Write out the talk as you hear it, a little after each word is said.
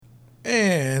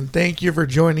And thank you for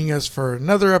joining us for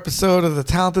another episode of the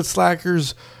Talented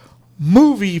Slackers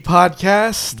Movie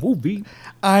Podcast. Movie.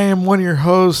 I am one of your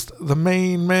hosts, the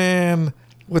main man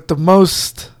with the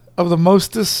most of the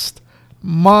mostest,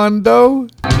 Mondo.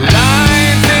 Life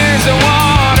is a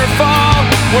waterfall.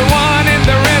 We're one in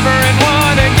the river and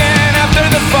one again after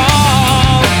the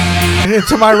fall. And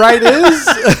to my right is...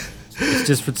 It's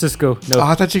just Francisco. No. Oh,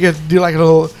 I thought you could do like a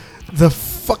little... The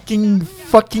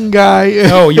fucking guy.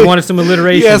 Oh, you wanted some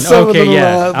alliteration? Yeah, some okay, little,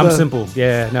 yeah. I'm the- simple.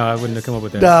 Yeah, no, I wouldn't have come up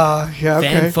with that. Yeah, okay.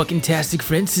 Fan-fucking-tastic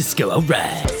Francisco. All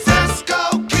right.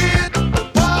 Cisco Kid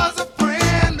was a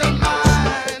friend of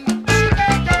mine.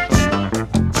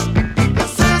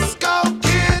 Cisco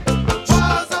Kid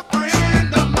was a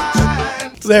friend of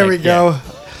mine. There we Heck go.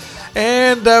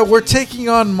 And we're taking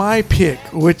on my pick,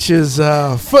 which is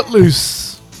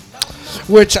Footloose,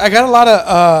 which I got a lot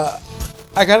of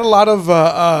I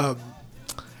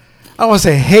don't want to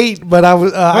say hate, but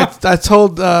I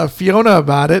told Fiona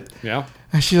about it, Yeah.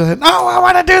 and she was like, "No, I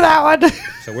want to do that one."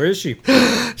 So where is she?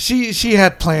 she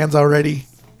had plans already,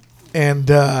 and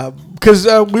because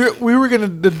we were gonna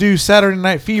do Saturday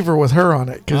Night Fever with her on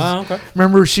it. Cause Okay.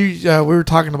 remember we were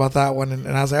talking about that one, and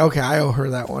I was like, okay, I owe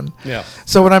her that one. Yeah.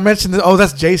 So when I mentioned this,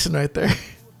 that's Jason right there,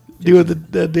 doing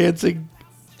the dancing.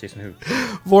 Jason who?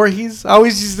 Voorhees. I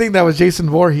always used to think that was Jason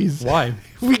Voorhees. Why?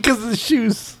 Because of the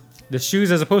shoes. The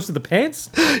shoes as opposed to the pants?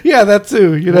 Yeah, that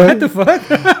too. You know. What the fuck?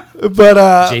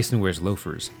 But Jason wears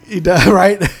loafers. he does,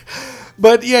 right?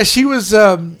 But yeah, she was.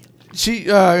 As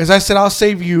I said, I'll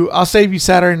save you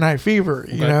Saturday Night Fever.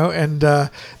 You Okay. know, and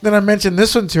then I mentioned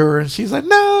this one to her, and she's like,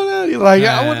 no, like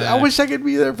I wish I could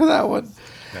be there for that one.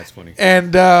 That's funny.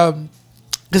 And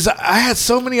because I had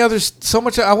so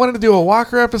much. I wanted to do a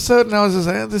Walker episode, and I was just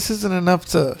like, this isn't enough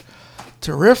to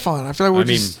riff on. I feel like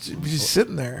we're just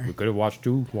sitting there. We could have watched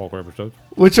 2 Walker episodes.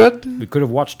 Which one? We could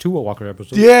have watched 2 Walker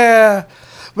episodes. Yeah,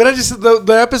 but I just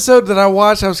the episode that I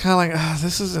watched, I was kind of like,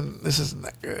 this isn't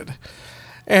that good.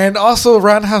 And also,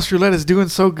 Roundhouse Roulette is doing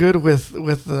so good with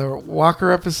the Walker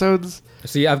episodes.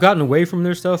 See, I've gotten away from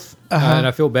their stuff, Uh-huh. and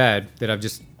I feel bad that I've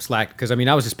just slacked. Because, I mean,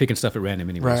 I was just picking stuff at random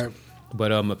anyways. Right.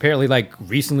 But apparently, like,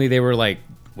 recently they were like,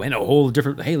 went a whole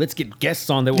different, hey, let's get guests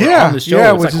on that were Yeah, on the show.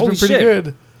 yeah, It's which like, has holy been pretty shit.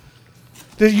 good.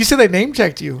 You said they name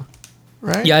checked you,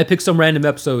 right? Yeah, I picked some random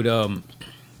episode.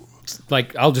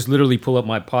 Like, I'll just literally pull up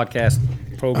my podcast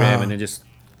program and then just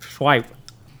swipe.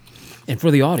 And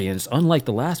for the audience, unlike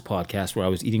the last podcast where I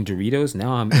was eating Doritos,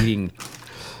 now I'm eating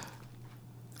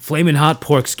flaming hot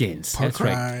pork skins. Pork That's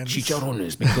right. rinds.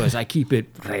 Chicharrones, because I keep it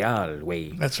real way.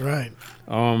 That's right.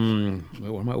 Wait,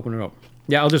 where am I opening it up?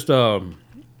 Yeah, I'll just pull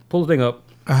the thing up,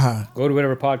 go to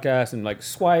whatever podcast and like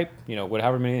swipe,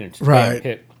 whatever many, and just Right.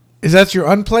 hit. Is that your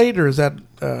unplayed or is that?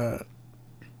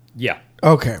 Yeah.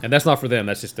 Okay. And that's not for them.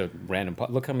 That's just a random.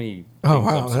 Look how many. Oh things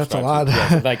wow, I'm that's a subscribed lot. to. Yeah,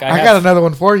 so, like, I got another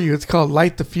one for you. It's called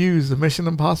Light the Fuse, the Mission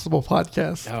Impossible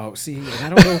podcast, Oh, see, I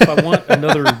don't know if I want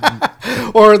another.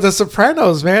 or The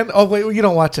Sopranos, man. Oh wait, you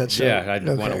don't watch that show. Yeah, I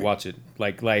just want to Okay. watch it.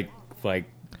 Like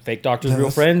Fake Doctors, Real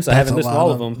That's- Friends. I that's haven't a listened to lot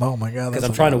all of- of them. oh my God, because that's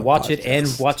I'm a trying to lot of watch it and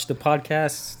podcasts. watch the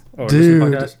podcast. Or listen to the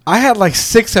Dude, podcast. I had like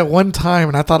 6 at one time,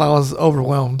 and I thought I was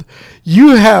overwhelmed.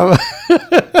 You have, you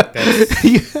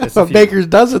have that's a a few. baker's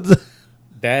dozens.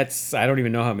 That's I don't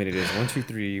even know how many it is. 1, 2,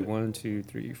 3, 1, 2,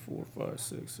 3, 4, 5,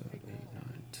 6, 7, 8,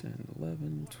 9, 10,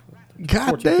 11, 12, 13, God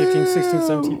 14, 15, 16, damn.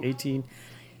 17, 18,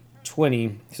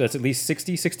 20. So that's at least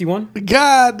 60, 61.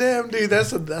 God damn, dude,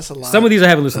 that's a lot. Some of these I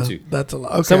haven't listened to. That's a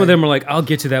lot. Okay. Some of them are like, I'll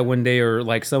get to that one day, or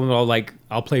like some of them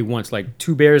I'll play once, like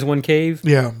 2 Bears, 1 Cave.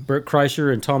 Yeah. Bert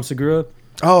Kreischer and Tom Segura.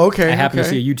 Oh, okay. I happened to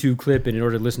okay. see a YouTube clip, and in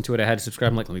order to listen to it, I had to subscribe.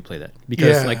 I'm like, let me play that.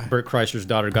 Because Yeah. like Bert Kreischer's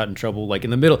daughter got in trouble. Like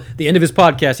in the end of his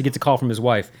podcast, he gets a call from his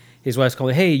wife. His wife's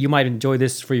calling, hey, you might enjoy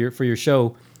this for your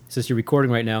show since you're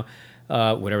recording right now.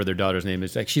 Whatever their daughter's name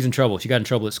is. Like, she's in trouble. She got in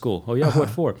trouble at school. Oh, yeah, what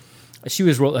for? She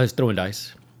was throwing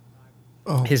dice.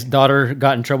 Oh. His daughter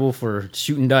got in trouble for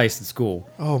shooting dice at school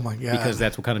Oh my God. because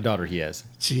that's what kind of daughter he has.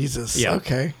 Jesus. Yeah.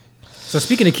 Okay. So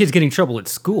speaking of kids getting in trouble at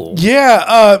school,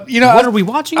 Yeah. what are we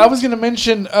watching? I was going to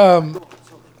mention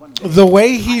the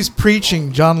way he's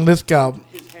preaching, John Lithgow.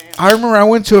 I remember I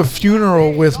went to a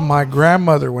funeral with my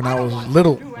grandmother when I was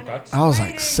little. I was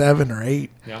like 7 or 8.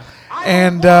 Yeah.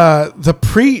 And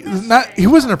he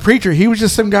wasn't a preacher. He was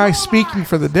just some guy speaking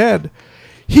for the dead.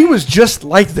 He was just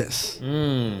like this.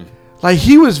 Like,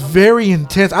 he was very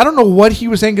intense. I don't know what he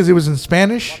was saying because it was in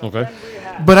Spanish. Okay.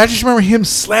 But I just remember him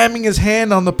slamming his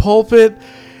hand on the pulpit,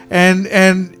 and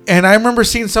I remember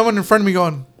seeing someone in front of me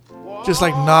going, just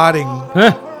like nodding,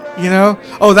 you know.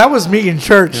 Oh, that was me in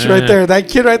church right there. That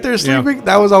kid right there sleeping,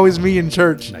 that was always me in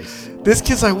church. Nice. This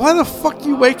kid's like, why the fuck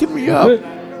you waking me up?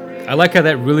 I like how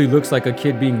that really looks like a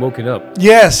kid being woken up.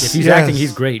 Yes. If he's yes. acting,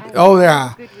 he's great. Oh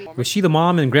yeah. Was she the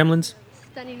mom in Gremlins?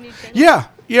 Yeah.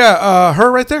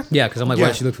 Her right there. Yeah, because I'm like, Yeah. why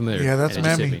does she look familiar? Yeah, that's And it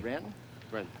just hit Mammy.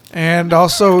 me. And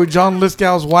also John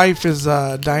Lithgow's wife is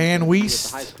Diane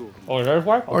Weiss Oh, is that his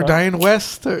wife? or Diane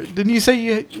West. Didn't you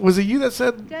say was it you that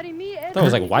said? Daddy, me, I thought it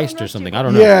was like Weist or something. I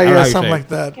don't know. I Yeah, don't know how you something say like it.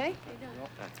 that. Okay.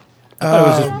 I thought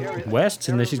it was just West,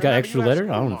 and then she's got extra letter.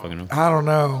 I don't fucking know. I don't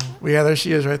know. Yeah, there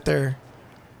she is right there.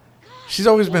 She's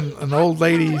always been an old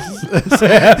lady.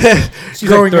 She's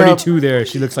like 32 there.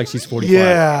 She looks like she's 45.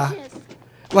 Yeah.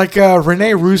 Like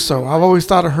Renee Russo. I've always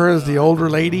thought of her as the older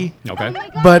lady. Okay.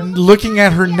 But looking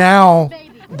at her now,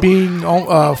 being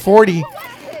 40,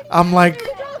 I'm like,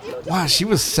 wow, she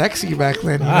was sexy back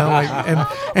then, you know, like,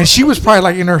 and she was probably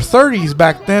like in her 30s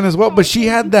back then as well. But she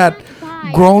had that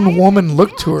grown woman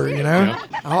look to her, you know.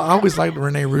 I always liked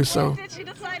Renee Russo.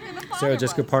 Sarah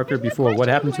Jessica Parker before. What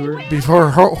happened to her?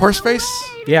 Before her horse face,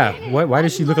 Yeah. Why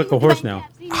does she look like a horse now?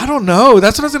 I don't know.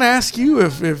 That's what I was gonna ask you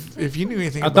if you knew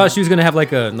anything. I about thought she was gonna have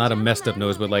like a not a messed up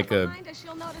nose, but like a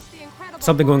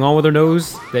something going on with her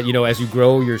nose that as you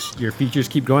grow your features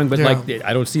keep growing. But Yeah. like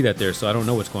I don't see that there, so I don't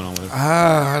know what's going on with her.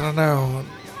 I don't know.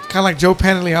 Kind of like Joe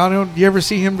Pantoliano. You ever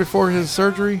see him before his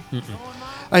surgery?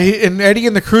 And Eddie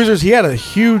and the Cruisers, he had a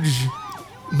huge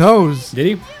nose. Did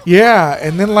he? Yeah,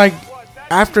 and then like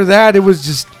after that, it was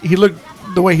just he looked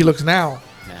the way he looks now.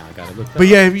 Now I gotta look. But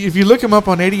yeah, if you look him up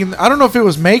on Eddie, and I don't know if it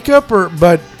was makeup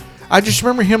but I just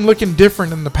remember him looking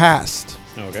different in the past.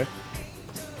 Okay.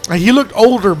 Like he looked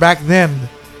older back then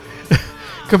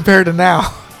compared to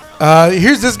now.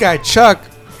 Here's this guy Chuck,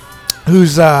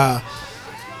 who's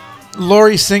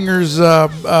Laurie Singer's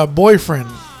boyfriend.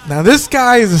 Now this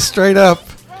guy is a straight up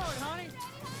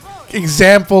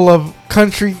example of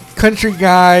country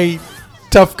guy,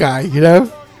 tough guy, you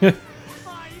know.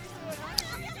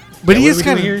 But he is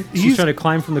kind of He's trying to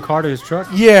climb from the car to his truck.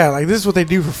 yeah, like this is what they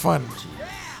do for fun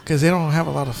because they don't have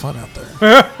a lot of fun out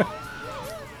there.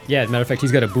 Yeah, as a matter of fact,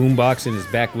 he's got a boom box in his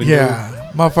back window.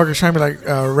 Yeah, motherfuckers trying to be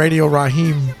like Radio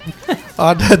Raheem.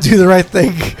 Do the right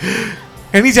thing.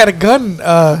 And he's had a gun,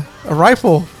 a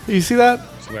rifle. You see that?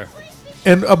 Swear.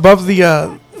 And above the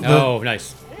Oh,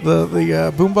 nice. the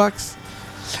boombox.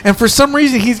 And for some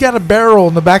reason, he's got a barrel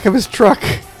in the back of his truck.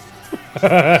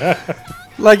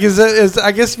 Like, is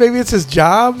I guess maybe it's his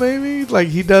job. Maybe like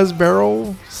he does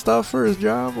barrel stuff for his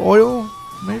job, oil.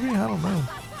 Maybe I don't know.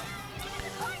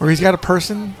 Or he's got a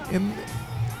person in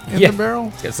the barrel.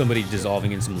 He's got somebody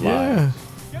dissolving in some lye. Yeah.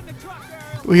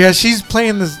 Well, yeah, she's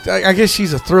playing this. I guess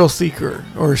she's a thrill seeker,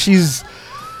 or she's.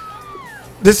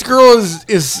 This girl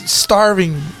is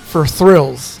starving for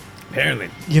thrills. Apparently.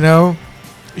 You know,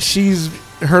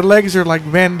 her legs are like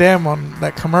Van Damme on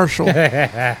that commercial,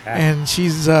 and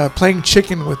she's playing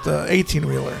chicken with the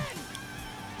 18-wheeler.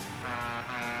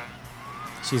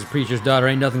 She's a preacher's daughter.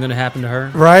 Ain't nothing gonna happen to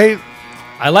her. Right?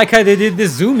 I like how they did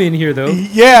this zoom in here, though.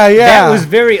 Yeah. That was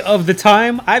very of the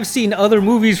time. I've seen other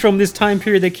movies from this time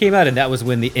period that came out, and that was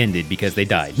when they ended because they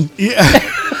died. Yeah.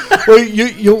 Well,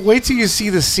 you'll wait till you see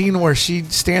the scene where she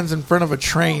stands in front of a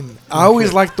train. I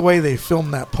always like the way they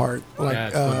filmed that part, like Yeah,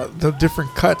 it's funny. the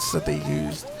different cuts that they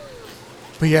used.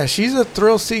 But yeah, she's a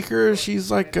thrill seeker.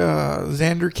 She's like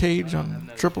Xander Cage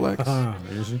on Triple X.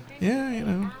 Yeah, you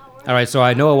know. All right, so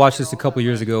I know I watched this a couple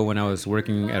years ago when I was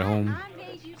working at home.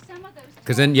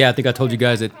 Because then, I think I told you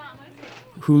guys that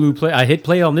Hulu play. I hit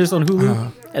play on this on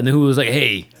Hulu, and then Hulu was like,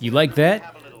 "Hey, you like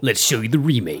that? Let's show you the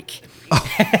remake."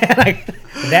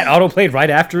 That auto played right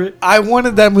after it. I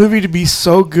wanted that movie to be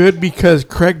so good because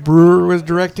Craig Brewer was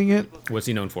directing it. What's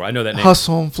he known for? I know that name.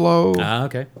 Hustle and Flow. Ah,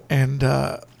 okay. And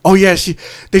oh yeah,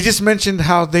 they just mentioned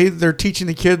how they're teaching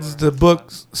the kids the book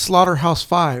Slaughterhouse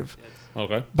 5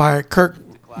 Okay. by Kirk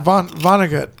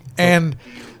Vonnegut, and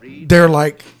they're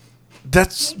like,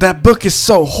 that book is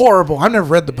so horrible. I've never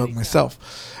read the book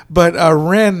myself, but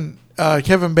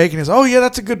Kevin Bacon is, oh yeah,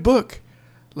 that's a good book.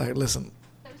 Like, listen,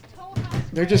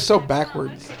 they're just so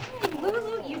backwards.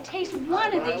 Lulu, you taste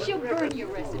one of these, you'll burn your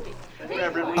recipe.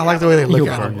 I like the way they look You'll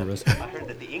at burn it. your recipe. I heard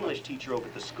that the English teacher over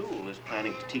at the school is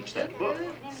planning to teach that book.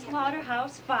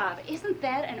 Slaughterhouse 5. Isn't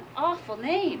that an awful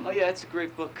name? Oh yeah, it's a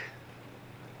great book.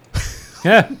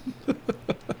 Yeah.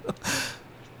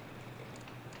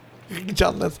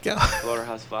 John, let's go.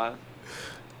 Slaughterhouse 5.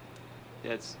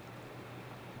 Yeah, it's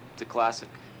a classic.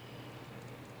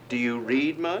 Do you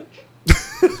read much?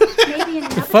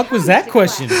 The fuck was that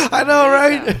question? I know,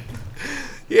 right?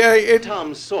 Yeah.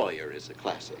 Tom Sawyer is a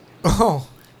classic. Oh,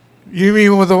 you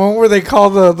mean with the one where they call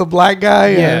the black guy?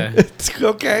 Yeah. It's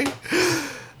okay.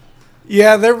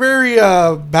 Yeah, they're very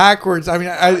backwards. I mean,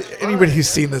 anybody who's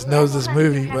seen this knows this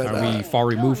movie, but Are we far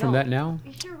removed from that now?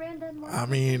 I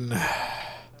mean,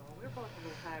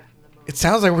 it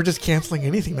sounds like we're just canceling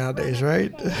anything nowadays,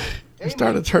 right? We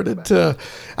started to turn into.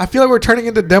 I feel like we're turning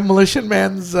into Demolition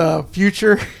Man's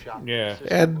future, Yeah.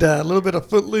 and a little bit of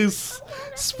Footloose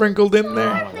sprinkled in there.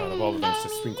 Oh my god, of all the things to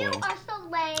sprinkle in. You are so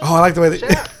lame. Oh, I like the way they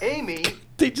Sarah, Amy.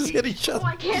 they just hit each other.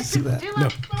 I Did you can't see that? do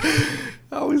it.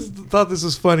 I always thought this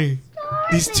was funny.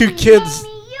 These Sorry, two kids.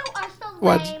 Amy, you are so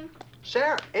What? lame.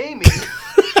 Sarah, Amy.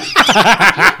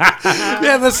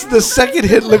 Yeah, that's the second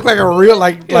hit looked like a real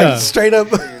Yeah. straight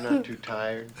up. You're not too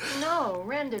tired. No,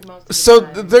 Ren did most of the So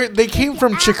time. they came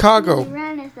from Chicago.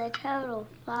 Ren is a total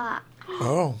flop.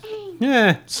 Oh,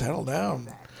 Yeah. settle down.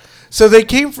 So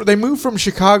they moved from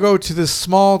Chicago to this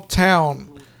small town.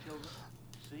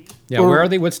 Yeah, Or- where are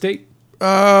they? What state?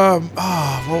 What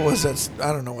was that?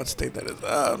 I don't know what state that is.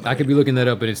 I could be looking that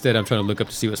up, but instead I'm trying to look up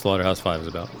to see what Slaughterhouse 5 is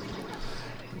about.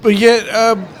 But yet,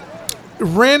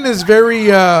 Ren is very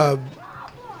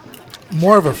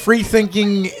more of a free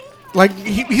thinking. Like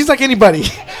he's like anybody,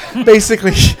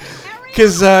 basically,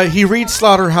 because he reads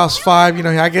Slaughterhouse 5. You know,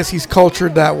 I guess he's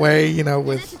cultured that way. You know,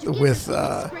 with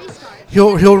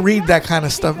he'll read that kind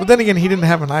of stuff. But then again, he didn't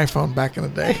have an iPhone back in the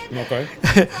day. Okay.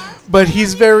 But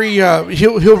he's very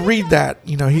he'll read that.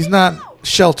 You know, he's not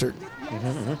sheltered.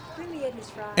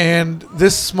 And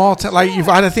this small town, like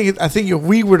I think if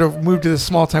we would have moved to this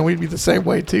small town, we'd be the same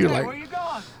way too.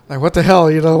 Like what the hell,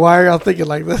 you know? Why are y'all thinking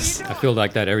like this? I feel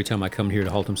like that every time I come here to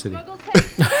Haltom City.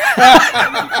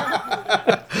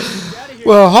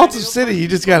 Well, Haltom City, you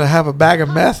just gotta have a bag of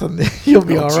meth and you'll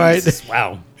be all right. Jesus,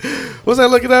 wow. Was I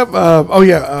looking up?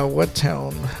 What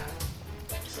town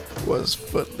was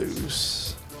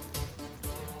Footloose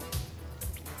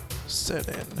set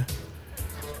in?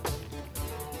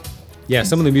 Yeah,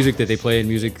 some of the music that they play in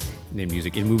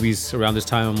movies around this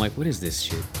time, I'm like, what is this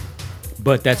shit?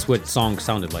 But that's what songs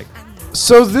sounded like.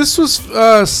 So this was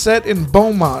set in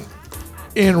Beaumont,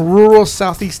 in rural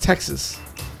southeast Texas.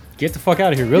 Get the fuck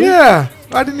out of here, really? Yeah,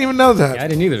 I didn't even know that. I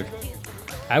didn't either.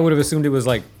 I would have assumed it was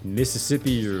like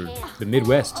Mississippi or the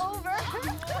Midwest.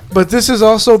 But this is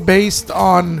also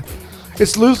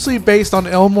it's loosely based on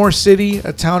Elmore City,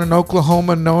 a town in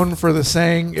Oklahoma known for the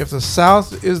saying, if the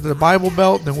South is the Bible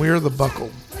Belt, then we're the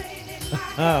buckle.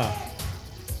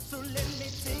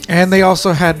 And they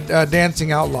also had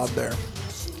Dancing Outlawed there.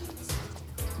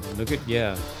 Look at,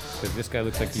 yeah. Because this guy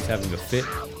looks like he's having a fit.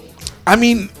 I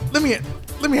mean, let me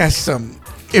ask you something.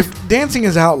 If dancing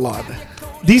is outlawed,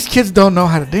 these kids don't know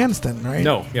how to dance then, right?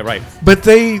 No, yeah, right. But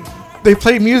they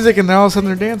play music and all of a sudden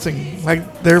they're dancing.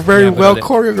 Like, they're very Yeah, but well are they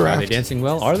choreographed. dancing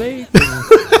well? Are they?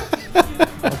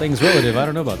 All things relative. I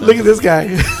don't know about that. Look at this guy.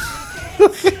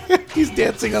 He's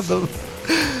dancing on the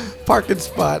parking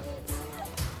spot.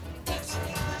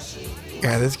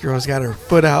 Yeah, this girl's got her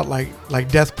foot out like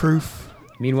Death Proof.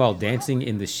 Meanwhile, dancing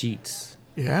in the sheets.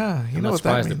 Yeah, you I'm know not what that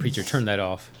surprised means. the preacher turned that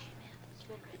off.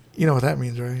 You know what that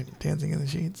means, right? Dancing in the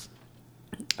sheets.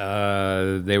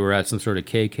 They were at some sort of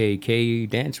KKK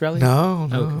dance rally? No,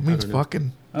 Oh, it I means don't know.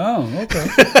 fucking. Oh,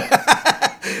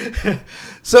 okay.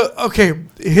 So okay,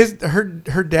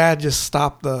 her dad just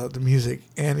stopped the music,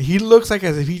 and he looks like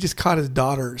as if he just caught his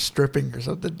daughter stripping or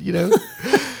something, you know?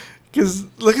 Because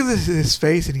look at his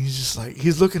face, and he's just like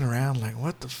he's looking around like,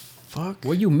 what the fuck?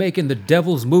 Were you making the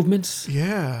devil's movements?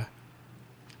 Yeah.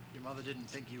 Your mother didn't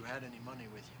think you had any money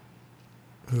with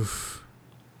you. Oof.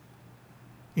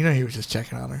 You know he was just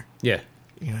checking on her. Yeah.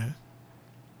 You know.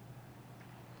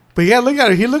 But yeah, look at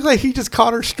her. He looked like he just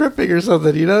caught her stripping or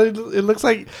something. You know, it looks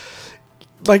like.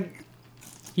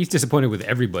 He's disappointed with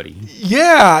everybody.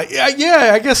 Yeah,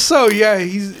 I guess so. Yeah,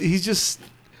 he's just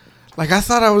like I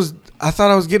thought I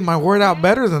was getting my word out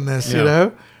better than this. You Yeah.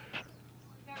 know.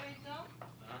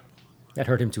 That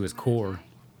hurt him to his core.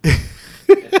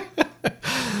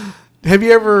 Have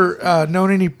you ever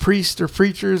known any priests or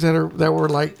preachers that were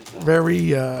like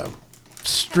very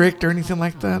strict or anything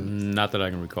like that? Not that I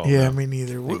can recall. Yeah, me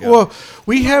neither. Well,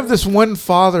 we have this one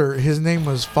father. His name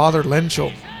was Father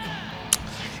Lenchel.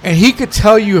 And he could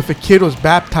tell you if a kid was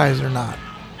baptized or not.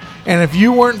 And if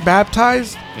you weren't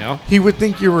baptized, Yeah. he would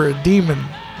think you were a demon.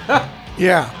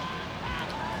 Yeah.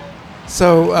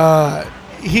 So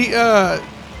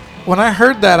when I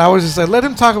heard that, I was just like, let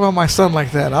him talk about my son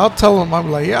like that. I'll tell him, I'm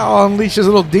like, yeah, I'll unleash his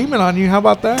little demon on you. How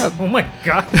about that? Oh my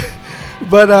god.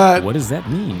 But What does that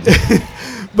mean?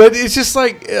 but it's just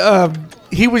like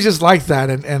he was just like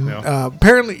that, and Yeah.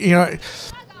 apparently, you know,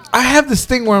 I have this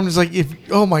thing where I'm just like,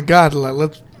 oh my god,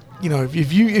 let's, you know,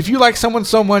 if you like someone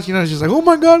so much, you know, it's just like, oh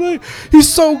my god, he's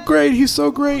so great,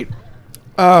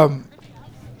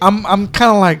 I'm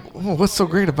kind of like, oh, what's so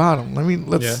great about him? Let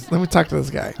me talk to this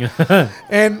guy.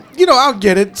 And I'll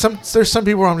get it. There's some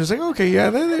people where I'm just like, okay, yeah,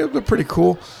 they're pretty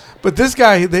cool. But this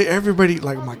guy, everybody,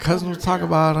 like my cousin would talk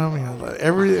about him.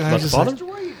 Everything. About the father?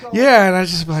 Yeah, and I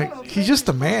just like, he's just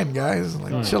a man, guys.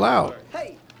 Like, chill out.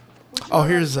 Oh,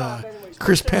 here's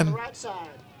Chris Penn.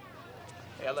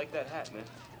 Hey, I like that hat, man.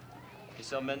 You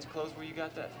sell men's clothes where you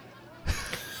got that?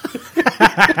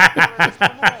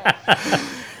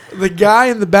 The guy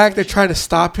in the back that tried to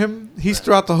stop him, he's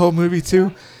throughout the whole movie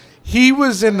too. He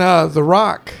was in The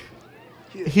Rock.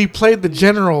 He played the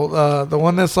general, the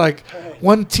one that's like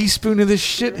 1 teaspoon of this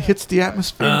shit hits the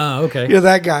atmosphere. Okay. Yeah,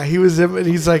 that guy. He was him, and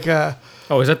he's like, oh,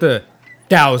 is that the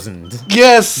 1000?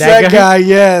 yes, that guy.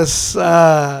 Yes.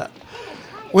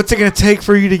 What's it gonna take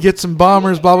for you to get some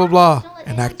bombers? Blah blah blah.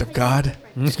 An act of God.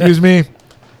 Excuse me.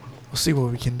 We'll see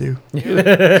what we can do.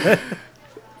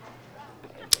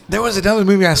 There was another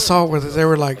movie I saw where they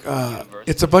were like,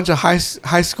 it's a bunch of high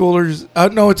schoolers.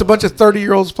 No, it's a bunch of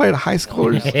 30-year-olds playing high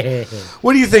schoolers.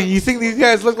 What do you think? You think these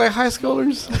guys look like high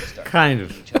schoolers? Kind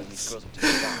of.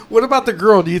 What about the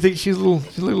girl? Do you think she's a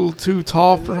little too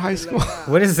tall for high school?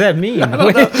 What does that mean?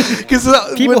 Because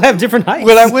People have different heights.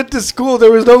 When I went to school,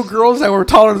 there was no girls that were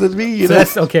taller than me. You So know?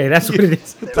 that's okay. That's what it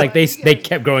is. It's like they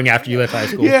kept going after you left high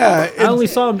school. Yeah, I only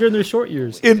saw them during their short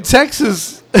years. in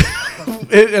Texas,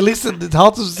 at least in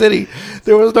Haltom City,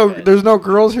 there's no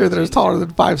girls here that are taller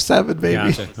than 5'7", baby.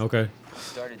 Gotcha. Okay.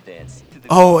 Started dancing.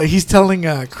 Oh, he's telling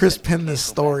Chris Penn this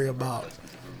story about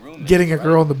getting a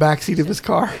girl in the backseat of his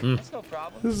car. That's no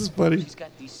problem. This is funny. She's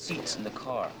got these seats in the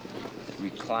car that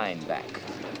recline back.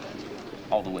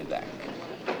 All the way back.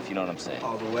 If you know what I'm saying.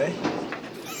 All the way?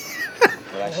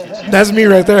 But I shit you. That's me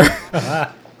right there.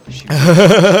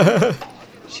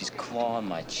 She's clawing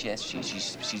my chest.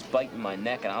 She's biting my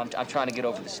neck, and I'm trying to get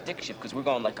over the stick shift because we're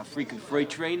going like a freaking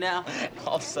freight train now. And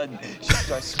all of a sudden, she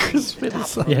starts screaming.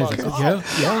 Top of the Yeah,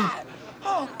 lungs, yeah.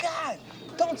 Oh God!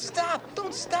 Don't stop!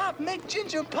 Don't stop! Make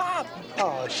Ginger pop!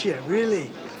 Oh, shit,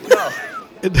 really? No.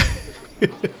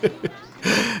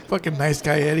 Fucking nice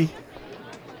guy, Eddie.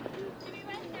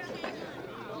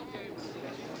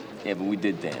 Yeah, but we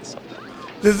did dance.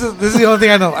 This is the only thing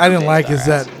I didn't like is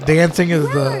that dancing is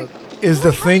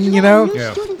the thing, you know?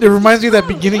 Yeah. It reminds me of that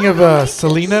beginning of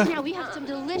Selena, Now we have some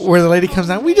delicious where the lady comes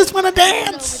out, we just want to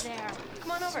dance. over there.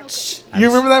 Come on over. You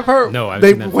remember that part? No, I haven't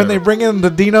seen that when they forever. bring in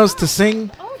the Dinos to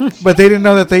sing, but they didn't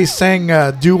know that they sang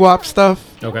doo-wop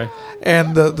stuff. Okay.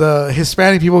 And the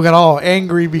Hispanic people got all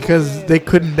angry because they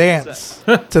couldn't dance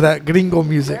to that gringo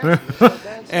music.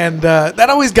 And that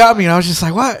always got me. And I was just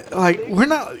like, what? Like, we're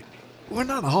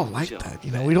not all like that.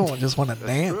 You know, we don't just want to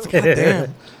dance. God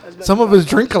damn. Some of us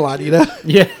drink a lot, you know?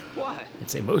 Yeah. I'd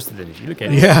say most of them if you look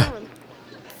at it. Yeah.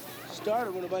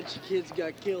 Started when a bunch of kids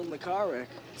got killed in the car wreck.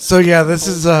 So, yeah, this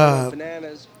is...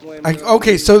 Bananas,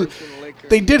 okay, so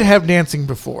they did have dancing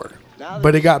before.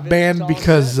 But it got banned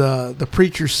because the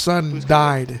preacher's son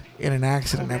died in an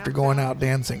accident after going out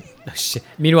dancing. Oh, shit.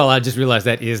 Meanwhile, I just realized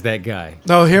that is that guy.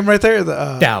 No, him right there.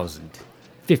 1,000.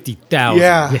 50,000.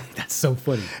 Yeah. That's so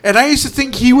funny. And I used to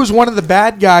think he was one of the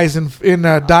bad guys in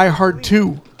Die Hard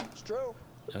 2.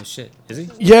 Oh, shit. Is he?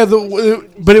 Yeah,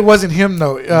 but it wasn't him,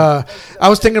 though. I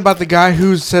was thinking about the guy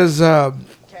who says, oh,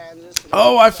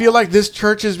 I feel like this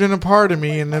church has been a part of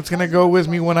me, and it's going to go with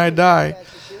me when I die.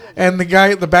 And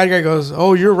the bad guy goes,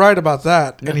 oh, you're right about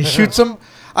that. And he shoots him.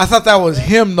 I thought that was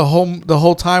him the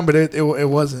whole time, but it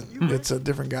wasn't. It's a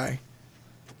different guy.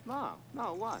 Mom,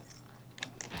 no, what?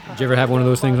 Did you ever have one of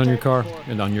those things on your car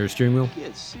and on your steering wheel?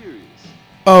 Get serious.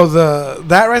 Oh,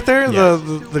 that right there? Yeah.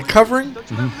 The covering?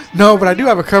 No, but I do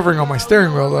have a covering on my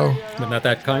steering wheel, though. But not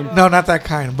that kind? No, not that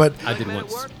kind. But I did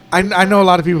once. I know a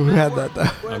lot of people who had that,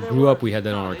 though. I grew up, we had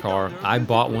that on our car. I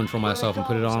bought one for myself and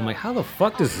put it on. I'm like, how the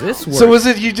fuck does this work? So was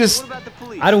it you just...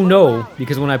 I don't know,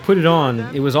 because when I put it on,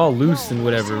 it was all loose and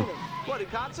whatever.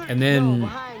 And then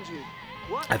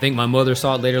I think my mother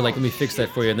saw it later, like, let me fix that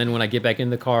for you. And then when I get back in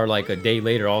the car, like a day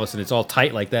later, all of a sudden it's all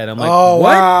tight like that. I'm like, Oh,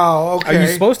 what? wow. Okay. Are you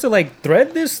supposed to, like,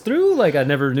 thread this through? Like, I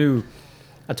never knew.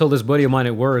 I told this buddy of mine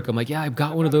at work, I'm like, yeah, I've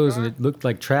got one of those, and it looked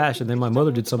like trash. And then my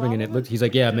mother did something, and it looked, he's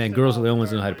like, yeah, man, girls are the only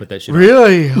ones that know how to put that shit on.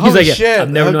 Really? He's Holy like, yeah, shit.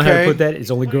 I've never known how to Okay. put that.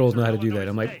 It's only girls know how to do that.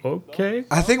 I'm like, okay.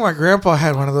 I think my grandpa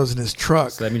had one of those in his truck.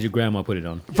 So that means your grandma put it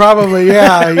on. Probably,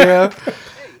 yeah, yeah.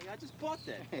 I just bought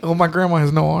that. Well, my grandma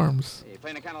has no arms. Hey,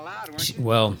 playing it kind of loud, weren't you?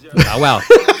 Well, wow.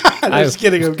 I was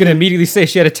kidding, I'm going to immediately say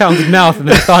she had a talented mouth, and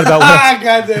then I thought about what. Ah,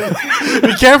 goddamn.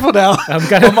 Be careful now. I'm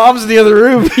gonna- My mom's in the other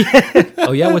room.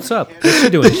 Oh, yeah, what's up? What's she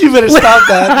doing? You better stop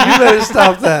that. You better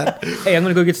stop that. Hey, I'm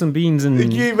going to go get some beans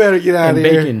and You better get out of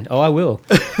here. bacon. Oh, I will.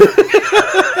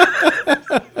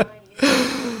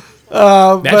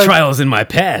 That but- trial is in my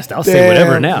past. I'll say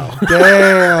whatever now.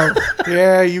 Damn.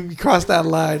 Yeah, you crossed that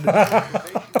line.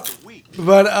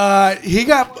 But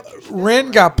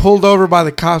Ren got pulled over by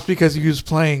the cops because he was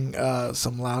playing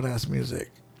some loud ass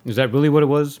music. Is that really what it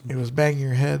was? It was banging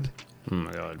your head Oh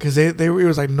my god. because it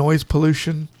was like noise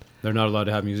pollution. They're not allowed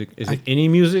to have music. Is it any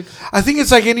music? I think it's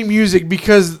like any music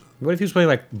because What if he was playing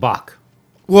like Bach?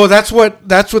 well, that's what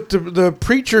the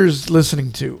preacher's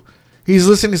listening to. He's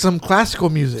listening to some classical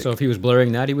music. So if he was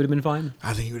blurring that, he would have been fine.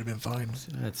 I think he would have been fine.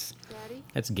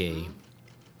 That's gay.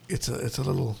 It's a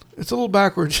little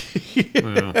backwards. Sorry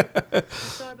about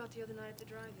the other night at the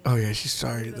drive-in. Oh yeah, she's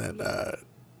sorry that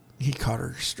he caught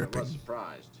her stripping.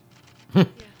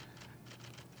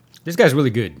 This guy's really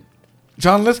good.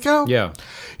 John Lithgow? Yeah.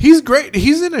 He's great.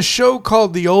 He's in a show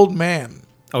called The Old Man.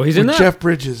 Oh, he's in with that? Jeff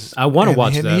Bridges. I wanna And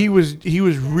watch that. He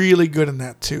was really good in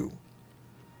that too.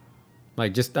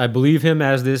 Like, just I believe him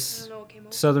as this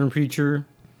Southern preacher.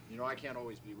 You know, I can't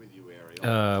always be with you,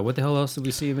 Ariel. What the hell else did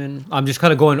we see him in? I'm just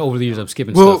kind of going over the years. I'm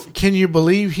skipping Well, stuff. can you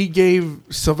believe he gave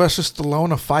Sylvester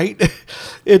Stallone a fight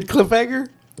in Cliffhanger?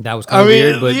 That was kind of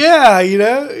weird, but yeah, you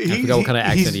know, I forgot what kind of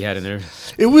accent he had in there.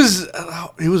 It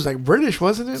was like British,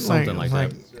 wasn't it? Something like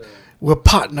that. We're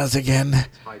partners again.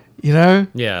 You know?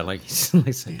 Yeah, like some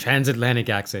transatlantic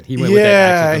accent. He went with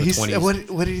that accent he's from the 20s.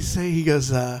 what did he say? He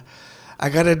goes, I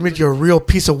gotta admit you're a real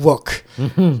piece of work.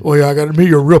 Well, yeah, I gotta admit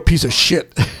you're a real piece of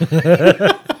shit.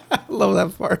 I love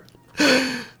that part.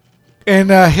 And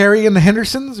Harry and the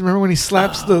Hendersons, remember when he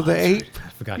slaps the ape? I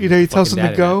forgot You know, he tells him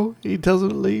fucking to dad in go. He tells him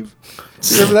to leave.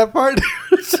 Remember that part?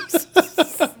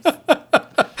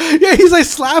 Yeah, he's like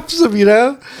slaps him, you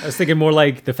know? I was thinking more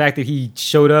like the fact that he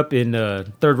showed up in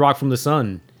Third Rock from the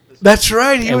Sun. That's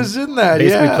right. He and was in that.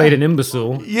 Basically Yeah. played an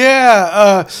imbecile.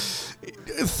 Yeah.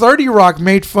 30 Rock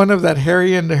made fun of that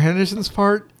Harry and the Hendersons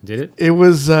part. Did it? It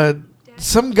was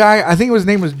some guy, I think his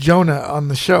name was Jonah on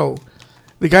the show.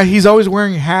 The guy, he's always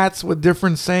wearing hats with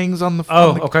different sayings on the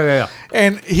Oh, okay, yeah.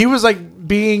 And he was like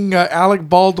being Alec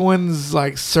Baldwin's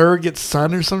like surrogate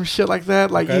son or some shit like that.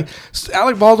 Like Okay.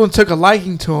 Alec Baldwin took a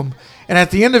liking to him. And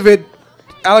at the end of it,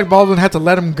 Alec Baldwin had to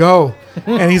let him go.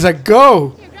 And he's like,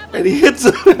 go. And he hits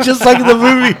him just like in the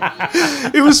movie.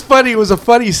 It was funny. It was a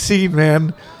funny scene,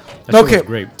 man. That shit Okay. was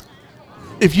great.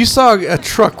 If you saw a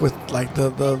truck with like the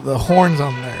horns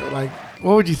on there, like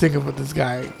what would you think of this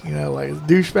guy? You know, like a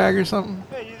douchebag or something?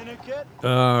 Hey, you the new kid?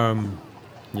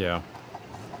 Yeah.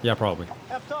 Yeah, probably.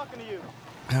 I'm talking to you.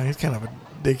 No, he's kind of a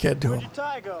dickhead to Where'd him. your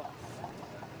tie go?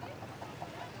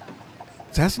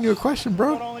 He's asking you a question, Not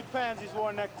bro. only pansies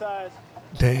wore neckties.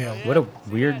 Damn. What a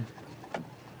weird... I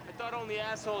thought only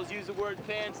assholes use the word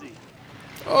pansy.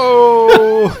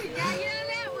 Oh.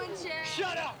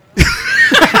 Shut up!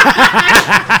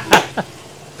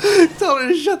 Tell her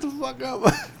to shut the fuck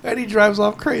up. And he drives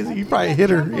off crazy. He probably hit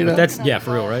her, you know. That's, yeah,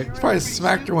 for real, right? Probably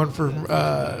smacked her one for.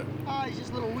 Oh, he's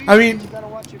just a little weird. I mean, You gotta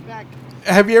watch your back.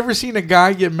 have you ever seen a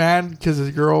guy get mad because his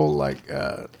girl like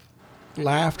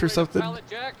laughed or something?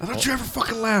 Don't you ever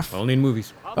fucking laugh? Only in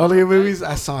movies. Only in movies.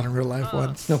 I saw it in real life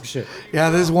once. No shit. Yeah,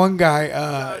 there's one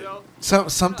guy.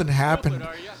 Something happened.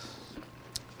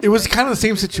 It was kind of the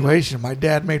same situation. My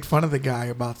dad made fun of the guy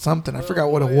about something. I forgot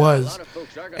what it was.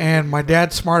 And my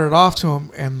dad smarted off to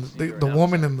him, and the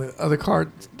woman in the other car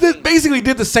basically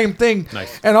did the same thing.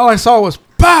 Nice. And all I saw was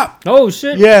pop. Oh,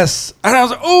 shit. Yes. And I was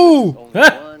like, oh.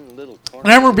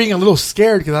 And I remember being a little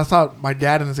scared because I thought my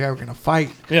dad and this guy were going to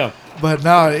fight. Yeah. But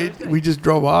no, we just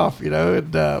drove off, you know.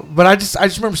 And but I just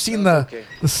remember seeing the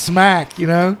smack, you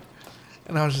know.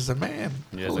 And I was just like, man,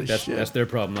 Yeah, holy like shit. that's their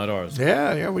problem, not ours.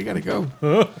 Yeah, we got to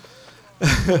go.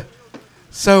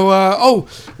 So,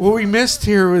 what we missed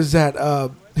here was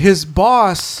that his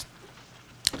boss,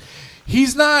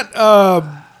 he's not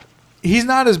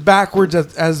as backwards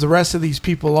as the rest of these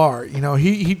people are. You know,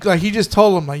 he just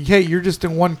told him like, hey, you're just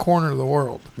in one corner of the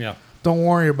world. Yeah. Don't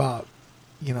worry about,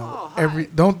 you know,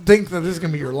 don't think that this is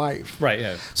gonna be your life. Right,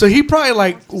 yeah. So he probably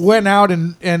like went out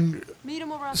and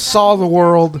saw the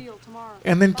world,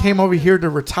 and then came over here to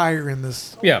retire in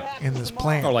this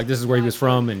plant. Or like this is where he was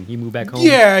from and he moved back home.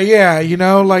 Yeah, you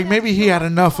know, like maybe he had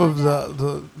enough of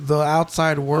the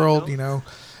outside world, you know,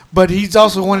 but he's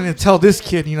also wanting to tell this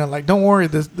kid, you know, like don't worry,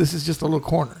 this is just a little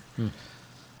corner.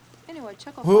 Anyway,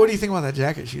 check on What do you think about that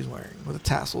jacket she's wearing with the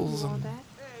tassels? And,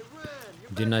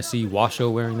 Didn't I see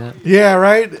Washo wearing that? yeah,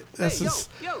 right. That's his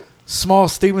small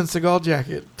Steven Seagal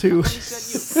jacket too.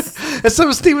 That's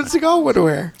something Steven Seagal would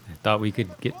wear. Thought we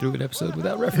could get through an episode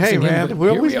without referencing Hey him, man, but we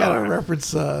here always we gotta are. reference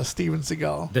Steven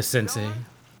Seagal. The sensei.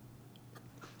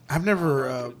 I've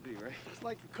never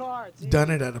done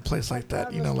it at a place like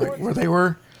that, you know, like where they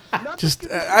were. Just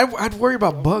I'd worry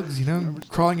about bugs, you know,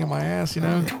 crawling in my ass, you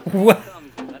know.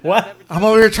 What? I'm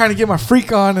over here trying to get my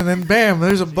freak on, and then bam,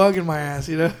 there's a bug in my ass,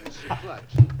 you know.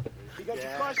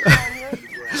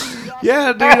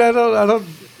 Yeah, dude,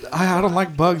 I don't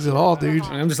like bugs at all, dude.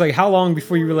 I'm just like, how long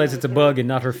before you realize it's a bug and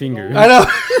not her finger? I know.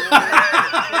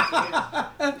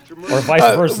 Or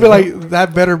vice versa. Be like,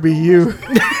 that better be you.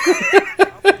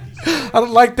 I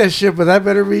don't like that shit, but that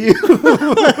better be you.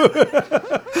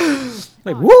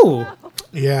 Like, woo.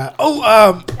 Yeah.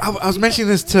 Oh, I was mentioning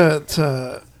this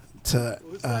to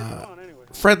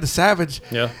Fred the Savage.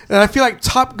 Yeah. And I feel like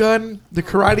Top Gun, The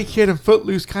Karate Kid, and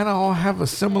Footloose kind of all have a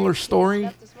similar story.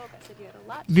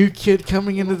 New kid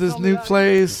coming into this new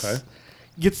place. Okay.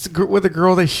 Gets with a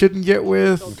girl they shouldn't get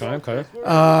with. Okay.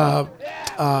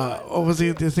 What was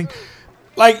the thing?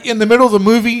 Like in the middle of the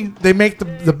movie, they make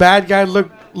the bad guy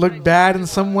look bad in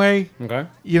some way. Okay.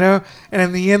 You know, and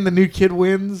in the end, the new kid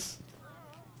wins.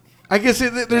 I guess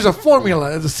there's a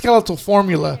formula, it's a skeletal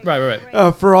formula, Right.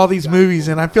 for all these movies,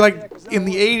 and I feel like in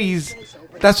the '80s,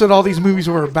 that's what all these movies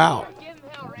were about.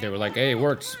 They were like, hey, it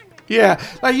works. Yeah,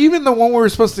 like even the one we were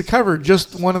supposed to cover,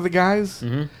 just one of the guys,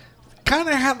 Mm-hmm. kind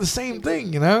of had the same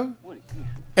thing, you know.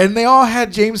 And they all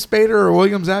had James Spader or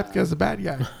William Zabka as the bad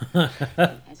guy.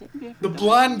 The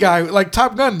blonde guy, like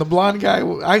Top Gun, the blonde guy,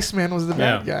 Iceman was the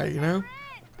bad guy, you know.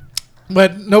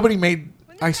 But nobody made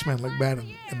Iceman look bad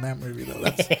in that movie, though.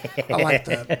 I like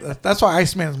that. That's why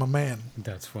Iceman is my man.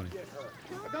 That's funny.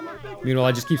 Meanwhile,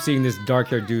 I just keep seeing this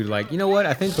dark-haired dude. Like, you know what?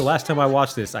 I think the last time I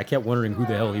watched this, I kept wondering who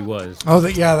the hell he was. Oh,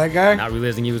 that guy? Not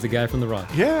realizing he was the guy from The Rock.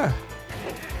 Yeah.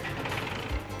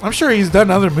 I'm sure he's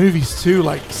done other movies, too,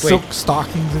 like Silk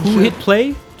Stockings and Who shit. hit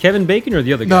play? Kevin Bacon or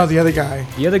the other guy? No, the other guy.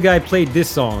 The other guy played this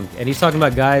song, and he's talking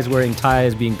about guys wearing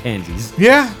ties being pansies.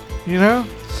 Yeah, you know.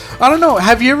 I don't know.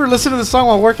 Have you ever listened to the song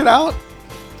while working out?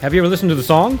 Have you ever listened to the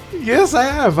song? Yes, I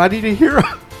have. I need a hero.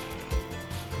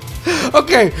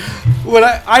 Okay, when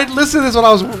I listened to this when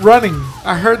I was running,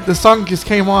 I heard the song just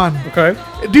came on. Okay.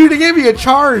 Dude, it gave me a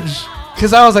charge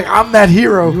because I was like, I'm that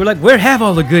hero. You were like, where have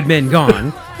all the good men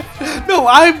gone? No,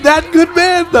 I'm that good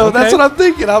man, though. Okay. That's what I'm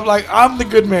thinking. I'm like, I'm the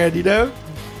good man, you know?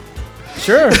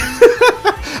 Sure.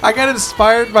 I got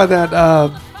inspired by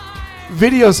that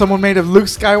video someone made of Luke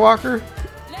Skywalker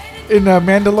in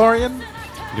Mandalorian.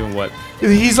 Doing what?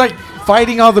 He's like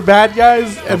fighting all the bad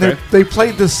guys, and Okay. they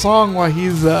played this song while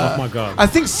he's. Oh my God. I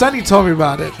think Sonny told me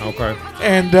about it. Okay.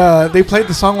 And they played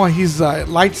the song while he's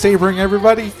lightsabering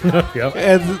everybody, Yep.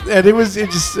 and it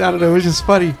just I don't know, it was just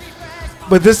funny.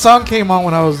 But this song came on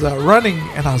when I was running,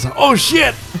 and I was like, oh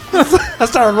shit! I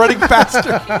started running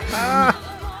faster. I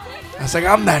was like,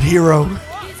 I'm that hero.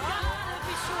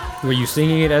 Were you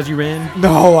singing it as you ran?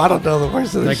 No, I don't know the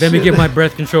words of this Like, let me shit. get my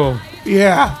breath control.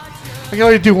 Yeah. I can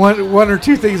only do one or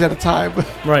two things at a time.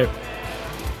 Right.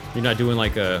 You're not doing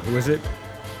like who is it?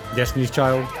 Destiny's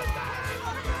Child?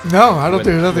 No, I don't Where-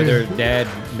 do where nothing. their dad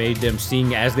made them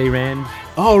sing as they ran.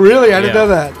 Oh, really? I didn't Yeah. know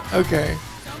that. Okay.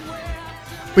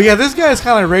 But yeah, this guy is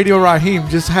kind of like Radio Raheem.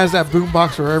 Just has that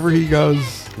boombox wherever he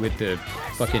goes. With the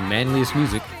fucking manliest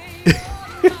music.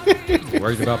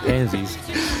 Worried about pansies.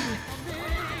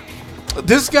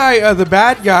 This guy, the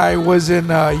bad guy, was in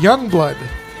Youngblood.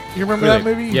 You remember that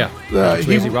Really? movie? Yeah.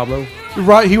 Rob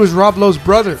Lowe? He was Rob Lowe's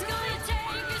brother.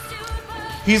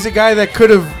 He's a guy that could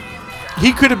have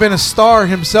been a star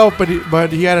himself, but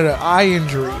he had an eye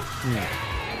injury.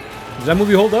 Does that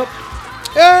movie hold up?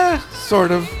 Yeah,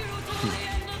 sort of.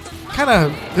 Kind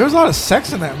of. There was a lot of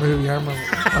sex in that movie. I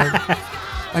remember.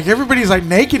 Like everybody's like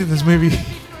naked in this movie.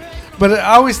 But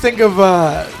I always think of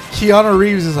Keanu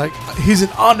Reeves as like he's an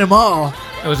animal.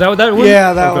 Oh, was that what that was?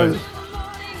 Yeah, that Okay. was.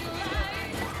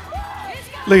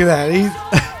 Look at that.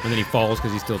 And then he falls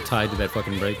because he's still tied to that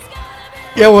fucking brake.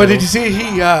 Yeah, well, did you see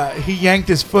he yanked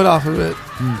his foot off of it?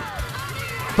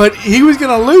 But he was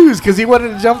gonna lose because he wanted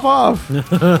to jump off.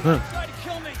 Isn't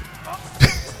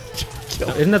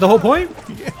that the whole point?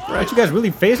 Yeah, Aren't you guys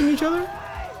really facing each other?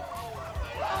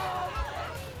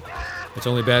 It's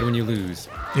only bad when you lose.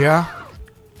 Yeah.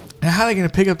 Now, how are they gonna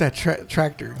pick up that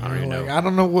tractor? I don't even know. I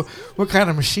don't know what kind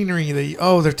of machinery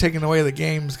they're taking away the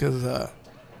games because of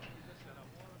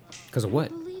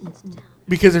what?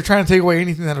 because they're trying to take away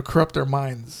anything that'll corrupt their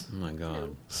minds. Oh my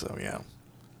god. So yeah.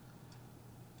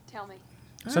 Tell me.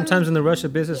 Sometimes in the rush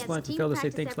of business life, you fail to say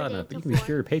things loud enough, but you can be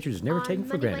sure your patronage is never taken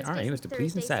for granted. Our aim is to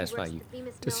please and satisfy you.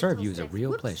 To serve you is a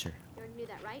real pleasure.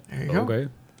 There you go.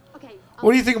 Okay.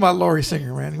 What do you think about Laurie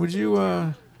Singer, man? Would you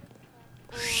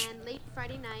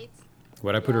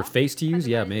Would I put her face to use?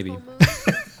 Yeah, maybe.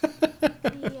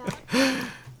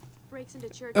 fixing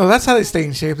to church. Oh, that's how they stay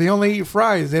in shape. They only eat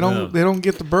fries. They don't. Yeah. They don't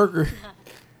get the burger.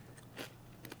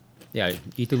 Yeah,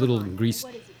 eat the little grease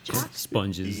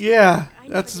sponges. Yeah,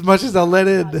 that's as much as they'll let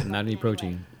in. Not any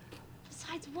protein.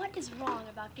 Besides, what is wrong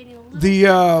about getting a little The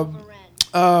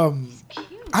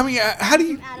cute? I mean, how do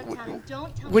you From out of town and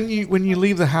don't tell when me you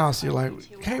leave the house, you're like,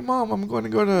 hey mom, I'm going to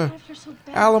go to if you're so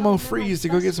bad, Alamo I'll Freeze to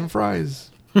never go get some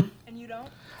fries. And you don't?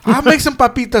 I'll make some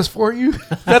papitas for you.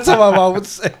 That's how my mom would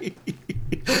say.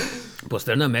 But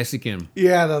they're not Mexican.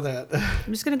 Yeah, I know that.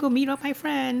 I'm just gonna go meet up my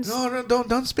friends. No,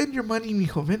 don't spend your money,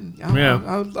 mijo. Ven. Yeah.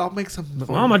 I'll make something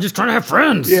for Mom, you. I'm just trying to have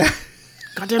friends. Yeah.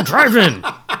 Goddamn driving.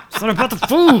 It's not about the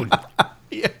food.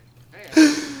 Yeah.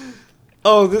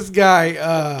 Oh, this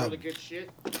guy. Really good shit.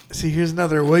 See, here's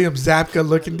another William Zabka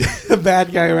looking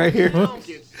bad guy right here. Don't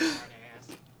get smart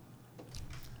ass.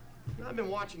 I've been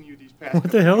watching you these past. What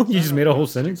the hell? You just made a whole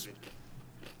sentence?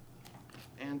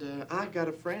 And I got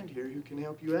a friend here who can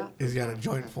help you out. He's got a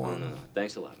joint for him.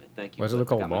 Thanks a lot, man. Thank you. Why does it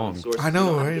look all long? I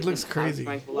know, right? It looks crazy.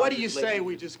 What do you say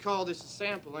we just call this a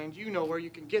sample and you know where you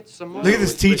can get some more? Look at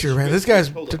this teacher, man. This guy's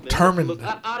determined. Look,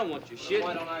 I don't want your shit.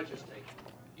 Why don't I just take it?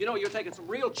 You know, you're taking some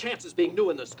real chances being new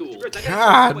in the school.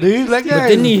 God, dude, that But guy.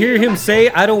 didn't he hear him say,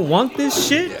 I don't want this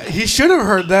shit? He should have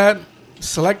heard that.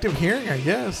 Selective hearing, I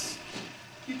guess.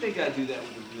 You think I do that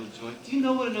with a real joint? Do you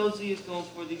know what an OZ is going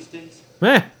for these days?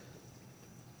 Eh.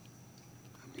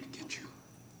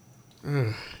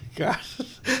 Gosh.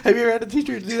 Have you ever had a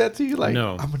teacher do that to you? Like,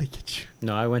 No. I'm going to get you.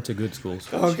 No, I went to good schools.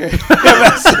 Okay.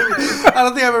 I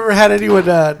don't think I've ever had anyone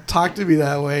talk to me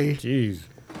that way. Jeez.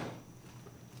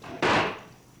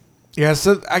 Yeah,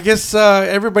 so I guess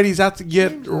everybody's out to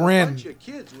get Ren. bunch of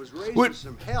kids was raising What-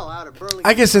 some hell out of Burlington.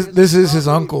 I guess Kansas this is his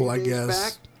property uncle, a I few days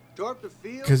guess. back, tore up the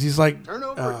field, Because he's like, turned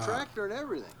over a tractor and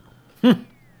everything.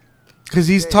 because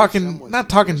he's talking, not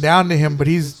talking down to him, but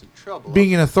he's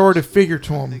being an authoritative figure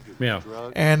to him. Yeah.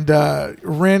 And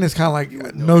Ren is kind of like,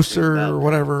 no, sir, or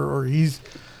whatever, or he's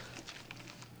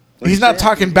not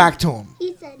talking back to him.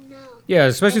 He said no. Yeah,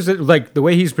 especially like the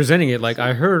way he's presenting it. Like,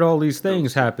 I heard all these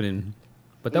things happening,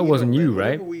 but that wasn't you,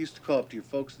 right? Remember we used to call up to your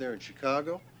folks there in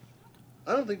Chicago?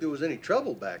 I don't think there was any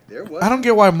trouble back there. I don't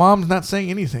get why mom's not saying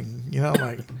anything. You know,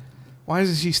 like, why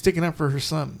isn't she sticking up for her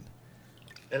son?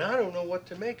 And I don't know what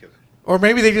to make of it. Or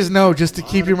maybe they just know, just to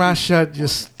keep your mouth shut,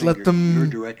 just let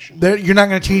them. You're not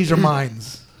going to change their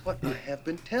minds. What I have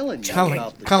been telling you Kind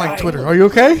about of the like Twitter. Are you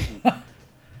okay?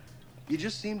 You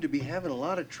just seem to be having a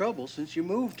lot of trouble since you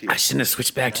moved here. I shouldn't have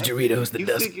switched back to Doritos. The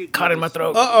dust caught in my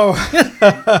throat. Uh-oh.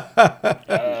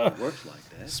 Works like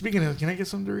that. Speaking of, can I get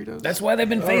some Doritos? That's why they've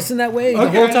been facing that way the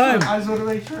whole time. I just want to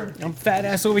make sure. I'm fat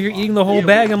ass over here eating the whole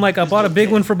bag. I'm like, I bought a big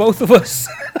one for both of us.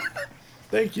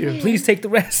 Thank you. Please take the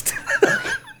rest.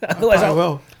 Otherwise, I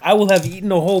will. I will have eaten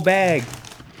the whole bag.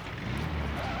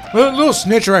 Little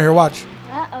snitch right here. Watch.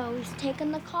 Uh-oh, he's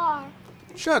taking the car.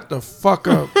 Shut the fuck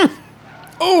up.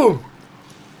 Oh.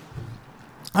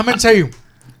 I'm going to tell you.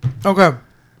 Okay.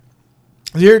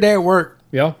 The other day at work,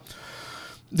 Yeah.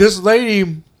 this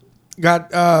lady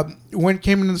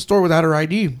came into the store without her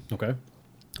ID. Okay.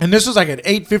 And this was like at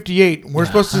 8:58. We're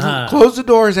supposed to close the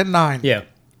doors at 9. Yeah.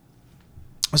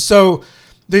 So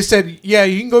they said, yeah,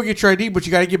 you can go get your ID, but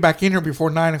you got to get back in here before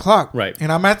 9 o'clock. Right.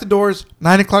 And I'm at the doors.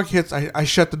 9 o'clock hits. I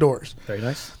shut the doors. Very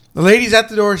nice. The lady's at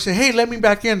the door. Say, hey, let me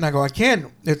back in. And I go, I can't.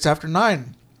 It's after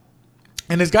 9.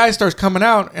 And this guy starts coming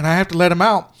out, and I have to let him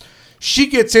out. She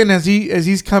gets in as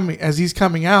he's coming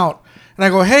out. And I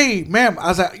go, hey, ma'am, I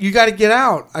was like, you got to get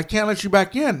out. I can't let you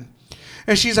back in.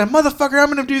 And she's like, motherfucker,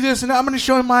 I'm going to do this, and I'm going to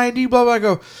show him my ID, blah, blah. I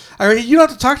go, you don't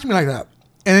have to talk to me like that.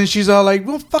 And then she's all like,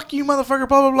 well, fuck you, motherfucker,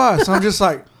 blah, blah, blah. So I'm just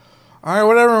like, all right,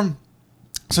 whatever.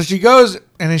 So she goes,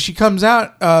 and then she comes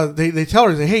out. They tell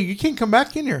her, hey, you can't come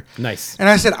back in here. Nice. And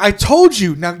I said, I told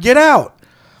you, now get out.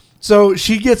 So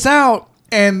she gets out,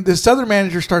 and this other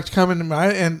manager starts coming, and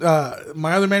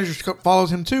my other manager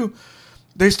follows him too.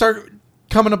 They start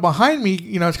coming up behind me.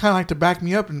 You know, it's kind of like to back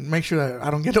me up and make sure that I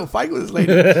don't get no fight with this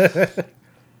lady.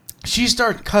 She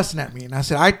started cussing at me, and I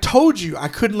said, I told you I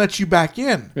couldn't let you back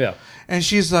in. Yeah. And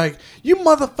she's like, you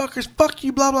motherfuckers, fuck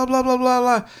you, blah, blah, blah, blah, blah,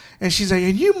 blah. And she's like,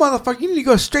 and you motherfucker, you need to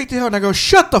go straight to hell. And I go,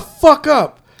 shut the fuck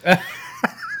up.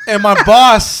 And my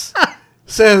boss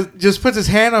just puts his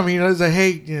hand on me, and he's like,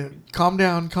 hey, calm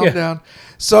down.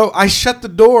 So I shut the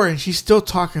door, and she's still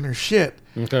talking her shit.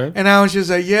 Okay. And I was just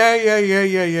like,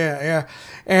 yeah.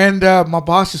 And my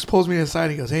boss just pulls me aside.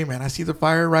 He goes, hey, man, I see the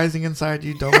fire rising inside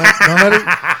you. Don't let it.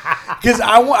 Because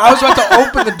I was about to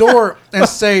open the door and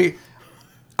say,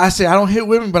 I say I don't hit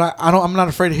women, but I'm not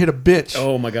afraid to hit a bitch.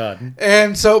 Oh my god.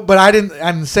 And so, but I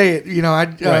didn't say it, you know.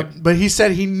 Right. But he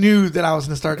said he knew that I was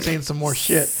gonna start saying some more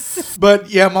shit. But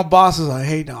yeah, my boss was like,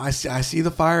 "Hey, no, I see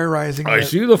the fire rising. I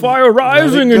see the fire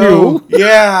rising Let in it go." you.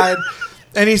 Yeah.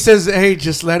 And he says, "Hey,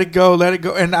 just let it go, let it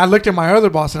go." And I looked at my other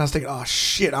boss, and I was thinking, "Oh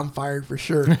shit, I'm fired for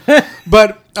sure."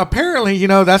 But apparently, you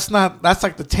know, that's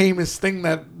like the tamest thing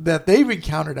that they've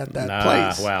encountered at that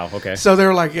place. Wow. Okay. So they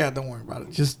were like, "Yeah, don't worry about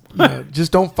it. Just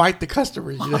just don't fight the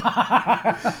customers." You know?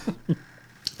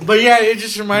 But yeah, it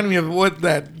just reminded me of what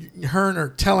that Hearn or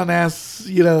telling ass,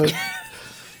 you know,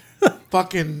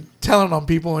 fucking telling on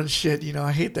people and shit. You know,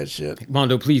 I hate that shit.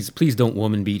 Mondo, please don't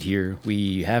woman beat here.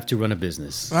 We have to run a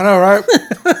business. I know, right?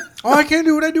 Oh, I can't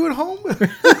do what I do at home.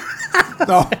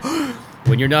 No.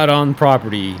 When you're not on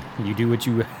property, you do what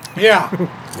you. Yeah.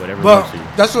 Whatever. But works for you.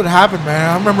 that's what happened, man.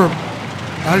 I remember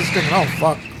I was just thinking, oh,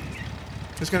 fuck.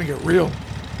 It's going to get real.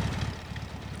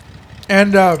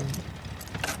 And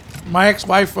my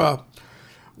ex-wife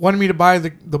wanted me to buy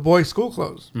the boys' school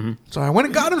clothes. Mm-hmm. So I went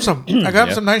and got him some. I got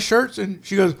him some nice shirts. And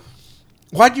she goes,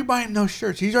 why'd you buy him those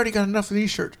shirts? He's already got enough of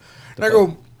these shirts. And I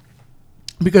go,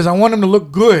 because I want him to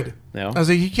look good. Yeah. I was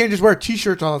like, he can't just wear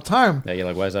T-shirts all the time. Yeah, you're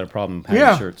like, why is that a problem?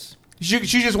 Having shirts. She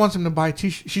just wants him to buy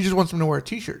T-shirts. She just wants him to wear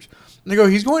T-shirts. And they go,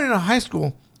 he's going into high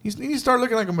school. He needs to start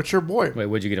looking like a mature boy. Wait,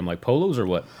 what'd you get him? Like polos or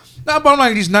what? No, but I'm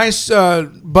like these nice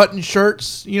button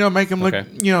shirts. You know, make him look,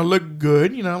 Okay. look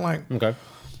good. You know, like. Okay.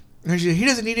 And she said, he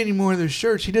doesn't need any more of those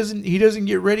shirts. He doesn't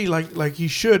get ready like he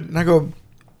should. And I go,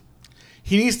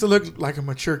 he needs to look like a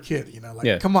mature kid. You know,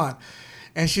 like come on.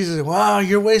 And she says, wow,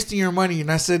 you're wasting your money.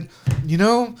 And I said, you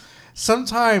know,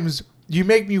 sometimes you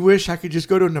make me wish I could just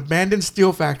go to an abandoned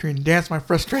steel factory and dance my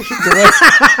frustrations away. and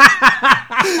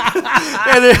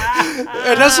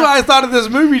that's what I thought of this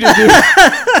movie to do.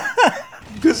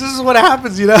 Because this is what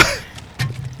happens, you know.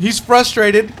 He's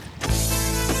frustrated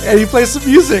and he plays some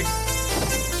music.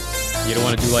 You don't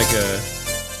want to do like a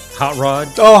hot rod?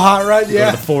 Oh, hot rod, Go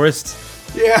yeah. to the forest?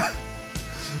 Yeah.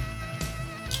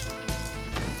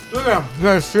 Look at him. You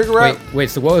got a cigarette? Wait,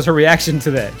 so what was her reaction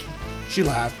to that? She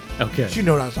laughed. Okay. She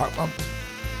knew what I was talking about.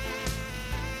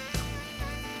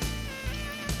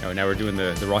 Oh, now we're doing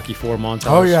the Rocky IV montage.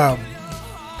 Oh, yeah.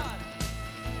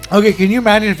 Okay, can you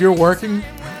imagine if you're working?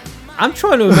 I'm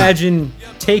trying to imagine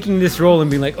taking this role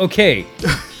and being like, okay,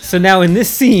 so now in this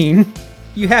scene,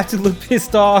 you have to look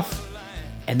pissed off,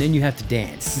 and then you have to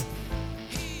dance.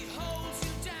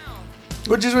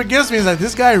 Which is what gets me is like,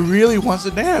 this guy really wants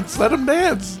to dance. Let him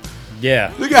dance.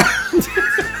 Yeah. The guy.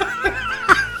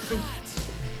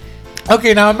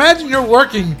 Okay, now imagine you're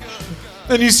working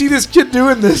and you see this kid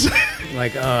doing this.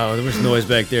 Like, oh, there was noise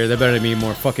back there. There better be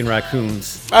more fucking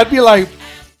raccoons. I'd be like,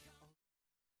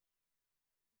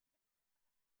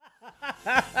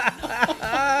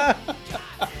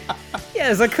 yeah,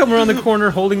 as I come around the corner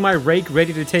holding my rake,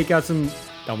 ready to take out some,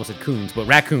 I almost said coons, but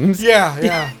raccoons.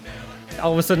 yeah.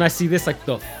 All of a sudden I see this, like,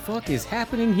 the fuck is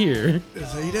happening here?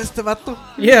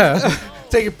 Yeah.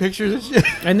 Taking pictures and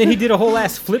shit. And then he did a whole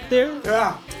ass flip there.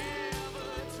 Yeah.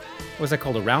 What's that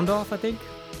called? A round off, I think?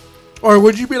 Or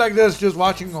would you be like this, just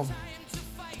watching him?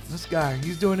 This guy,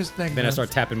 he's doing his thing. Then man. I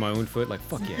start tapping my own foot, like,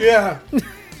 fuck yeah. Yeah.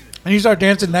 And you start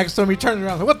dancing next to him. He turns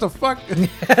around, like, what the fuck?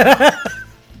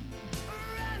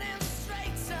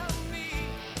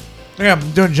 Yeah,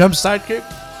 I'm doing jump sidekick.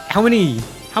 How many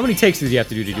takes did you have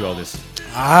to do all this?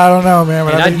 I don't know, man,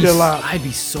 but And I think you did a lot. I'd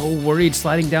be so worried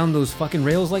sliding down those fucking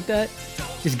rails like that.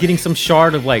 Just getting some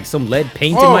shard of like some lead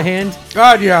paint in my hand.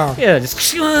 God, yeah. Yeah, just.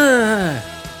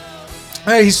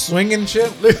 Hey, he's swinging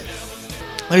shit. Look,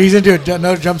 he's into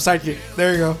another jump sidekick.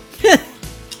 There you go.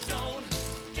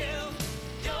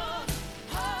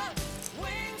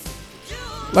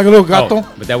 Like a little gato.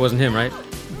 Oh, but that wasn't him, right?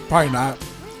 Probably not.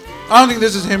 I don't think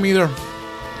this is him either.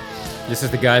 This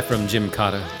is the guy from Jim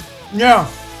Cotta. Yeah.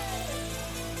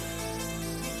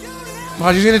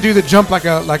 Watch, he's gonna do the jump like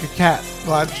a cat.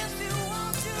 Watch.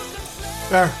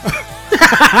 There.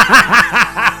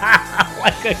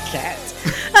 Like a cat.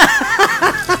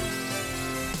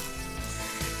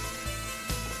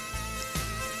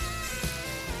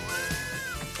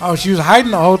 Oh, she was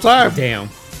hiding the whole time. Damn.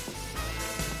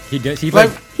 He does. He Like,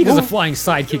 does a who- flying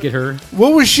sidekick at her.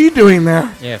 What was she doing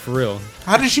there? Yeah, for real.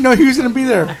 How did she know he was gonna be I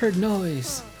there? heard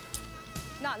noise.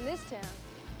 Not in this town.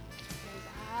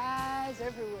 There's eyes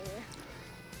everywhere.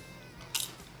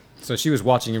 So she was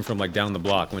watching him from like down the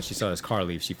block. When she saw his car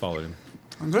leave, she followed him.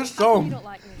 Just so. You don't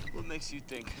like me. What makes you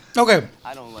think Okay.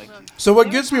 I don't like you? So what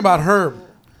gets me about her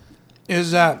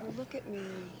is that Look at me.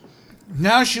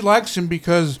 now she likes him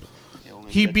because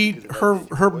he beat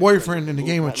her boyfriend in the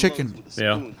game of chicken.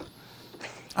 Yeah.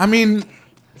 I mean,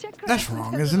 That's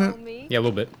wrong, isn't it? Yeah, a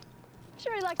little bit.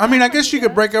 I mean, I guess she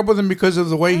could break up with him because of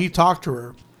the way he talked to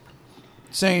her,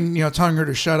 saying, telling her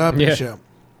to shut up Yeah. and shit.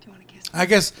 I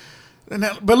guess,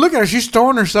 but look at her. She's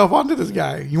throwing herself onto this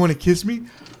guy. You want to kiss me?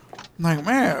 I'm like,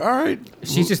 man, all right.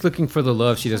 She's just looking for the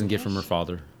love she doesn't get from her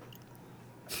father.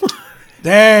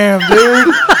 Damn,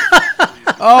 dude.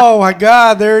 Oh, my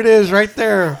God. There it is right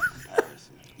there.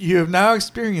 You have now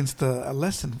experienced a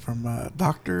lesson from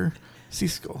Dr.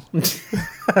 Siskel.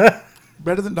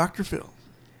 Better than Dr. Phil.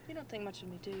 You don't think much of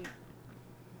me, do you?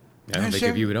 I don't think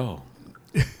of you at all.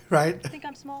 Right? Think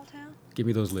I'm small town? Give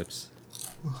me those lips.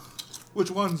 Which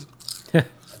ones?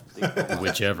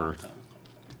 Whichever.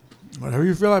 Whatever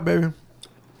you feel like, baby.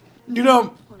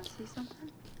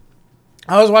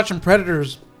 I was watching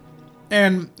Predators,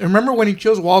 and remember when he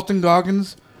kills Walton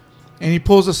Goggins, and he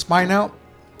pulls the spine out,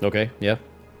 Okay, yeah.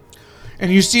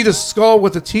 and you see the skull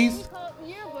with the teeth?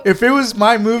 If it was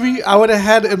my movie, I would have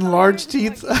had enlarged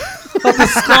teeth on the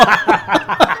skull.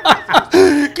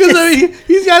 Because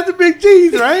he's got the big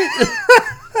teeth,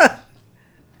 right?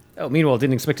 Oh, meanwhile,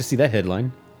 didn't expect to see that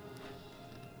headline.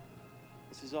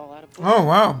 This is all out of Oh,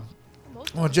 wow.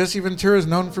 Well, Jesse Ventura is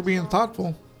known for being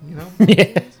thoughtful,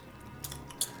 Yeah.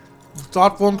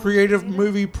 Thoughtful and creative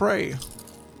movie Prey.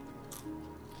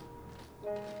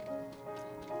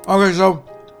 Okay, so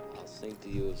I'll sing to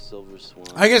you a silver swan.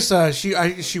 I guess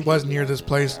she was near this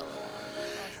place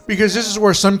because this is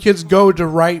where some kids go to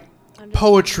write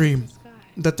poetry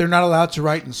that they're not allowed to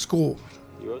write in school.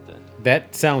 You wrote that?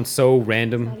 That sounds so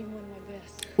random.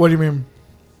 What do you mean?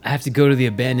 I have to go to the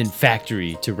abandoned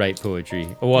factory to write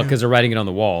poetry. Oh, well, because they're writing it on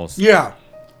the walls. Yeah.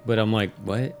 But I'm like,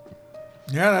 what?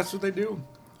 Yeah, that's what they do.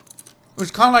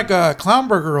 It's kind of like a Clown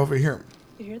Burger over here.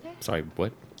 You hear that? Sorry,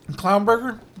 what? Clown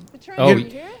Burger? Oh,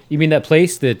 you mean that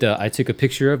place that I took a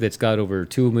picture of that's got over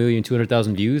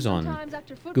 2,200,000 views on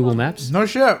Google Maps? No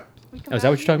shit. Oh, is that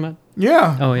what you're talking about?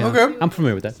 Yeah. Oh, yeah. Okay. I'm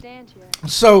familiar with that.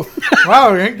 So,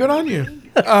 wow, good on you.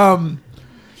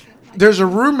 There's a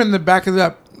room in the back of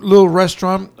that little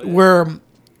restaurant where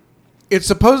it's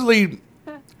supposedly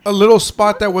a little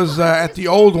spot that was at the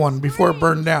old one before it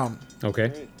burned down.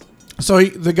 Okay. So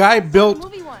the guy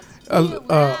built.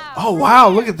 Oh wow!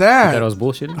 Look at that. That was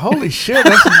bullshitting. Holy shit!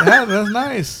 That's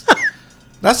nice.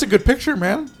 That's a good picture,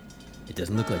 man. It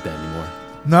doesn't look like that anymore.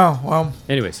 No. Well.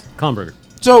 Anyways, Clown Burger.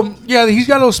 So yeah, he's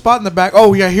got a little spot in the back.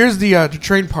 Oh yeah, here's the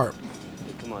train part.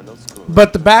 Come on, don't screw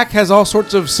But the back has all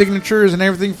sorts of signatures and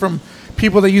everything from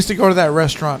people that used to go to that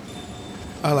restaurant.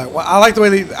 I like the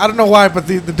way I don't know why, but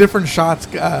the different shots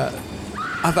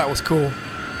I thought was cool.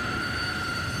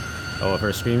 Oh, of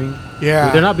her screaming? Yeah.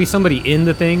 Would there not be somebody in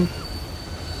the thing?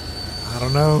 I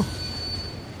don't know.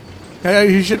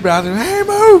 Hey, he should be out there. Hey,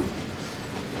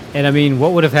 move! And I mean,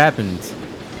 what would have happened?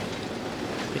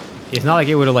 It's not like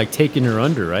it would have like taken her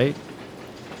under, right?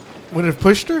 Would it have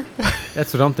pushed her?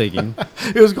 That's what I'm thinking.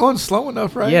 It was going slow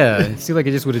enough, right? Yeah, it seemed like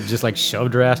it just would have just like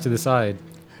shoved her ass to the side.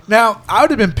 Now, I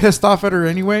would have been pissed off at her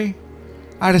anyway.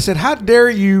 I'd have said, how dare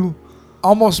you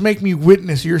almost make me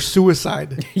witness your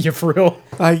suicide? You're for real?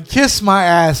 Like, kiss my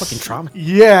ass. Fucking trauma.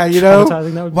 Yeah,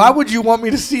 Traumatizing that would be. Why would you want me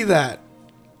to see that?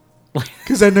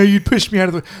 Because I know you'd push me out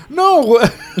of the... No, I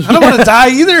don't want to die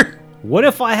either. What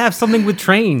if I have something with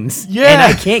trains? Yeah. And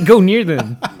I can't go near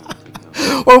them?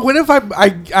 Or what if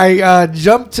I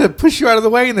jump to push you out of the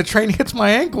way and the train hits my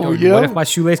ankle? Or what if my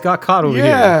shoelace got caught over here?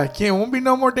 Yeah, won't be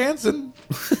no more dancing.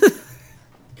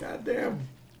 God damn.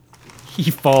 He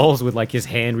falls with like his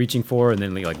hand reaching for her and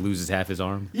then he like loses half his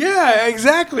arm. Yeah,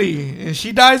 exactly. And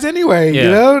she dies anyway,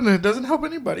 Yeah. and it doesn't help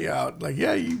anybody out. Like,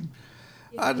 yeah,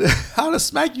 I'd have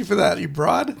smack you for that, you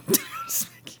broad. It's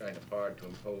kind of hard to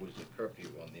impose a curfew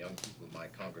on the young people of my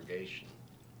congregation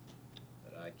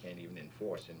that I can't even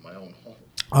enforce in my own home.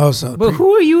 Oh, so. But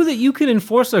who are you that you could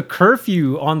enforce a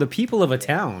curfew on the people of a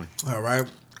town? All right.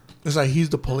 It's like he's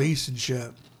the police and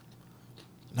shit.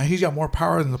 Now he's got more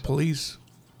power than the police.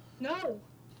 No.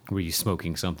 Were you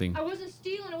smoking something? I wasn't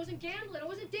stealing, I wasn't gambling, I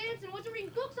wasn't dancing, I wasn't reading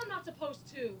books I'm not supposed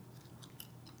to.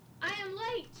 I am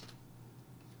late.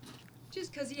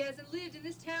 Just because he hasn't lived in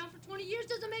this town for 20 years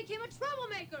doesn't make him a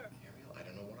troublemaker. Ariel, I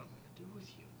don't know what I'm going to do with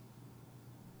you.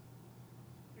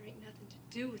 There ain't nothing to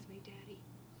do with me, Daddy.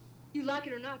 You like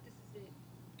it or not, this is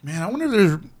it. Man, I wonder if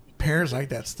there's parents like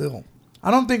that still.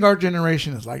 I don't think our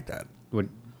generation is like that. What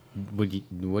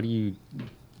do you...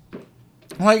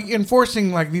 Like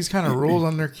enforcing like these kind of rules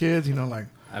on their kids, like.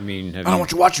 I mean, I don't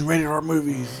want you watching rated R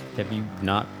movies. Have you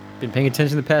not been paying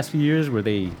attention the past few years? Were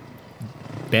they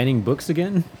banning books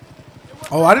again?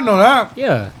 Oh, I didn't know that.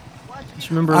 Yeah. Just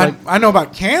remember, I know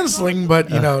about canceling, but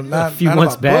not a few not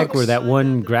months about back, books. where that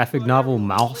one graphic novel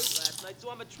Mouse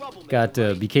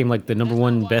became like the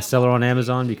 #1 bestseller on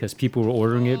Amazon because people were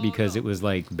ordering it because it was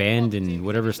like banned in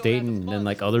whatever state, and then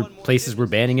like other places were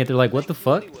banning it. They're like, what the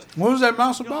fuck? What was that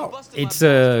mouse about? It's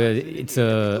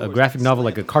a graphic novel,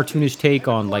 like a cartoonish take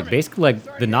on like basically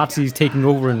like the Nazis taking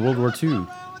over in World War II.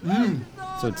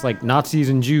 So it's like Nazis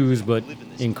and Jews, but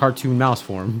in cartoon mouse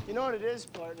form. You know what it is,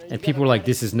 partner? And people were like,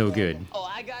 this is no good.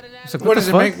 It's like, What does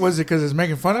the it fuck? make? Was it because it's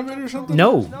making fun of it or something?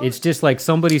 No, it's just like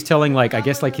somebody's telling like I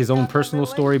guess like his own personal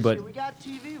story, but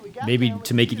maybe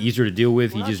to make it easier to deal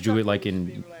with, he just drew it like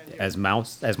in as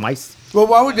mice. Well,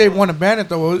 why would they want to ban it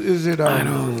though? Is it? I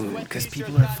know, because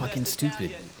people are fucking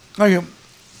stupid. Okay.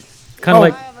 Kind of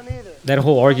like that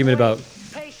whole argument about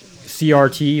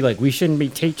CRT. Like we shouldn't be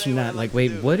teaching that. Like,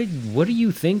 wait, what do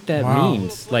you think that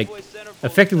means? Like,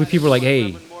 effectively, people are like,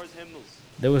 hey,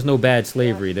 there was no bad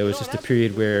slavery. There was just a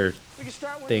period where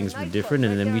things were different,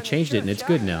 and then we changed it, and it's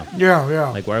good now. Yeah, yeah.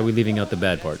 Like, why are we leaving out the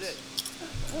bad parts?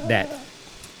 That's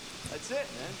it, man.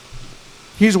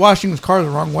 He's washing his car the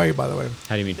wrong way, by the way.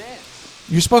 How do you mean?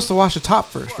 You're supposed to wash the top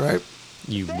first, right?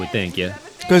 You would think, yeah.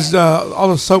 Because all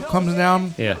the soap comes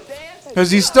down. Yeah.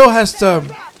 Because he still has to.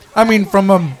 I mean,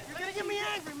 from an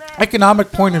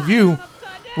economic point of view,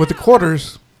 with the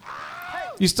quarters,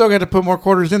 you still got to put more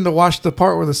quarters in to wash the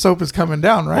part where the soap is coming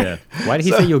down, right? Yeah. Why did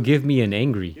he say you'll give me an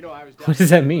angry? What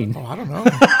does that mean? Oh, I don't know.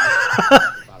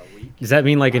 Does that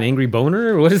mean like an angry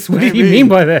boner? What did he mean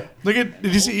by that? Look at.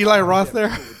 Did you see Eli Roth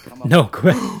there? No, go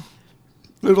ahead.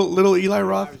 little Eli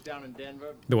Roth.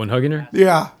 The one hugging her?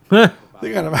 Yeah.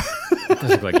 They got him. Doesn't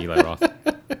look like Eli Roth.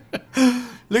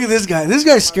 Look at this guy. This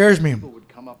guy scares me.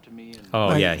 Oh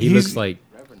Like, yeah, he looks like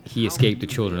he escaped the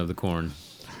Children of the Corn.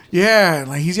 Yeah,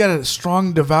 like he's got a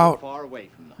strong, devout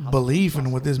belief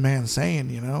in what this man's saying.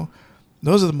 You know,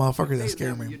 those are the motherfuckers that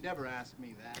scare me.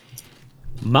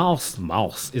 Mouse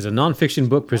is a nonfiction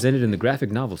book presented in the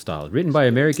graphic novel style, written by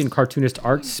American cartoonist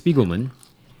Art Spiegelman.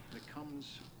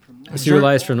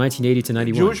 Serialized from 1980 to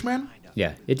 91. Jewish man?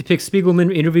 Yeah, it depicts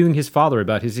Spiegelman interviewing his father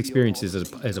about his experiences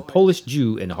as a Polish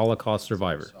Jew and Holocaust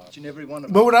survivor.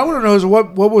 But what I want to know is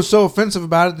what was so offensive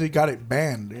about it that got it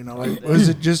banned? You know, like was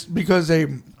it just because they're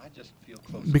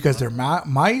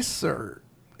mice, or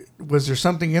was there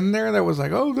something in there that was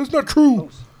like, oh, that's not true?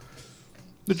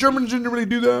 The Germans didn't really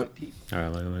do that. All right,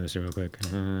 let me see real quick.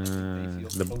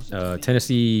 The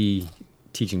Tennessee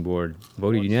Teaching Board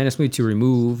voted unanimously to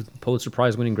remove the Pulitzer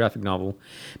Prize-winning graphic novel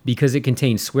because it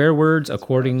contains swear words,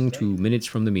 according to minutes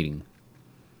from the meeting.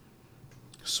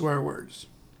 Swear words.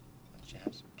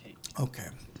 Okay.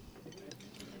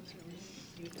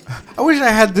 I wish I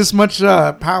had this much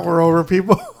power over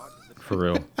people. For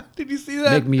real. Did you see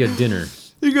that? Make me a dinner.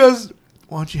 He goes,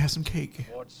 why don't you have some cake?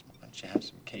 Why don't you have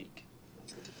some cake?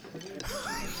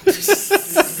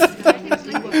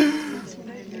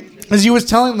 As you was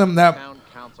telling them that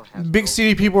big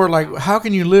city people are like, how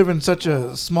can you live in such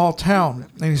a small town?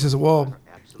 And he says, well,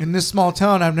 in this small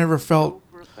town, I've never felt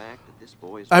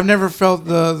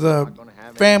the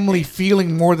family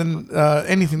feeling more than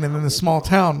anything than in this small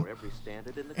town.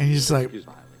 And he's like,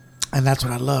 and that's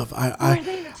what I love.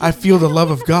 I feel the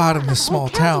love of God in this small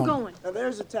town. Now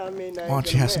there's a town me and I Why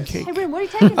don't you have some cake? Hey, Ren, what are you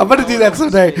taking? I'm gonna do that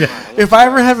someday. If I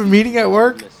ever have a meeting at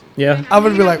work, yeah, I'm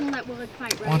gonna be like, why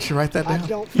don't you write that down?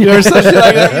 You know, or some shit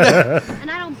like that. You know?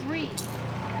 And I don't breathe.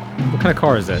 What kind of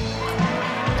car is that?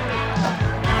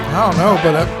 I don't know,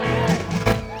 but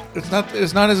it's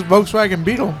not his Volkswagen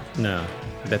Beetle. No,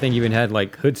 that thing even had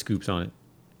like hood scoops on it.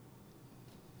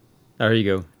 There you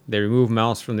go. They removed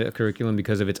Mouse from the curriculum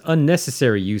because of its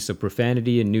unnecessary use of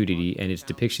profanity and nudity and its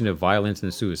depiction of violence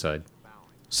and suicide.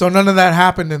 So none of that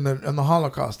happened in the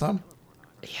Holocaust, huh?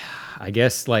 I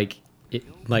guess would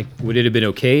it have been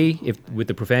okay if with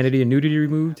the profanity and nudity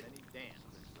removed?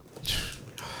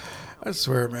 I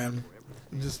swear, man,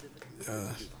 just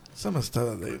some of the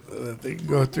stuff that they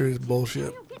go through is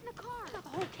bullshit.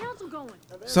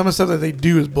 Some of the stuff that they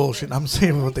do is bullshit. I'm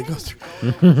saying what they go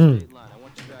through.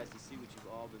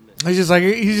 He's just like,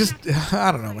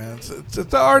 I don't know, man. It's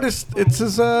the artist. It's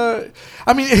his, I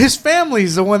mean, his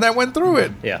family's the one that went through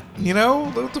it. Yeah. You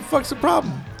know? What the fuck's the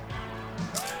problem?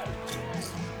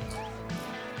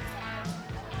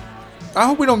 I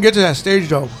hope we don't get to that stage,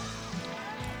 though.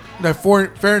 That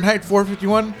Fahrenheit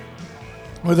 451,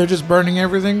 where they're just burning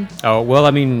everything. Oh, well,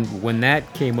 I mean, when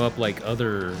that came up, I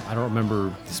don't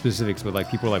remember the specifics, but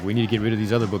people were like, we need to get rid of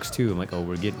these other books, too. I'm like, oh,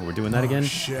 we're doing that again?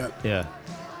 Shit. Yeah.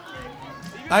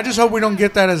 I just hope we don't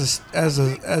get that as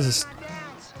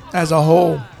a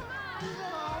whole.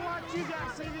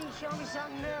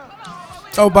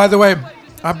 Oh, by the way,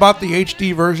 I bought the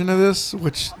HD version of this,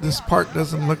 which this part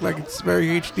doesn't look like it's very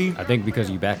HD. I think because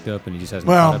you backed up and it just hasn't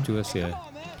caught up to us, yeah.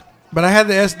 But I had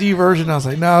the SD version. I was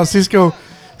like, no, Cisco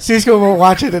won't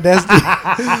watch it in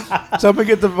SD. So I'm gonna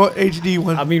get the HD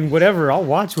one. I mean, whatever. I'll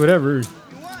watch whatever.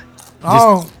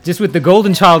 Oh, Just with the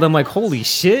Golden Child, I'm like, holy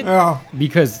shit. Yeah.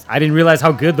 Because I didn't realize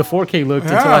how good the 4K looked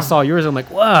until Yeah. I saw yours. I'm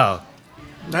like, wow.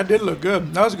 that did look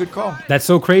good. That was a good call. That's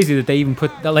so crazy that they even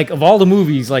put that, like, of all the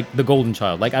movies, like The Golden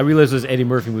Child. Like, I realized it was an Eddie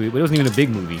Murphy movie, but it wasn't even a big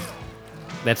movie.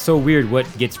 That's so weird what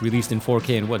gets released in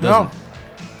 4K and what doesn't.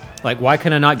 Like, why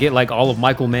can I not get, like, all of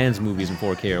Michael Mann's movies in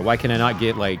 4K? Or why can I not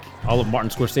get, like, all of Martin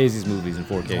Scorsese's movies in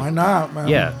 4K? Why not, man?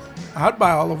 Yeah. I'd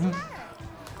buy all of them.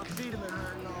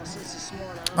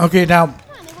 Okay, now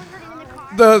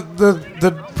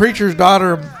the preacher's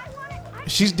daughter,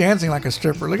 she's dancing like a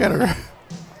stripper. Look at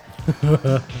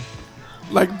her.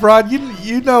 Like, Broad,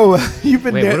 you know, you've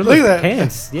been Wait, what are look those at that.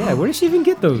 pants? Yeah, where did she even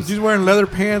get those? She's wearing leather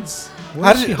pants.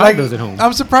 Where does she hide those at home?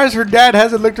 I'm surprised her dad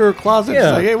hasn't looked at her closet.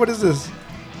 Yeah. She's like, hey, what is this?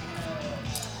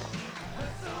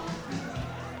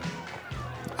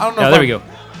 I don't know. Oh, if there I- we go.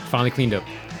 Finally cleaned up.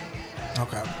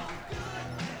 Okay.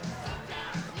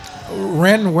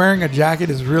 Ren wearing a jacket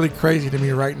is really crazy to me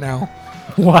right now.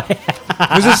 Why?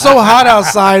 Because it's so hot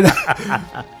outside.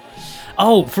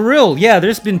 Oh, for real? Yeah,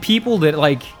 there's been people that,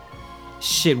 like,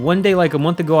 shit, one day, like a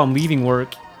month ago, I'm leaving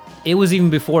work. It was even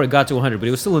before it got to 100, but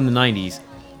it was still in the 90s.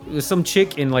 It was some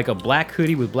chick in, like, a black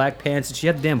hoodie with black pants, and she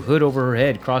had the damn hood over her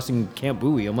head crossing Camp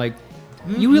Bowie. I'm like,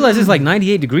 you realize it's like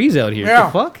 98 degrees out here. Yeah.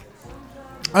 What the fuck?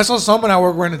 I saw someone at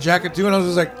work wearing a jacket too, and I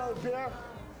was just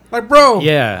like, bro,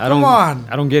 Yeah, come on.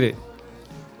 I don't get it.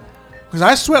 Because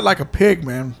I sweat like a pig,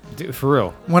 man. Dude, for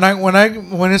real. When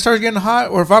it starts getting hot,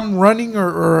 or if I'm running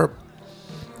or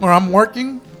I'm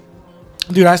working,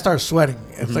 dude, I start sweating.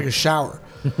 It's like a shower.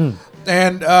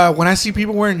 And when I see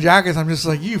people wearing jackets, I'm just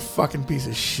like, you fucking piece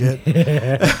of shit.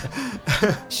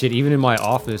 Shit, even in my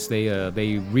office,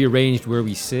 they rearranged where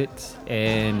we sit,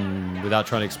 and without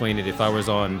trying to explain it, if I was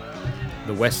on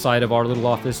the west side of our little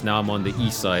office, now I'm on the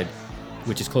east side,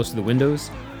 which is close to the windows.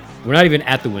 We're not even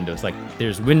at the windows. Like,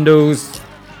 there's windows,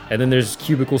 and then there's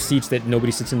cubicle seats that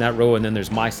nobody sits in that row, and then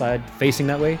there's my side facing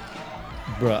that way.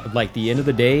 Bruh, like, the end of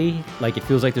the day, like, it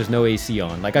feels like there's no AC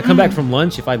on. Like, I come back from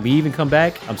lunch, if I leave and come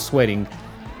back, I'm sweating.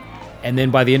 And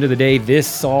then by the end of the day,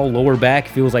 this all lower back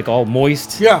feels like all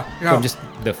moist. Yeah. From just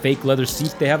the fake leather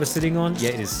seats they have us sitting on. Yeah,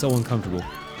 it is so uncomfortable.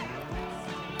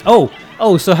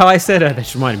 Oh, so how I said, that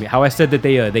just reminded me, how I said that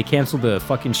they canceled the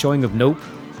fucking showing of Nope.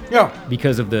 Yeah.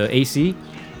 Because of the AC.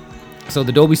 So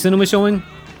the Dolby Cinema showing,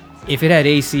 if it had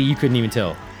AC, you couldn't even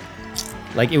tell.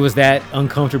 Like, it was that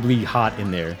uncomfortably hot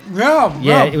in there.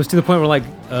 Yeah. It was to the point where, like,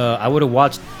 I would have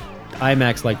watched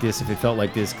IMAX like this if it felt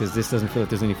like this, because this doesn't feel like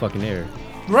there's any fucking air.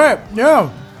 Right. Yeah.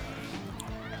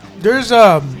 There's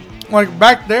like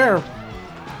back there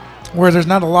where there's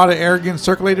not a lot of air getting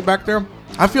circulated back there.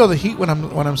 I feel the heat when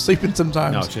I'm sleeping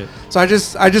sometimes. Oh, shit. So I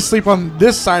just sleep on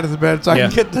this side of the bed so I Yeah.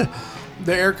 can get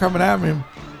the air coming at me.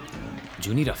 Do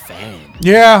you need a fan?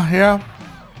 Yeah.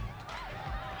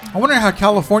 I wonder how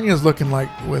California is looking like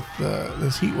with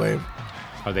this heat wave.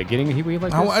 Are they getting a heat wave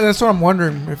like this? That's what I'm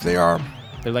wondering if they are.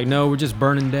 They're like, no, we're just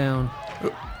burning down.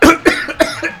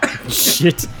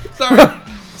 Shit. Sorry.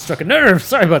 Struck a nerve.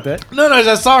 Sorry about that. No,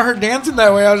 I saw her dancing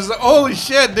that way. I was just like, holy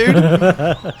shit, dude.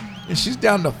 And she's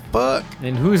down to fuck.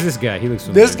 And who is this guy? He looks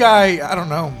familiar. This guy, I don't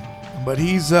know, but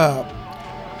he's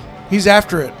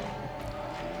after it.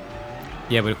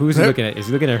 Yeah, but who's he looking at? Is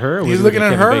he looking at her? Or He's was he looking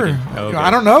at Kevin her. Bacon? Oh, okay. I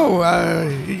don't know.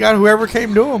 He got whoever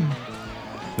came to him.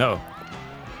 No.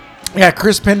 Yeah,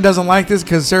 Chris Penn doesn't like this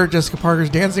because Sarah Jessica Parker's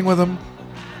dancing with him.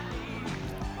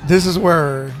 This is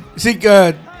where see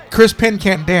Chris Penn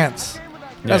can't dance.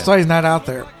 That's why he's not out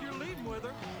there.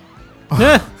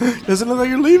 Doesn't look like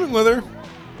you're leaving with her.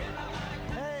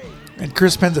 And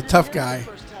Chris Penn's a tough guy.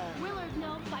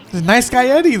 He's a nice guy,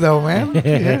 Eddie, though, man.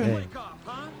 Yeah.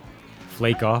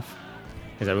 Flake off.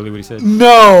 Is that really what he said?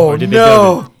 No. Or did they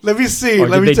dub him? Let me see. Or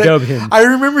Let did me they tell- dub him? I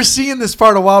remember seeing this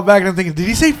part a while back, and I'm thinking, did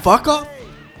he say "fuck off"?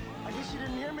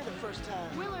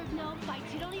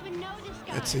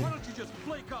 Let's see.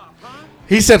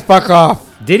 He said "fuck off."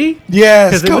 Did he? Yes.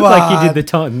 Because it Come looked on. like he did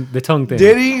the tongue thing.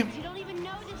 Did he?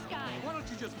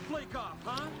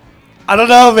 I don't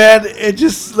know, man. It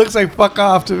just looks like "fuck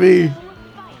off" to me.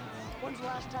 When's the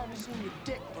last time you seen your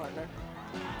dick, partner?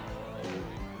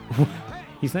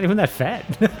 He's not even that fat.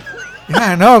 Yeah,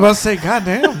 I know. I was about to say, God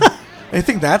damn. They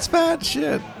think that's bad?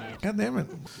 Shit. God damn it.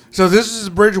 So this is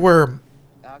a bridge where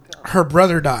her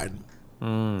brother died.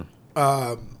 You've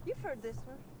heard this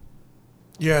one.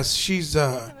 Yes, she's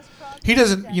he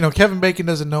doesn't, Kevin Bacon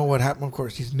doesn't know what happened. Of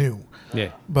course, he's new.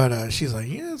 Yeah. But she's like,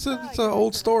 yeah, it's an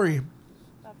old story.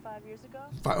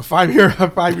 About 5 years ago.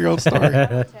 5-year-old story.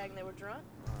 Tag and they were drunk.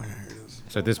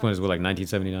 So at this point, it's what, like And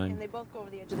 1979? they both go over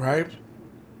the edge of the Right.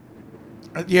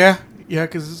 bridge. Yeah,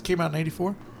 because this came out in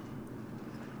 '84.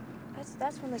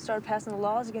 That's when they started passing the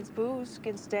laws against booze,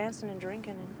 against dancing and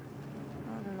drinking, and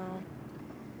I don't know.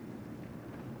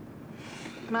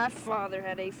 My father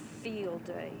had a field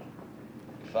day.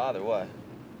 Father, what?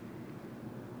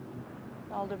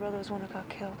 My older brother was the one who got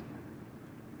killed.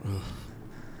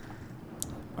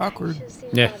 Awkward. Should've seen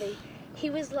Yeah. Bobby. He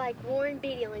was like Warren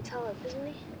Beatty, only taller, isn't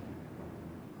he?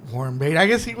 Warren Beatty. I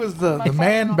guess he was the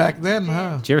man back then,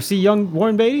 huh? Did you ever see young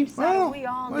Warren Beatty? Well,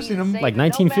 I've seen him. Like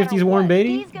 1950s Warren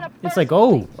Beatty? It's like,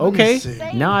 oh, okay. see.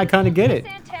 Now I kind of get it.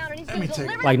 Let me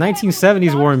take it. Like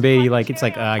 1970s Warren Beatty, like it's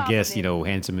like, I guess, you know,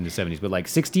 handsome in the 70s, but like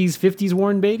 60s, 50s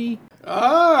Warren Beatty?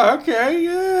 Ah, okay.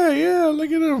 Yeah.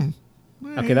 Look at him.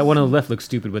 Okay, that one on the left looks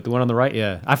stupid, but the one on the right,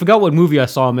 yeah. I forgot what movie I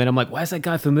saw him in. I'm like, why is that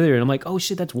guy familiar? And I'm like, oh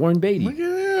shit, that's Warren Beatty. Look at him.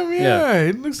 Yeah. Yeah.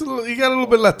 He looks a little. He got a little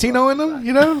bit Latino in him.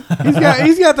 You know.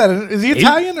 He's got that. Is he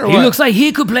Italian or he what? looks like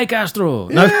he could play Castro.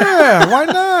 No. Yeah. Why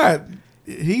not?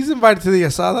 He's invited to the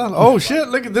asada. Oh shit!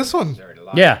 Look at this one.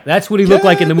 Yeah, that's what he looked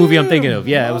like in the movie I'm thinking of.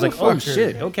 Goddamn, Yeah, it was like, oh motherfucker.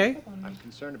 shit, okay. I'm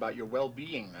concerned about your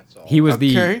well-being, that's all. He was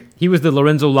Okay. the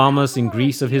Lorenzo Lamas in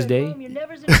Greece of his day.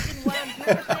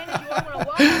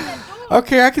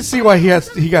 Okay, I can see why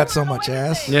he got so much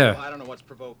ass. Yeah. I don't know what's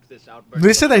provoked this outburst.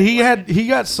 They said that he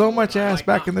got so much ass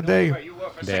back in the day You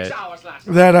worked for That- 6 hours last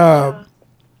that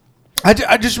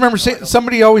I just remember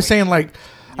somebody always saying like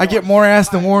I get more ass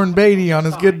than Warren Beatty on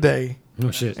his good day. Oh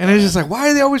shit. And it's just like, why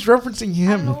are they always referencing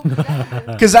him?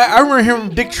 Because I remember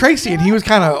him, Dick Tracy, and he was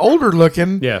kind of older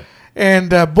looking. Yeah.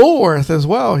 And Bullworth as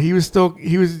well. He was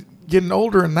getting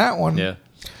older in that one. Yeah.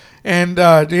 And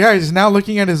he's now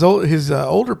looking at his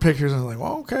older pictures and like,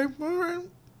 well, okay, all right.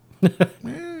 Yeah,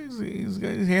 he's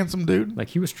a handsome dude. Like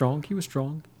he was strong.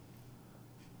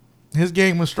 His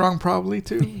game was strong, probably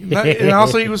too. And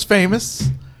also, he was famous.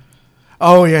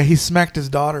 Oh yeah, he smacked his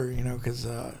daughter, because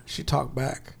she talked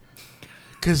back.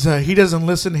 Because he doesn't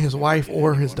listen to his wife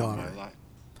or his daughter.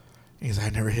 He's like, I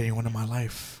never hit anyone in my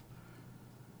life.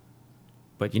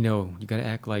 But you gotta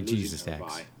act like Jesus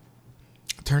acts.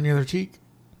 Turn the other cheek.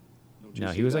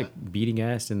 No, he was like beating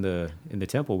ass in the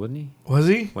temple, wasn't he? Was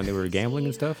he? When they were gambling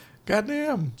and stuff.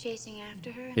 Goddamn. Chasing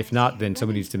after her. If not, then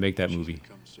somebody needs to make that movie.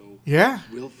 Yeah.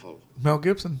 Willful. Mel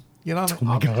Gibson. Get on it. Oh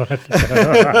my god.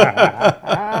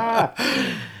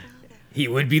 He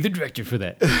would be the director for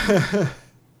that.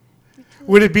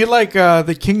 Would it be like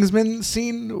the Kingsman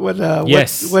scene when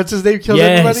Yes. what's his name kills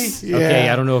Yes. everybody? Okay,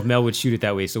 I don't know if Mel would shoot it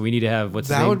that way, so we need to have what's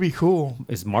his That name? would be cool.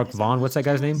 Is Mark Vaughn? What's that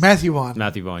guy's name? Matthew Vaughn.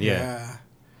 Matthew Vaughn. Yeah.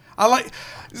 I like.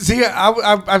 See,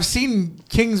 I've seen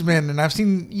Kingsman and I've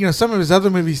seen some of his other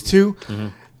movies too. Mm-hmm.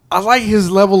 I like his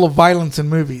level of violence in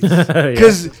movies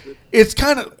because it's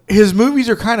kind of his movies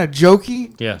are kind of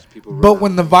jokey. Yeah. But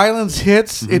when the violence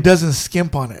hits, it doesn't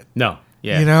skimp on it. No.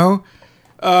 Yeah.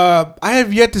 I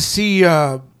have yet to see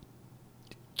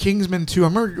Kingsman 2. I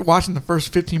remember watching the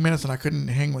first 15 minutes and I couldn't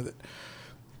hang with it.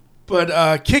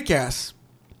 But Kick-Ass,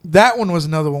 that one was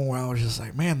another one where I was just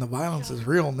like, man, the violence is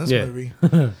real in this movie.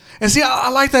 And see, I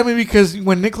like that movie because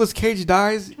when Nicolas Cage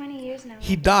dies, 20 years now.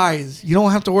 he dies. You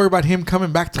don't have to worry about him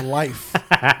coming back to life.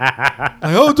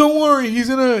 Like, oh, don't worry, he's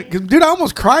in a... 'cause, dude, I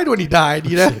almost cried when he died,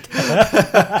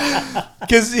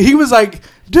 Because he was like,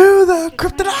 do the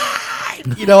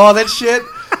kryptonite, all that shit.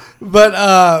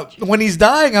 But when he's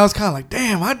dying, I was kind of like,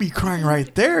 damn, I'd be crying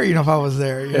right there, if I was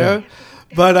there, know?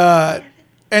 But,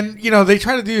 and, they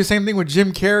try to do the same thing with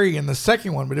Jim Carrey in the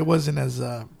second one, but it wasn't as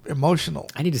emotional.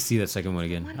 I need to see that second one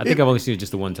again. I think I've only seen it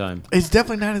just the one time. It's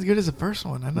definitely not as good as the first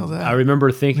one. I know that. I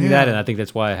remember thinking Yeah. that, and I think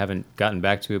that's why I haven't gotten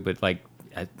back to it. But like,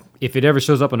 if it ever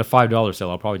shows up on a $5 sale,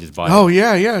 I'll probably just buy it. Oh,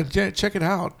 yeah. Check it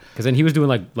out. Because then he was doing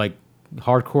like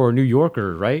hardcore New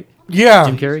Yorker, right? Yeah.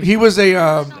 Jim Carrey? He was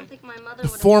a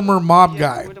former mob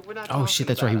guy. Oh, shit,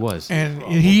 that's right, he was. And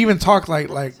he even talked like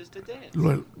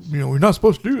we're not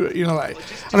supposed to do it. I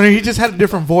don't know. He just had a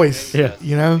different voice.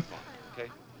 Yeah.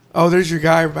 Oh, there's your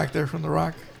guy back there from The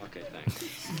Rock. Okay,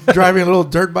 thanks. Driving a little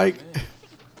dirt bike.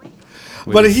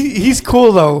 But he's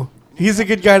cool though. He's a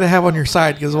good guy to have on your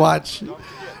side. Because watch,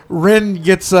 Ren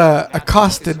gets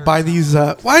accosted by these.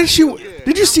 Why is she?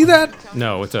 Did you see that?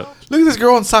 No, what's up? Look at this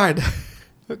girl inside.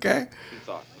 Okay.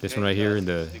 This one right here in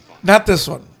the... Not this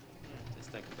one.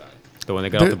 The one that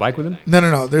got off the bike with him?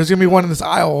 No. There's going to be one in this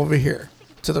aisle over here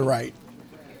to the right.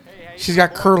 She's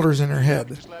got curlers in her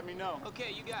head.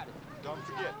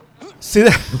 See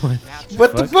that?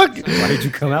 What the fuck? Why did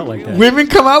you come out like that? Women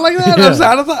come out like that?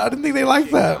 Yeah. I didn't think they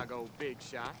liked that.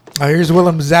 Oh, here's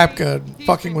Willem Zapka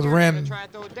fucking with Ren.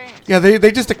 Yeah,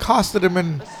 they just accosted him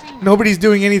and nobody's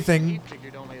doing anything.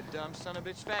 son of a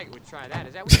bitch faggot would try that.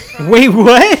 Is that what you're trying? Wait,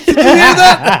 what? Did you hear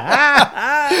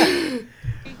that?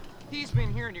 He's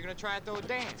been here and you're gonna try to throw a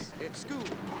dance at school.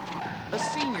 A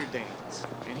senior dance.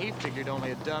 And he figured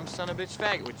only a dumb son of a bitch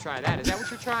faggot would try that. Is that what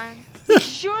you're trying?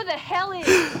 Sure the hell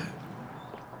is.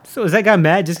 So is that guy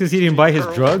mad just because he didn't buy his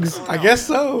drugs? I guess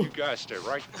so. You guys stay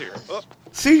right there. Up.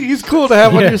 See, he's cool to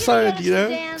have on Yeah. your side, you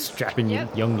know? Strapping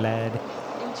young lad.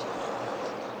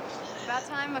 About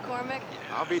time, McCormick.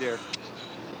 I'll be there.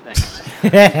 This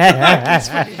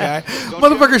fucking guy.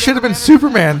 Motherfucker should have been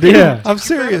Superman, dude. Yeah. I'm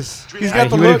serious. He's got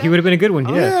the he look. would have been a good one,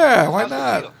 Oh, yeah. yeah, why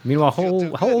not? Meanwhile,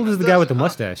 how old is the guy with the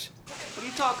mustache? What are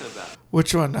you talking about?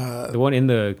 Which one? The one in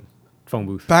the phone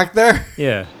booth. Back there?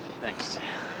 Yeah. Thanks.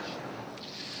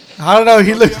 I don't know.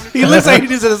 He looks like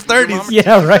he's in his 30s.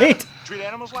 Yeah, right? Treat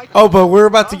animals like Oh, but we're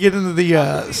about to get into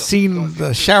the scene,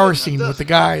 the shower scene with the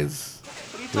guys.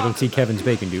 We don't see Kevin's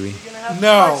bacon, do we?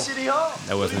 No.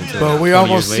 That wasn't until But we 20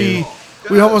 almost years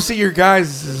later. see your guys.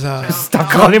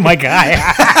 Stop calling him my guy.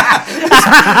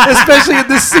 Especially in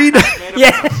this scene.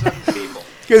 Yeah.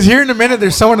 Because here in a minute,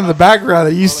 there's someone in the background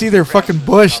that you see their fucking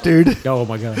bush, dude. Oh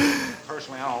my god.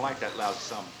 Personally, I don't like that lousy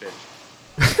son of a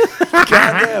bitch.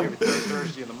 Goddamn.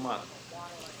 Thursday of the month.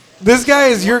 This guy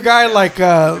is your guy, like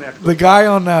the guy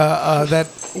on that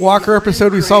Walker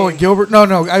episode we saw with Gilbert. No,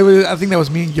 I think that was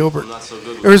me and Gilbert.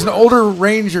 There was an older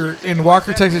ranger in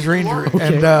Walker, Texas Ranger,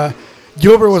 and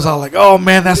Gilbert was all like, "Oh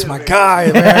man, that's my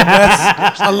guy, man.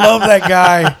 I love that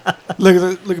guy."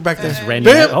 Look back there.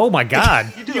 Randy. Bam! Oh my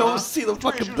god. You almost see the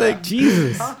fucking thing,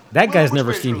 Jesus. That guy's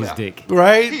never seen his dick.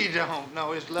 right? He don't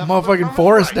know his left Motherfucking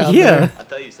forest down Yeah. there. I'll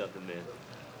tell you something, man.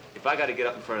 If I gotta get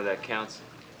up in front of that council,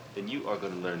 then you are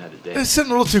gonna learn how to dance. It's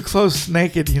sitting a little too close,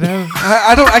 naked. You know,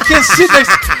 I can't sit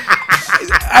next.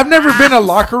 I've never been a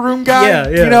locker room guy. Yeah,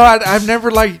 yeah. You know, I've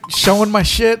never like showing my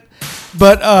shit,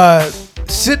 but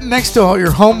sitting next to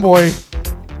your homeboy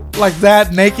like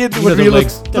that naked would be a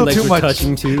little too much.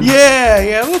 Touching too.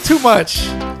 Yeah, a little too much.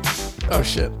 Oh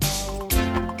shit.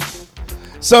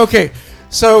 So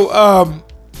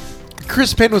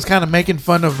Chris Penn was kind of making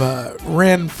fun of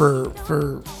Ren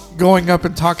for going up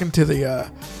and talking to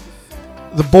the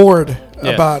board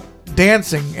about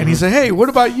dancing, and he said, "Hey, what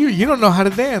about you? You don't know how to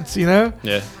dance, you know?"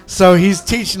 Yeah. So he's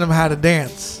teaching him how to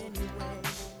dance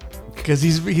because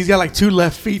he's got like two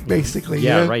left feet basically.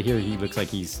 Yeah, you know? right here he looks like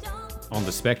he's on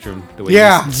the spectrum. The way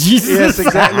Yeah. Jesus. Yes,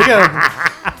 exactly. Look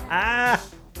at him.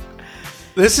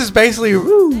 This is basically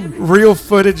real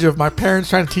footage of my parents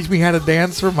trying to teach me how to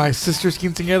dance for my sister's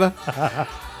quinceañera.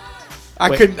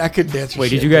 I couldn't dance. For Wait,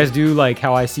 shit, did you guys do like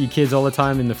how I see kids all the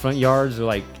time in the front yards, or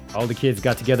like all the kids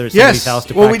got together at Yes. somebody's house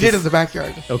to Well, practice? we did in the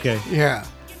backyard. Okay. Yeah.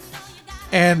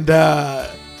 And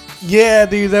yeah,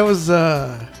 dude, that was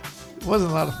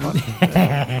wasn't a lot of fun.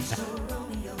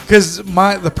 Because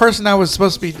the person I was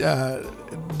supposed to be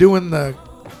doing the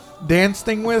dance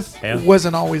thing with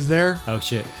wasn't always there. Oh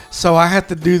shit. So I had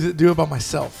to do it by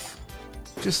myself,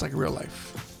 just like real life.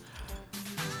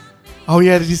 Oh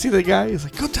yeah, did you see that guy? He's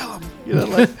like, go tell him. You know,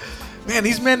 like, man,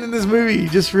 these men in this movie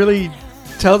just really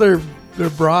tell their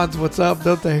broads what's up,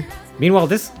 don't they? Meanwhile,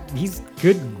 he's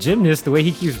good gymnast. The way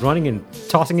he keeps running and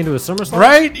tossing into a somersault.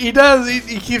 Right? He does.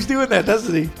 He keeps doing that,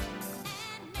 doesn't he?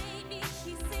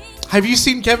 Have you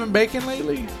seen Kevin Bacon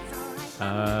lately?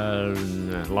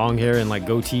 Long hair and like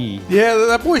goatee. Yeah,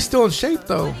 that boy's still in shape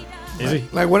though. Is he?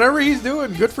 Like whatever he's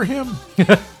doing, good for him.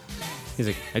 He's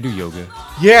like, I do yoga.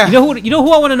 Yeah. You know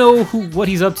who I want to know what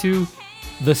he's up to?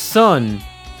 The son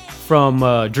from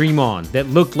Dream On that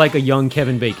looked like a young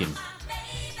Kevin Bacon.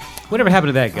 Whatever happened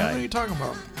to that What are guy? you talking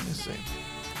about? Let me see.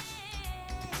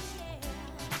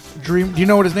 Dream. Do you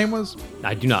know what his name was?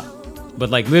 I do not. But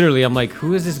like literally, I'm like,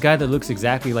 who is this guy that looks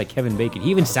exactly like Kevin Bacon?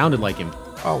 He even sounded like him.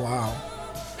 Oh wow.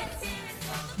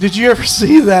 Did you ever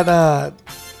see that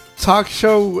talk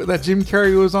show that Jim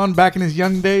Carrey was on back in his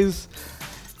young days?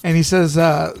 And he says,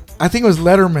 I think it was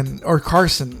Letterman or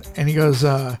Carson, and he goes,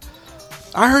 I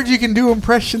heard you can do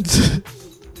impressions.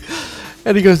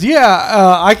 And he goes,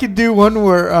 yeah, I could do one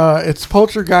where it's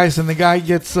Poltergeist and the guy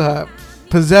gets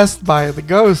possessed by the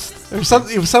ghost or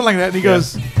something. It was something like that. And he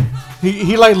goes,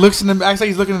 he like looks in the, acts like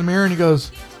he's looking in the mirror, and he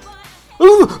goes,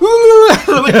 ooh, ooh.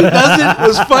 Like he does it. It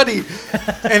was funny.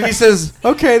 And he says,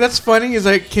 okay, that's funny. He's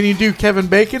like, can you do Kevin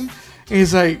Bacon? And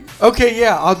he's like, okay,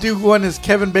 yeah, I'll do one as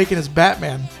Kevin Bacon as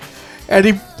Batman.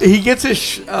 And he gets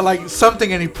his like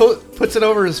something, and he puts it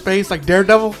over his face like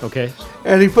Daredevil. Okay.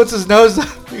 And he puts his nose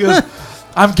up. He goes,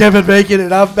 I'm Kevin Bacon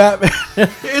and I'm Batman.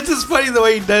 It's just funny the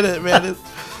way he did it, man. It's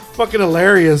fucking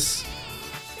hilarious.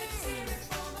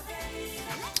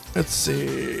 Let's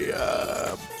see.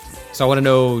 So I want to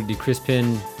know, did Chris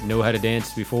Penn know how to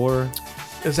dance before?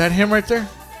 Is that him right there?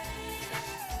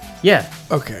 Yeah.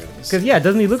 Okay. Because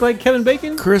doesn't he look like Kevin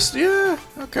Bacon? Chris, yeah,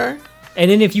 okay. And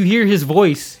then if you hear his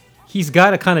voice, he's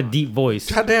got a kind of deep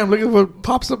voice. God damn, look at what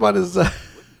pops up on his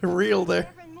reel there.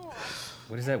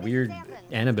 What is that weird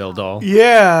Annabelle doll?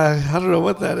 Yeah, I don't know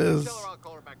what that is.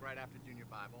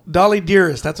 Dolly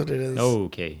Dearest, that's what it is.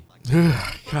 Okay.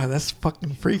 God, that's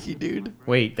fucking freaky, dude.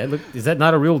 Wait, is that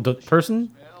not a real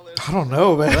person? I don't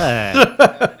know, man.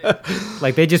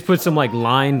 Like they just put some like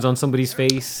lines on somebody's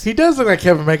face. He does look like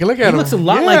Kevin Bacon. Look at him. He looks a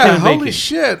lot like Kevin Bacon. Holy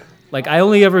shit. Like I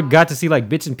only ever got to see like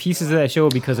bits and pieces of that show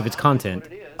because of its content.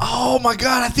 Oh my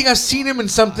god, I think I've seen him in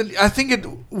something. I think it,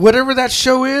 whatever that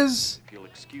show is.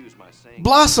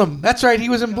 Blossom. That's right, he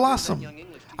was in Blossom.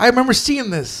 I remember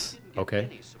seeing this.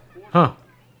 Okay. Huh.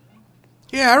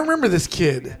 Yeah, I remember this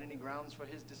kid.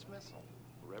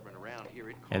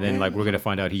 And then like we're gonna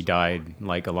find out he died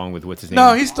like along with what's his name?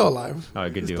 No, he's still alive. Oh,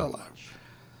 good He's deal. still alive.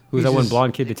 Who's He's that one just-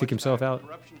 blonde kid that took himself out?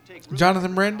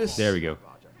 Jonathan Brandis. There we go.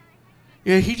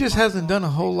 Yeah, he just hasn't done a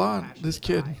whole lot, this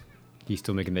kid. He's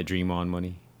still making that Dream On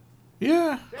money.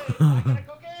 Yeah.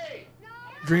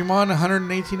 Dream On,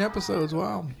 118 episodes.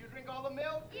 Wow.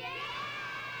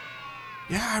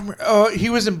 Yeah, he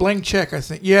was in Blank Check, I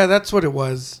think. Yeah, that's what it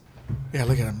was. Yeah,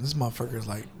 look at him. This motherfucker's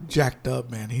like jacked up,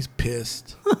 man. He's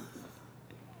pissed.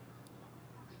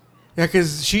 Yeah,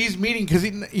 because she's meeting. Because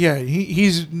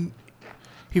he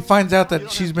finds out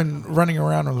that she's been running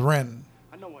around with Ren.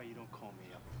 I know why you don't call me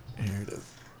up. Here it is.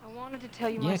 I wanted to tell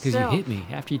you Yeah, because you myself. hit me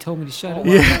after you told me to shut up.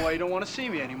 I know why you don't want to see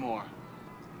me anymore.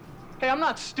 Hey, I'm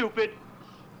not stupid.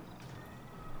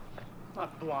 I'm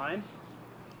not blind.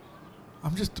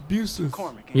 I'm just abusive.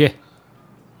 Cormac. Yeah.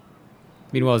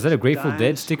 Meanwhile, is that a Grateful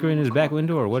Dead sticker in his back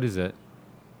window, or what is that?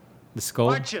 The skull?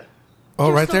 Aren't you? Oh,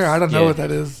 right there. I don't know Yeah. what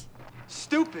that is.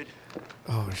 Stupid.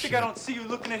 Oh, Think shit. I don't see you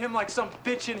looking at him like some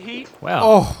bitch in heat? Wow.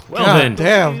 Oh, well God then.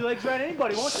 damn. You legs right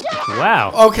anybody, won't you?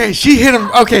 Wow. Okay, she hit him.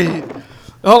 Okay,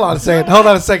 hold on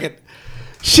a second.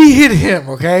 She hit him.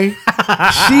 Okay,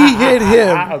 she hit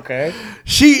him. Okay.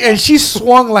 She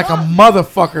swung like a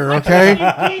motherfucker.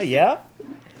 Okay, Yeah.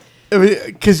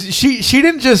 because she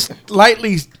didn't just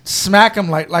lightly smack him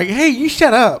like hey, you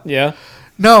shut up. Yeah.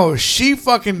 No, she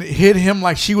fucking hit him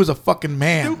like she was a fucking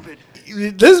man.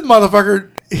 This motherfucker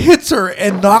hits her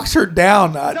and knocks her down.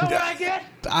 Is that what I get?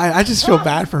 I just feel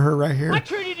bad for her right here. I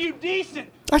treated you decent.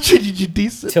 I treated you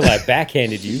decent. Till I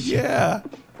backhanded you. Yeah.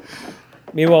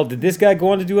 Meanwhile, did this guy go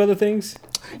on to do other things?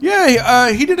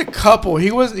 Yeah, he did a couple. He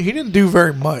didn't do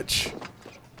very much.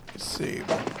 Let's see.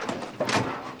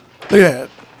 Look at that.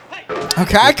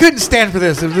 Okay, I couldn't stand for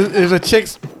this. If a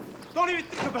chick's Don't even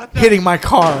think about that. hitting my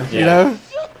car, you Yeah. know?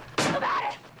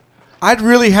 I'd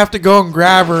really have to go and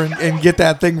grab her and get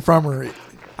that thing from her.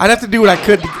 I'd have to do what I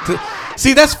could to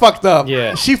see, that's fucked up.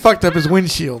 Yeah. She fucked up his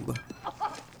windshield.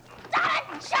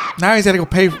 Now he's got to go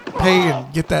pay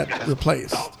and get that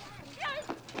replaced.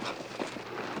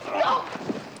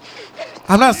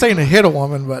 I'm not saying to hit a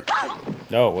woman, but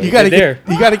No, well, you got to there.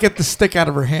 get the stick out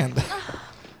of her hand.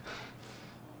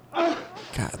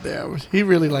 God damn, he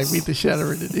really like beat the shit out of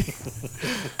her, didn't he?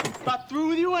 Not through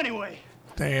with you anyway.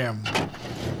 Damn.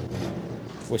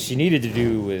 What she needed to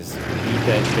do was beat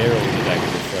that barrel in the back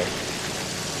of the truck.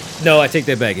 No, I take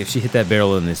that back. If she hit that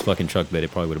barrel in this fucking truck bed,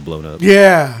 it probably would have blown up.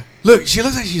 Yeah. Look, she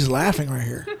looks like she's laughing right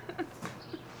here.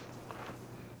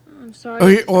 I'm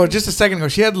sorry. Oh, well, just a second ago,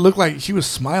 she had to look like she was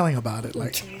smiling about it,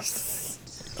 like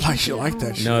she liked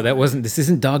that shit. No, that wasn't. This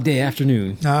isn't Dog Day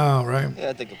Afternoon. No, right. Yeah,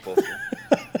 I think of both.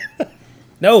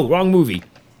 No, wrong movie.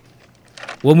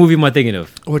 What movie am I thinking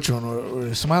of? Which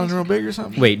one? Smiling Real Big or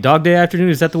something? Wait, Dog Day Afternoon?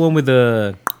 Is that the one with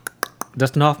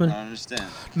Dustin Hoffman? I understand.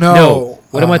 No.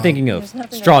 What am I thinking of? There's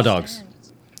nothing Straw to Dogs.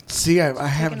 See, I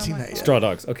haven't seen that yet. Straw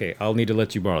Dogs. Okay, I'll need to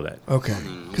let you borrow that. Okay.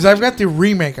 Because I've got the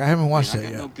remake. I haven't watched that I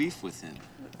got no yet. beef with him.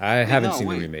 I haven't no, seen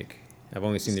wait. the remake. I've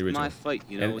only seen the This is original. my fight,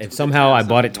 you know, and it's and with somehow the I guys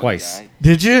bought on it one twice. guy.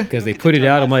 Did you? Because they put it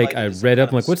out. I'm like, I read up.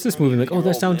 I'm like, what's this movie? I'm like, oh,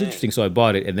 that sounds interesting. So I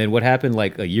bought it. And then what happened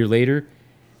like a year later?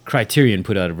 Criterion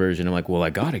put out a version. I'm like, well, I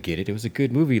gotta get it. It was a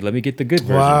good movie. Let me get the good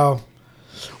version. Wow.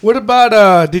 What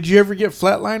about, did you ever get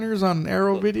Flatliners on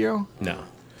Arrow Video? No.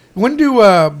 When do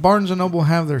Barnes & Noble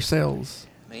have their sales?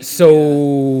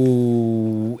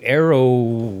 So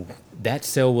Arrow, that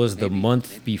sale was the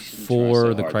month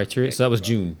before the Criterion. So that was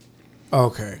June.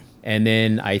 Okay. And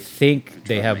then I think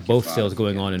they have both sales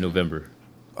going on in November.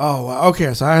 Oh, wow.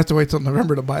 Okay. So I have to wait till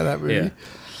November to buy that movie. Yeah.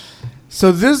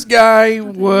 So this guy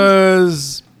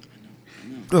was...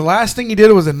 The last thing he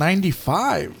did was in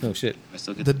 95. Oh, shit.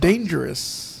 The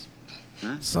Dangerous.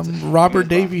 Some Robert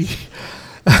Davey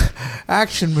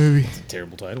action movie.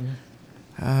 Terrible title.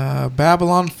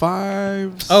 Babylon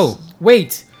 5. Oh,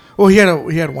 wait. Well, he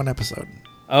had one episode.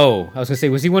 Oh, I was gonna say,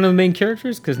 was he one of the main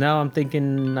characters? Because now I'm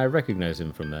thinking I recognize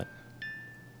him from that.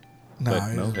 No, But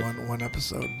he's no, one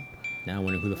episode. Now I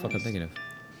wonder who the fuck I'm thinking of.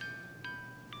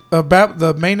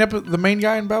 The main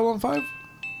guy in Babylon 5?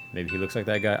 Maybe he looks like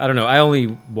that guy. I don't know. I only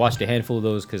watched a handful of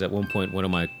those because at one point one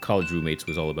of my college roommates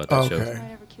was all about that show.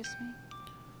 Okay.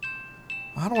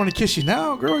 I don't want to kiss you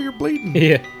now, girl. You're bleeding.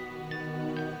 Yeah.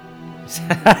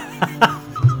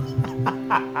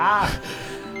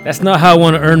 That's not how I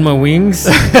want to earn my wings.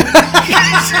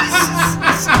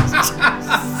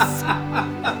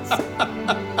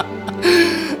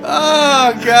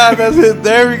 Oh, God, that's it.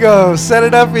 There we go. Set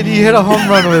it up and you hit a home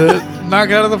run with it. Knock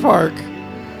it out of the park.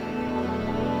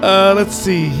 Let's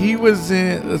see. He was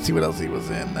in... Let's see what else he was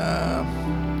in.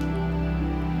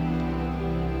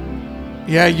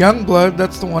 Yeah, Youngblood.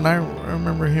 That's the one I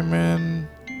remember him in.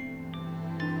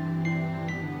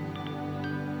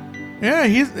 Yeah,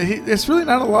 it's really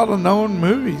not a lot of known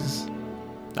movies.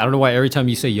 I don't know why every time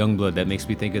you say Youngblood, that makes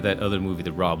me think of that other movie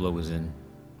that Rob Lowe was in.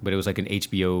 But it was like an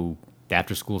HBO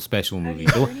after-school special movie.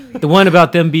 The one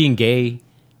about them being gay.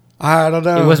 I don't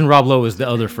know. It wasn't Rob Lowe. It was the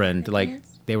other friend. Like,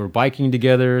 they were biking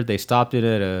together. They stopped it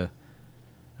at a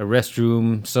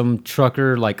restroom. Some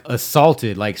trucker, like,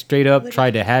 assaulted, like, straight up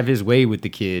tried to have his way with the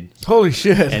kid. Holy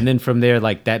shit. And then from there,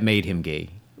 like, that made him gay.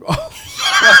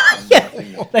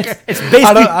 It's basically,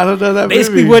 I don't know that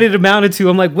basically movie. what it amounted to.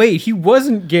 I'm like, wait, he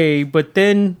wasn't gay, but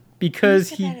then because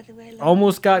he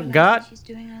almost got,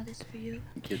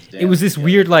 it was this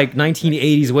weird like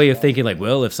 1980s way of thinking. Like,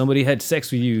 well, if somebody had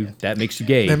sex with you, that makes you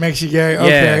gay. That makes you gay.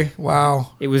 Okay,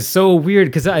 wow. It was so weird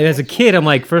because as a kid, I'm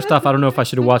like, first off, I don't know if I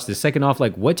should have watched this. Second off,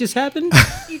 like, what just happened?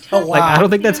 Oh, wow. Like, I don't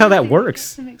think that's how that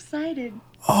works. I'm excited.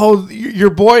 Oh, your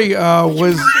boy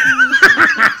was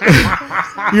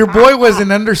your boy was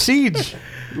in Under Siege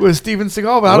with Steven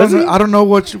Seagal, but I don't know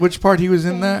which part he was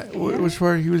in that. Which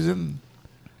part he was in?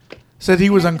 Said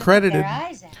he was uncredited.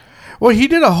 Well, he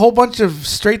did a whole bunch of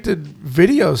straight to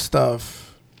video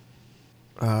stuff.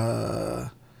 Let's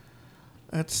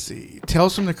see,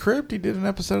 Tales from the Crypt. He did an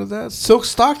episode of that. Silk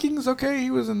Stockings. Okay,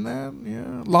 he was in that.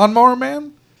 Yeah, Lawnmower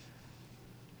Man.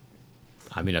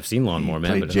 I mean, I've seen Lawnmower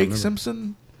Man, Played but I don't Jake remember.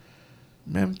 Simpson.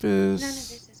 Memphis. None of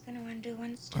this is going to undo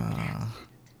one step.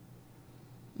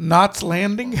 Knots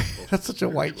Landing. That's such a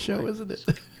white show, isn't it?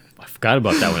 I forgot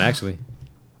about that one, actually.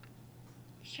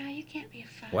 Sure, you can't be a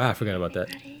father. Wow, I forgot about that.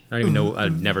 I don't even know. I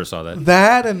never saw that.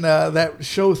 That and that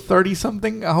show 30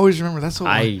 something. I always remember that's what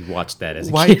I watched that as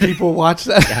a white kid. people watch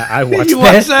that. Yeah, I watched You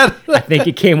that. watched that? I think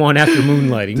it came on after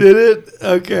Moonlighting. Did it?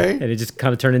 Okay. And it just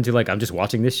kind of turned into like, I'm just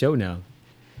watching this show now.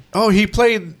 Oh, he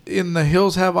played in The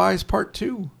Hills Have Eyes Part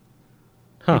 2.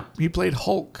 Huh. He played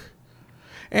Hulk.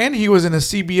 And he was in a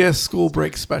CBS School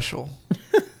Break special.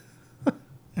 All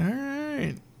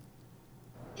right.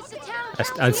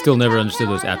 I still never understood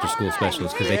those after school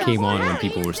specials because they came on when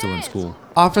people were still in school.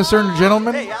 Officer and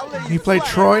Gentleman. He played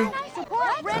Troy.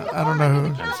 I don't know who.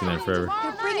 I haven't seen that forever.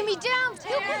 You're bringing me down.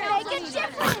 You can make a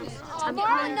difference.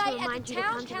 Tomorrow night at the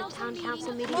town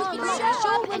council meeting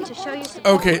and to show you.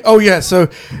 Okay. Oh, yeah. So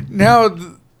now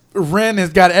Ren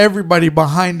has got everybody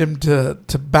behind him to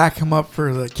back him up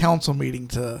for the council meeting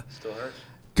to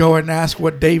go and ask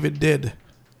what David did.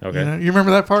 Okay. You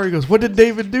remember that part? He goes, "What did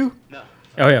David do?" No.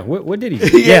 Oh, yeah. What did he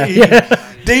do?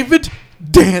 yeah. David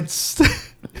danced.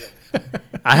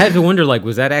 I had to wonder, like,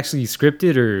 was that actually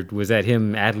scripted or was that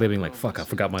him ad-libbing like, fuck, I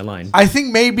forgot my line? I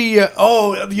think maybe,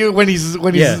 when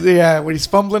he's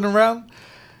fumbling around.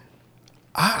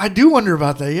 I do wonder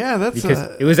about that. Yeah, that's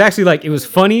because it was actually like, it was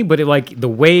funny, but it like the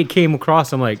way it came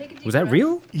across, I'm like, was that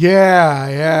real?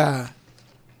 Yeah.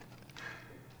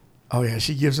 Oh yeah,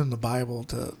 she gives him the Bible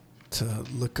to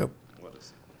look up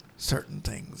certain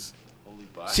things.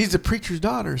 She's a preacher's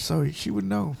daughter, so she would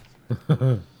know.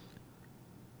 Well,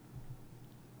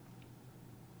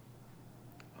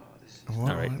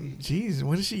 All right. Jeez,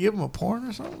 what did she give him, a porn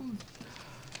or something?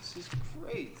 This is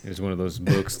great. It was one of those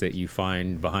books that you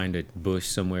find behind a bush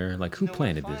somewhere. Like, who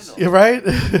planted this? Yeah, right?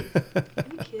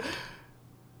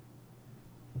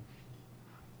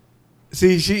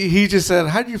 See, he just said,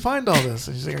 "How'd you find all this?"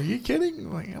 And she's like, "Are you kidding?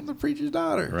 I'm like, I'm the preacher's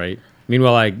daughter." Right.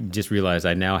 Meanwhile, I just realized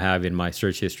I now have in my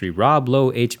search history Rob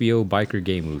Lowe HBO biker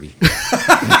gay movie.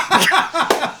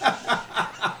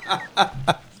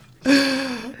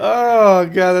 Oh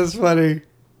god, that's funny.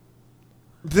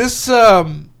 This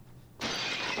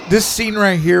scene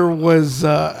right here was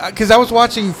because I was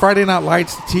watching Friday Night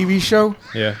Lights, the TV show.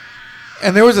 Yeah.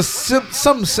 And there was this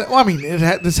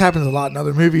happens a lot in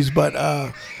other movies,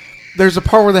 but there's a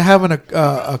part where they're having a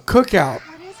cookout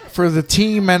for the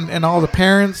team and all the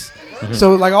parents. Mm-hmm.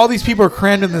 So like all these people are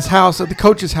crammed in this house at the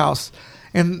coach's house,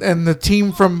 and the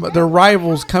team from their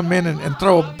rivals come in and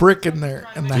throw a brick in the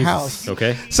Jesus. house.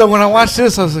 Okay. So when I watched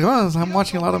this, I was like, oh, I'm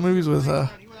watching a lot of movies with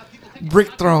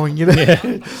brick throwing. You know,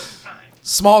 Yeah.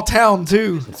 Small Town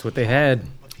too. That's what they had.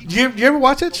 You ever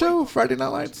watch that show, Friday Night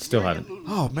Lights? Still haven't.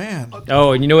 Oh man.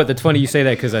 Oh, and you know what? That's funny you say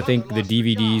that because I think the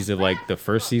DVDs of like the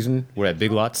first season were at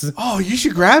Big Lots. Oh, you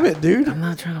should grab it, dude. I'm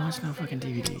not trying to watch no fucking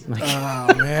DVD. Like,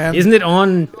 Oh man. isn't it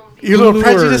on? You're a little Hulu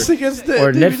prejudiced against it.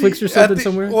 or Netflix or something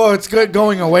somewhere? Well, it's good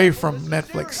going away from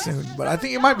Netflix soon, but I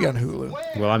think it might be on Hulu.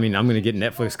 Well, I mean, I'm gonna get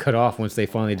Netflix cut off once they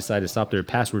finally decide to stop their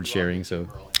password sharing. So,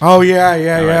 Oh yeah, all right,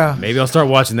 yeah. maybe I'll start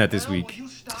watching that this week.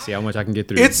 See how much I can get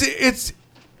through. It's.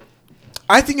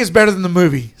 I think it's better than the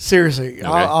movie. Seriously, Okay.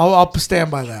 I'll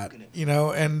stand by that. You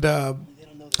know, and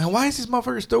why is this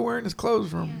motherfucker still wearing his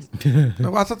clothes from?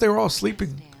 No, I thought they were all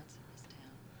sleeping.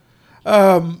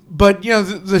 But you know,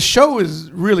 the show is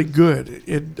really good.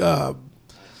 It,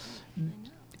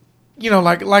 you know,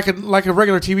 like a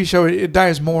regular TV show, it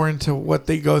dives more into what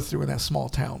they go through in that small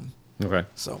town. Okay.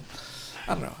 So,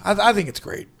 I don't know. I think it's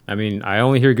great. I mean, I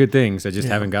only hear good things. I just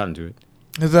Yeah. haven't gotten to it.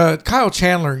 The Kyle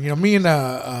Chandler, you know, me and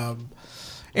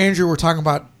Andrew were talking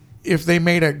about if they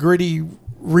made a gritty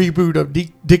reboot of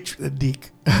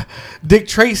Dick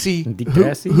Tracy,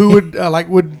 Tracy? who would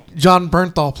would John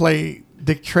Bernthal play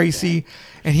Dick Tracy,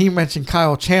 and he mentioned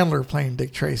Kyle Chandler playing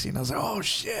Dick Tracy, and I was like, oh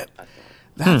shit,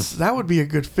 that would be a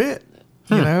good fit,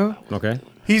 you know? Okay.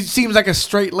 He seems like a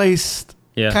straight laced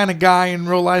Yeah. kind of guy in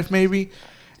real life, maybe.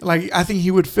 Like I think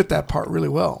he would fit that part really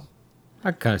well.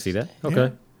 I can kind of see that. Okay. Yeah.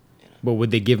 But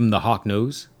would they give him the hawk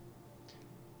nose?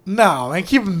 No, man,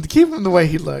 keep him the way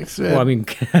he looks. Man. Well, I mean,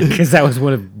 because that was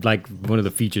one of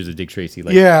the features of Dick Tracy.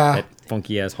 Like, Yeah. that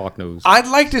funky ass hawk nose. I'd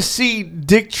like to see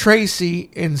Dick Tracy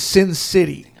in Sin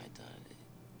City.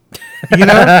 You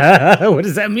know, What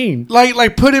does that mean?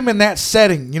 like put him in that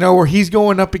setting. You know, where he's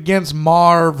going up against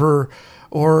Marv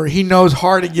or he knows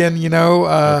Hardigan. You know,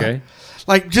 Okay.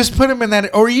 Like just put him in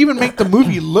that, or even make the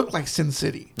movie look like Sin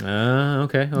City.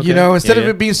 Okay. You know, instead Yeah, of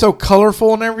it being so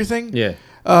colorful and everything. Yeah.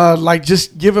 Like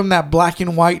just give him that black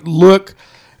and white look.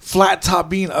 Flat Top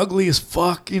being ugly as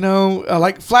fuck. You know,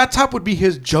 like Flat Top would be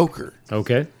his Joker.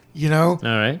 Okay. You know,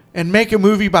 All right. and make a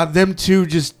movie about them two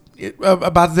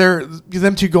about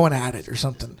them two going at it or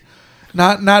something.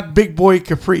 Not Big Boy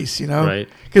Caprice, you know? Right.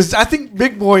 Because I think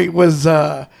Big Boy was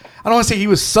I don't want to say he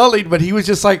was sullied, but he was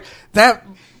just like that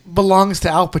belongs to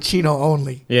Al Pacino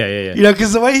only. Yeah. You know,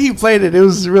 because the way he played it, it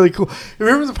was really cool.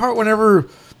 Remember the part whenever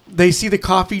they see the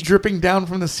coffee dripping down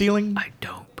from the ceiling? I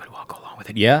don't, but I'll go along with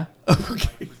it. Yeah.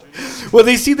 Okay. Well,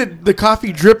 they see the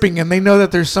coffee dripping, and they know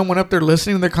that there's someone up there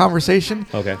listening to their conversation.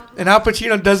 Okay. And Al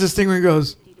Pacino does this thing where he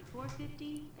goes,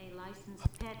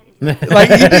 like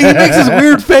he makes this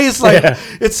weird face, like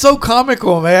it's so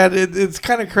comical, man. It's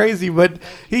kind of crazy, but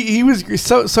he was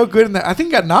so good in that. I think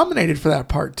he got nominated for that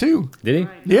part too. Did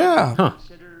he? Yeah. Huh.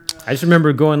 I just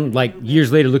remember going like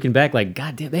years later, looking back, like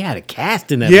God damn, they had a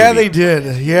cast in that. Yeah, movie. they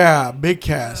did. Yeah, big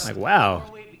cast. Like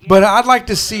wow. But I'd like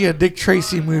to see a Dick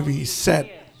Tracy movie set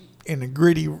in a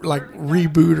gritty like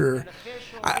rebooter.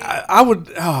 I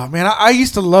would. Oh man, I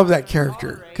used to love that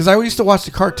character because I used to watch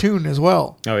the cartoon as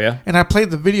well. Oh yeah. And I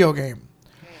played the video game.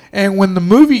 And when the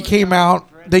movie came out,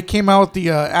 they came out with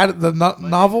the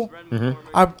novel. Mm-hmm.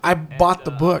 I bought the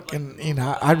book, and you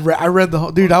know I read the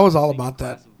whole. Dude, I was all about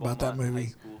that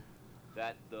movie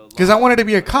because I wanted to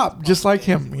be a cop just like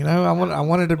him. You know, I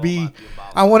wanted to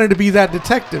be that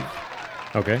detective.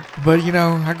 Okay. But you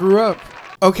know, I grew up.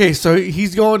 Okay, so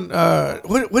he's going.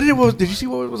 Did you see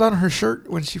what was on her shirt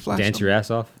when she flashed? Dance him? your ass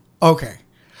off. Okay.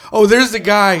 Oh, there's the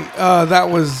guy that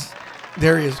was.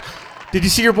 There he is. Did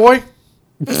you see your boy?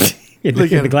 In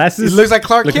the glasses. He looks like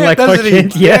Clark Looking Kent, like Clark doesn't he?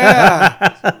 Kent,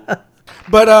 yeah.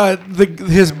 But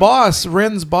his boss,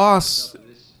 Ren's boss,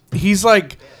 he's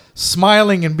like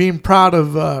smiling and being proud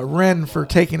of Ren for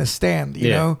taking a stand.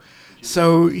 You know.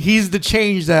 So he's the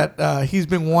change that he's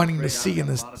been wanting to see in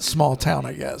this small town,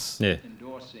 I guess. Yeah.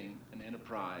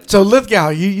 So Lithgow,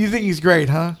 you think he's great,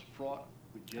 huh?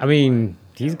 I mean,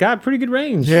 he's got pretty good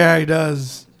range. Yeah, he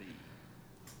does.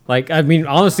 Like, I mean,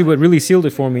 honestly, what really sealed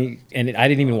it for me, and I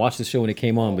didn't even watch the show when it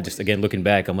came on, but just again looking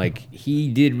back, I'm like, he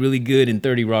did really good in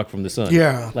 30 Rock from the Sun.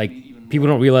 Yeah. Like, people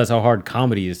don't realize how hard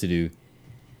comedy is to do,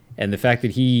 and the fact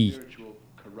that he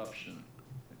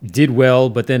did well,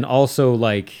 but then also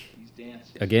like,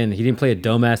 again, he didn't play a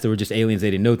dumbass that were just aliens.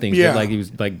 They didn't know things. Yeah. But like he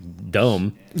was like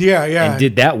dumb. Yeah. And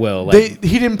did that well. Like,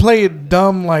 He didn't play it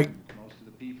dumb like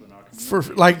for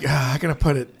like how can I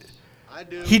put it?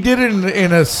 He did it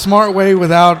in a smart way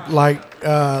without like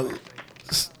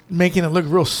making it look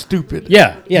real stupid.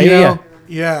 Yeah. You know?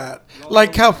 Yeah,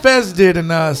 like how Fez did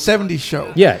in a '70s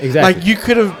show. Yeah, exactly.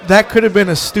 Like that could have been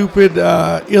a stupid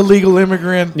illegal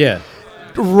immigrant. Yeah.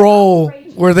 Role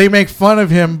where they make fun of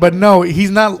him, but no, he's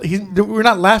not. We're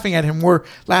not laughing at him. We're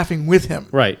laughing with him.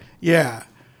 Right. Yeah.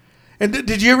 And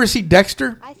did you ever see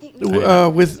Dexter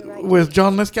with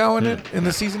John Lithgow in it in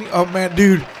the season? Oh man,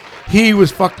 dude, he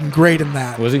was fucking great in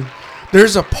that. Was he?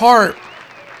 There's a part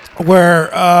where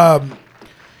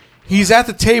he's at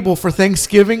the table for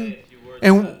Thanksgiving,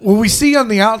 and what we see on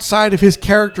the outside of his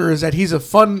character is that he's a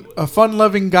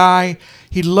fun-loving guy.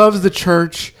 He loves the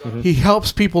church. Mm-hmm. He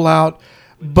helps people out,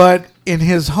 but in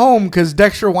his home, because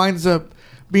Dexter winds up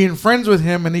being friends with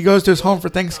him, and he goes to his home for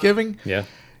Thanksgiving. Yeah.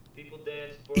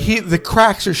 The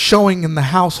cracks are showing in the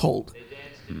household.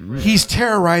 He's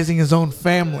terrorizing his own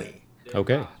family.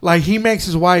 Okay. Like he makes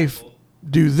his wife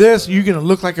do this. You're gonna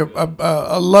look like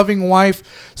a loving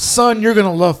wife. Son, you're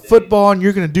gonna love football and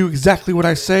you're gonna do exactly what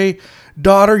I say.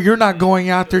 Daughter, you're not going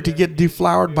out there to get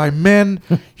deflowered by men.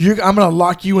 I'm gonna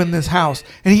lock you in this house.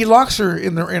 And he locks her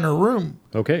in her room.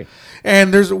 Okay.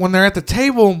 And when they're at the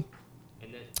table,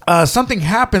 something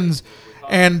happens.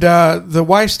 And the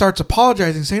wife starts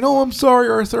apologizing, saying, "Oh, I'm sorry,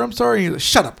 Arthur. I'm sorry." And he's like,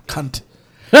 "Shut up, cunt."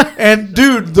 And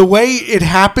dude, the way it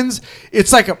happens,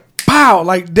 it's like a pow,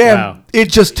 like damn, Wow.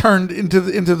 it just turned into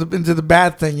the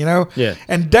bad thing, you know? Yeah.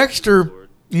 And Dexter,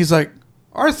 he's like,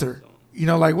 "Arthur, you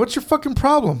know, like what's your fucking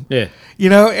problem?" Yeah. You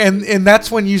know, and that's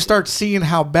when you start seeing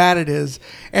how bad it is.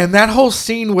 And that whole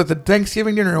scene with the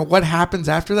Thanksgiving dinner and what happens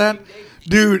after that,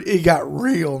 dude, it got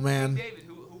real, man.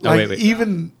 Like wait.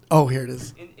 even here it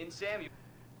is.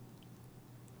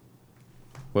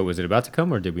 What, was it about to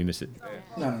come or did we miss it?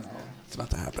 No. It's about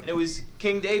to happen. It was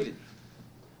King David.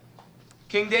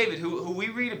 King David, who we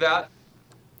read about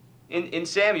in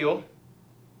Samuel.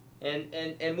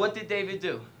 And what did David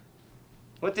do?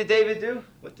 What did David do?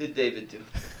 What did David do?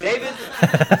 David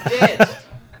danced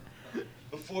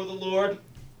before the Lord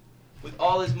with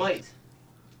all his might.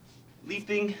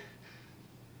 Leaping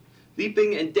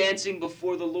and dancing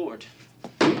before the Lord.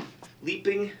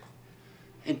 Leaping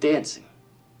and dancing.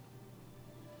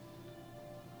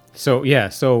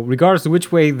 So regardless of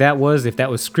which way that was, if that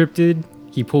was scripted,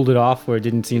 he pulled it off where it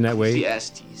didn't seem that way.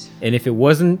 Ecclesiastes. And if it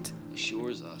wasn't,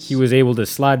 Assures us. he was able to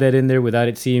slide that in there without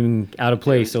it seeming out of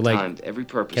place. So like Time to every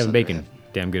purpose Kevin under Bacon, heaven.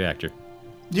 damn good actor.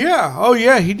 Yeah. Oh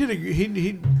yeah, he did a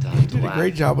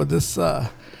great job with this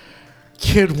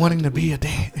kid wanting to be a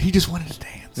dance. He just wanted to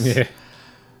dance. Yeah.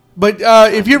 But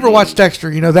if you ever watch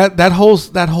Dexter, you know that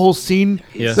whole scene,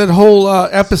 Yeah. that whole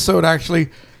episode actually,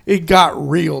 it got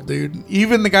real, dude.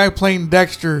 Even the guy playing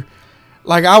Dexter,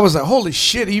 like I was like, holy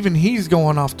shit, even he's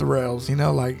going off the rails, you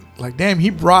know, like damn, he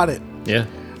brought it. Yeah.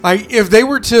 Like if they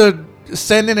were to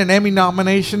send in an Emmy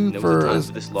nomination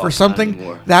for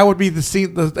something, that would be the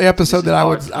scene, the episode that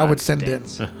I would send in.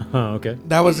 Okay.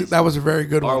 That was a very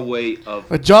good Our one. way of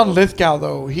But John Lithgow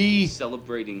though, he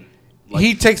celebrating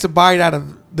takes a bite out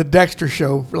of the Dexter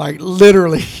show, like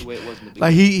literally. way it was in the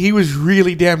Like he was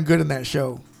really damn good in that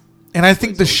show. And I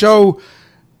think the show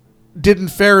didn't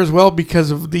fare as well because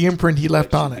of the imprint he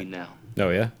left on it. Oh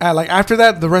yeah. Like after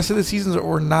that, the rest of the seasons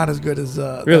were not as good as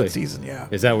Really? that season. Yeah.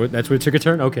 Is that that's where it took a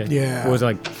turn? Okay. Yeah. What was it,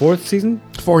 like fourth season?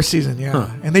 Fourth season, yeah. Huh.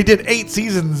 And they did 8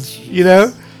 seasons. You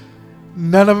know,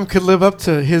 none of them could live up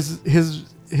to his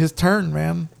turn,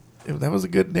 man. That was a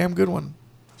damn good one.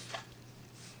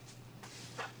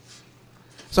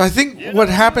 So I think what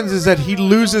happens is that he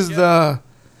loses the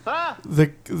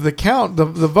count, the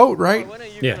vote, right? When are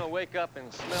you Yeah. gonna wake up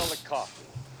and smell the coffee?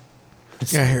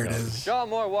 Yeah, here it is. Shaw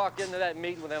Moore walked into that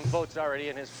meeting with them votes already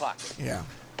in his pocket. Yeah.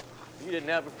 You didn't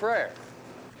have a prayer.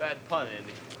 Bad pun,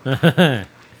 Andy.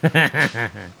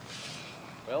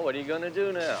 Well, what are you gonna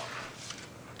do now?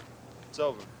 It's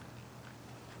over.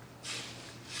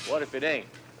 What if it ain't?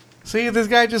 See, this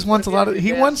guy just wants a lot of. He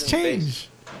Gas wants and change.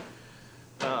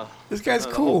 No. This guy's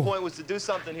The cool. whole point was to do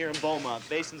something here in Beaumont.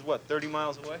 Basin's what, 30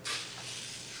 miles away?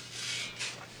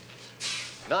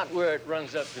 Not where it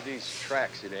runs up to these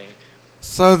tracks, it ain't.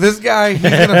 So this guy,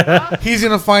 he's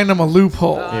gonna find him a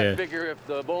loophole. I figure if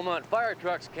the Beaumont fire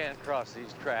trucks can't cross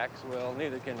these tracks, well,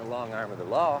 neither can the long arm of the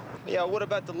law. Yeah, what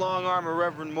about the long arm of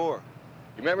Reverend Moore?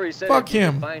 You remember he said Fuck if you could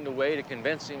him. find a way to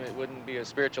convince him it wouldn't be a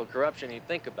spiritual corruption, he'd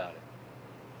think about it.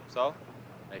 So?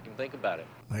 Make him think about it.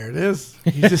 There it is.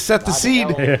 He just set the seed.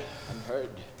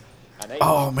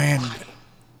 Oh man,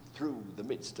 Through the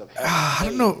midst of I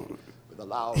don't know.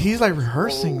 He's like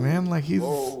rehearsing, man. Like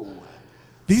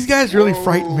these guys really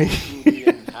frighten me.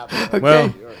 Okay.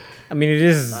 Well, I mean, it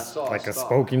is like a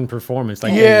spoken performance.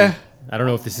 Like, Yeah. I don't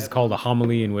know if this is called a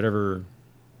homily in whatever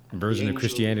version of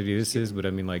Christianity this is, but I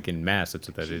mean, like in Mass, that's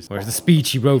what that is. Where's the speech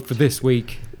he wrote for this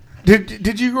week?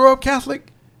 Did you grow up Catholic?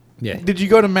 Yeah. Did you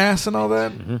go to mass and all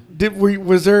that?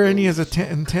 Was there any as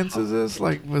intense as this?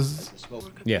 Like was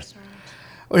Yeah.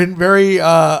 in very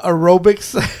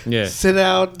aerobics? Yeah. Sit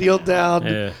out, kneel down,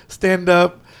 Yeah. stand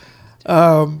up.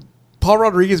 Paul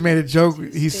Rodriguez made a joke.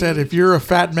 He said, "If you're a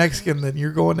fat Mexican, then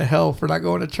you're going to hell for not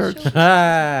going to church."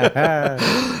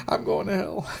 I'm going to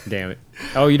hell. Damn it.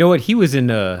 Oh, you know what? He was in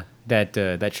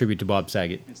that tribute to Bob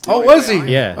Saget. Oh, was he?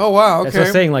 Yeah. Oh, wow. That's what I was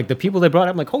Okay. saying. Like the people they brought,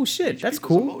 I'm like, oh shit, that's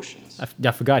cool.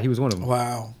 I forgot he was one of them.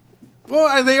 Wow.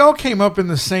 Well, they all came up in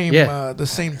the same Yeah. the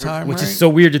same time, Which right? is so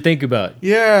weird to think about.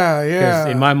 Yeah, yeah.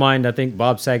 In my mind, I think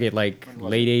Bob Saget, like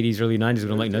late 80s, early 90s,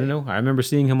 but I'm like, no. I remember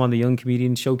seeing him on the Young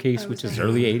Comedian Showcase, which is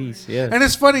early 80s. Yeah. And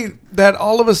it's funny that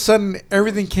all of a sudden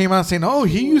everything came out saying, "Oh,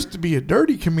 he used to be a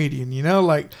dirty comedian," you know,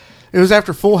 like it was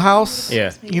after Full House.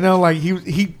 Yeah. You know, like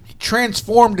he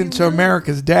transformed into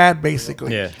America's dad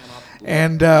basically. Yeah.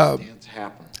 And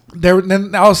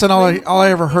then all of a sudden all I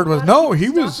ever heard was, "No, he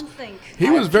was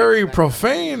very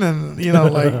profane and, you know,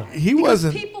 like he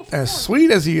wasn't as sweet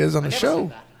as he is on the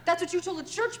show." That's what you told the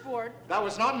church board. That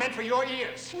was not meant for your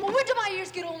ears. Well, when do my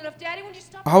ears get old enough, Daddy? When you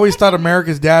stop? I always thought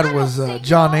America's Dad was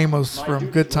John Amos from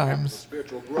Good Times.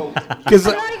 Because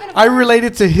I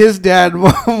related to his dad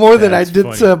more than I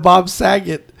did to Bob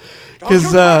Saget.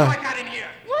 Because,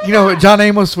 you know, John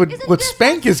Amos would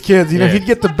spank his kids. You know, Yeah. he'd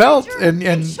get the belt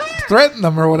and threaten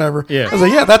them or whatever. Yeah. I was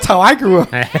like, yeah, that's how I grew up.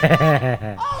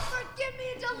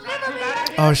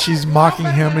 Oh, she's mocking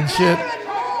him and shit.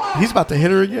 He's about to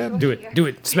hit her again. Do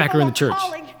it. Smack her in the church.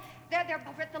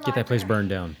 Get that place burned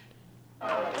down.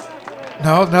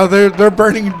 No, they're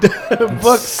burning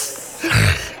books.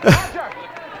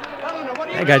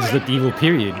 That guy just looked evil,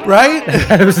 period. Right?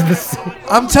 That was the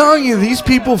I'm telling you, these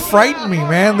people frighten me,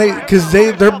 man. Because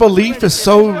their belief is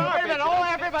so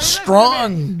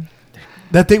strong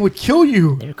that they would kill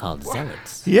you. They're called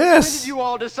zealots. When Yes. did you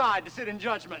all decide to sit in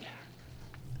judgment?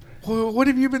 Well, what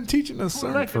have you been teaching us, Who sir?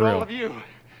 elected all of you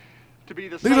to be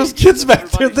the Look at those saviors kids of back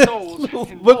there. everybody's They're souls little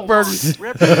in book Beaumont? burners.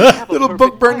 Reverend, have a Little perfect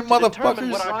book burning vote to determine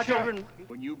motherfuckers. what our children-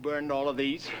 When you burned all of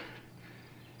these,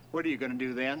 what are you going to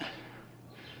do then?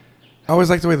 I always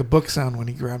like the way the books sound when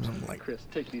he grabs them. Like Chris,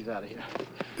 take these out of here.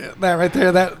 that right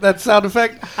there, that sound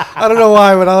effect. I don't know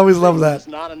why, but I always love that. It's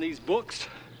not in these books.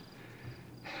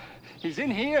 He's in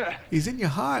here. He's in your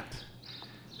heart.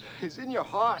 He's in your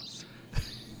hearts.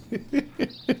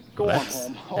 Go on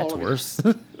home, all That's of you. worse.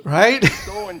 Right?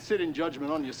 Go and sit in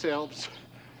judgment on yourselves.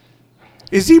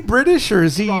 Is he British or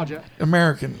is he Roger.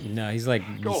 American? No, he's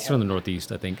from the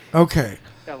Northeast, I think. Okay.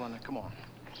 Eleanor, come on.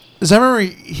 Because I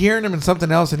remember hearing him in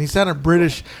something else, and he sounded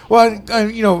British. Well,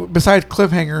 you know, besides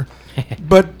Cliffhanger,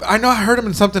 but I know I heard him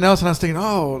in something else, and I was thinking,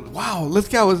 oh, wow, this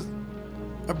guy was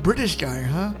a British guy,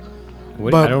 huh?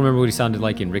 What, But- I don't remember what he sounded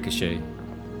like in Ricochet.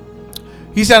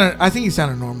 I think he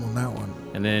sounded normal in that one.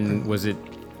 And then was it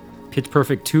Pitch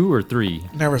Perfect 2 or 3?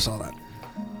 Never saw that.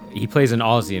 He plays an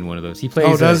Aussie in one of those. He plays.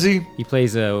 Oh, does he? He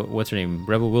plays what's her name?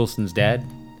 Rebel Wilson's dad.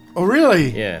 Oh, really?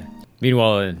 Yeah.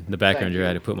 Meanwhile, in the background, I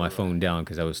had to put my phone down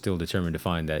because I was still determined to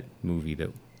find that movie.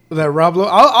 That Rob Lowe.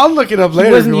 I'll look it up later.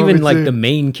 He if wasn't you want even me like to. the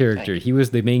main character. He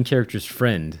was the main character's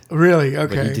friend. Really?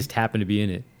 But Okay. he just happened to be in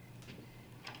it.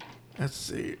 Let's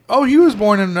see. Oh, he was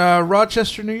born in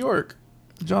Rochester, New York.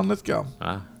 John Lithgow.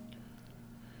 Ah.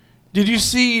 Did you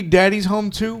see Daddy's Home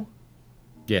 2?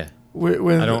 Yeah.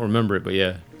 With I don't remember it, but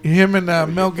yeah. Him and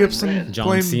Mel Gibson. John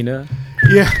playing- Cena.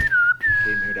 Yeah.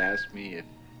 Came here to ask me if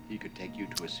he could take you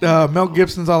to a Mel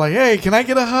Gibson's all like, "Hey, can I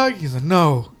get a hug?" He's like,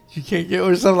 "No, you can't get,"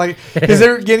 or something like, because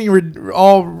they're getting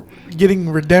all getting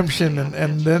redemption,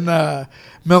 and then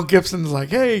Mel Gibson's like,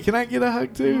 "Hey, can I get a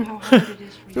hug too?"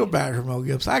 Feel bad for Mel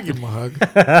Gibson. I give him a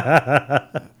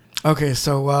hug. Okay,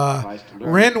 so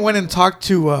Ren went and talked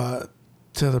to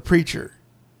the preacher,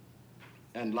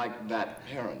 And like that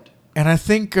parent, and I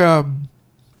think I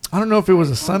don't know if it was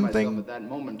a son myself thing. at that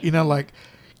moment. You know, like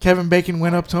Kevin Bacon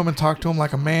went up to him and talked to him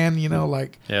like a man. You know,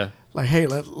 like Yeah. like, hey,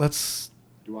 let's.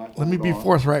 Let me be hold on?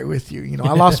 forthright with you. You know,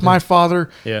 I lost my father.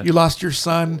 Yeah. You lost your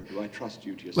son. Do I trust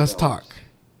you to yourself? Let's talk.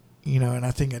 You know, and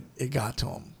I think it got to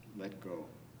him. Let go.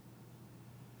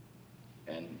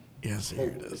 And Yes, here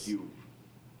hope it that is. you've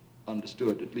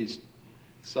understood at least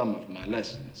some of my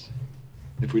lessons.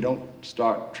 If we don't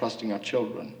start trusting our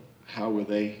children, how will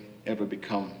they ever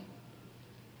become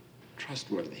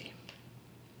trustworthy?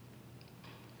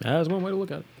 That's one way to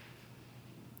look at it.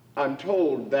 I'm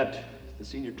told that the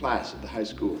senior class of the high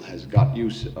school has got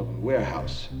use of a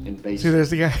warehouse in base. See, there's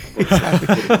the guy. He's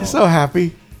happy. He's so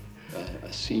happy.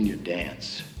 A senior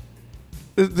dance.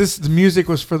 The music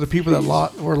was for the people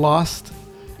that were lost.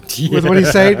 with what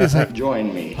he's saying. It's like,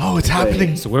 join me. oh, it's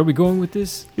happening. So where are we going with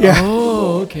this? Yeah.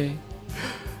 Oh, okay.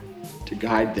 To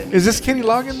guide them. Is this Kenny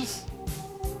Loggins?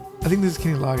 I think this is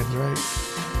Kenny Loggins, right?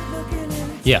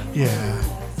 Yeah. Yeah.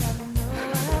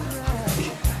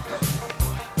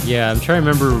 Yeah, I'm trying to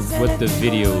remember what the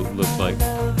video looked like.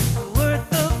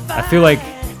 I feel like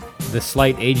the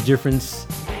slight age difference,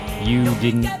 you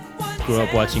didn't grow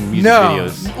up watching music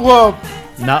videos. Well,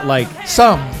 not like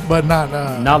some, but not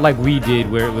not like we did,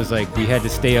 where it was like we had to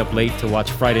stay up late to watch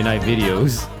Friday night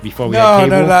videos before we had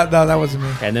no, cable. no, that wasn't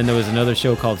me. And then there was another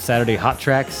show called Saturday Hot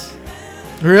Tracks.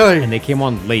 Really? And they came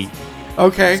on late.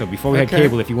 Okay. So before we had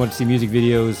cable, if you wanted to see music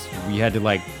videos, we had to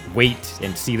like wait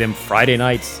and see them Friday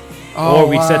nights. Oh, or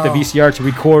we'd set the wow. VCR to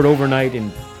record overnight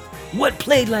and what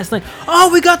played last night? Oh,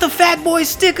 we got the Fat Boy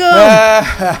sticker!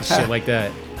 Shit like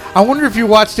that. I wonder if you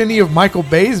watched any of Michael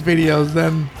Bay's videos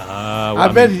then. I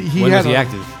bet he when had was he a-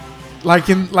 active? Like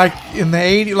in the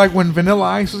 80s, like when Vanilla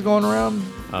Ice was going around.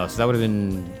 Oh, so that would have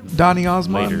been Donny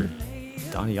Osmond. later.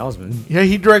 Donny Osmond. Yeah,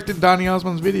 he directed Donny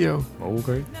Osmond's video. Oh,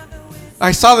 okay.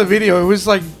 I saw the video. It was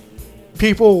like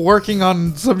people working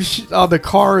on some on the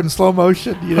car in slow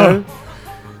motion, you know?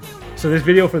 So this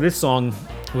video for this song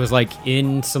was like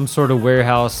in some sort of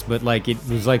warehouse, but like it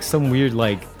was like some weird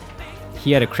like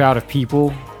he had a crowd of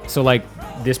people. So like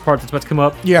this part that's about to come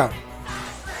up. Yeah.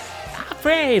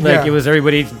 Pray. Like it was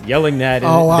everybody yelling that, and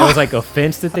Oh, wow. there was like a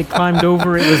fence that they climbed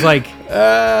over. It was like it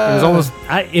was almost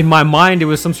in my mind. It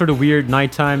was some sort of weird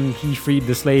nighttime he freed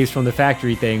the slaves from the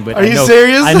factory thing. But Are I you know,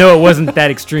 serious? I know it wasn't that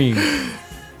extreme.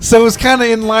 So it was kind of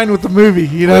in line with the movie,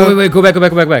 you know? Wait, go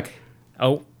back.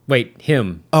 Oh, wait,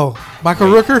 him. Oh, Michael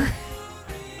Rooker?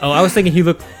 Oh, I was thinking he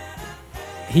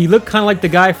looked kind of like the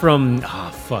guy from. Oh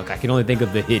fuck! I can only think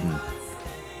of The Hidden.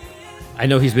 I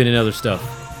know he's been in other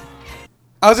stuff.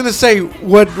 I was gonna say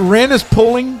what Ren is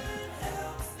pulling.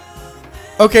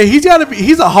 Okay, he's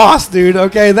a hoss, dude.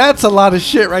 Okay, that's a lot of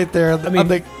shit right there. I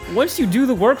mean, once you do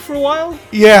the work for a while,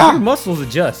 yeah, your muscles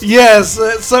adjust. Yes,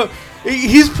 so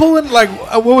he's pulling like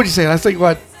what would you say? I think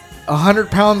what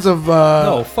 100 pounds of.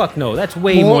 No, fuck no. That's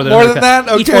way more than 100 that.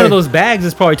 pounds. Each Okay. one of those bags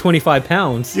is probably 25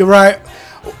 pounds. You're right.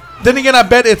 Then again, I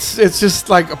bet it's just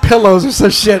like pillows or some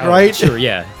shit, right? Sure,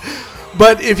 yeah.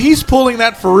 But if he's pulling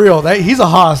that for real, he's a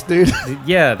hoss, dude.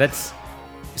 Yeah, that's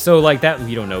so like that.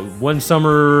 You don't know. One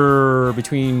summer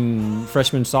between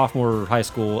freshman and sophomore high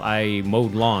school, I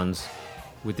mowed lawns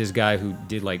with this guy who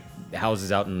did like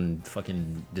houses out in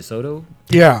fucking DeSoto.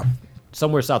 Yeah,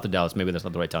 somewhere south of Dallas. Maybe that's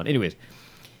not the right town. Anyways,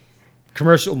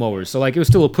 commercial mowers. So like it was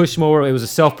still a push mower. It was a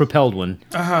self-propelled one.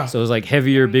 Uh-huh. So it was like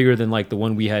heavier, bigger than like the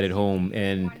one we had at home,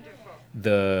 and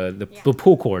the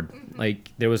pull cord. Like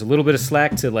there was a little bit of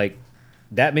slack to like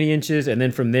that many inches, and then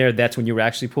from there, that's when you were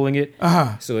actually pulling it.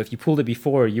 Uh-huh. So if you pulled it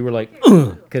before, you were like,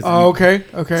 because okay.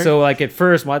 So like at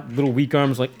first, my little weak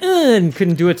arms like and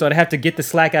couldn't do it, so I'd have to get the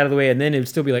slack out of the way, and then it would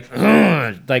still be like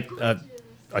a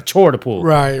chore to pull.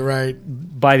 Right.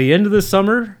 By the end of the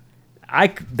summer,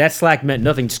 that slack meant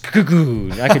nothing. Just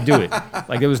I could do it.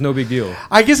 Like it was no big deal.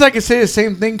 I guess I could say the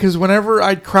same thing because whenever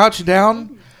I'd crouch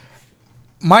down,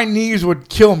 my knees would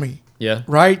kill me. Yeah.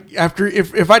 Right? After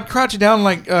if I'd crouch down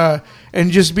like and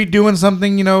just be doing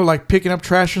something, you know, like picking up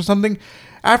trash or something,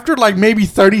 after like maybe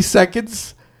 30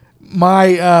 seconds,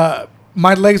 my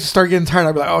legs would start getting tired.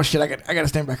 I'd be like, oh shit, I gotta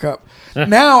stand back up.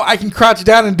 Now I can crouch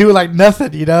down and do like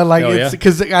nothing, you know, like it's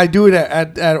because I do it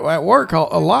at work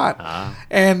a lot.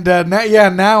 And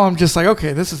now I'm just like,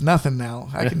 okay, this is nothing now.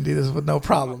 I can do this with no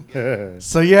problem.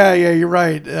 So yeah, you're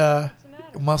right.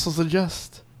 Muscles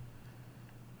adjust.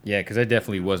 Yeah, because I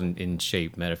definitely wasn't in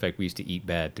shape. Matter of fact, we used to eat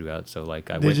bad throughout. So like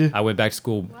I went back to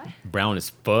school brown as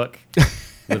fuck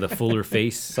with a fuller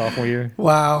face sophomore year.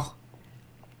 Wow.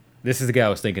 This is the guy I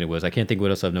was thinking it was. I can't think what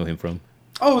else I know him from.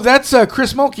 Oh, that's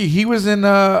Chris Mulkey. He was in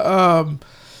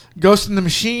Ghost in the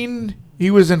Machine. He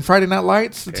was in Friday Night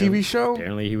Lights, the TV show.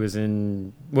 Apparently he was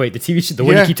in... Wait, the TV show? The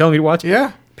one you keep telling me to watch?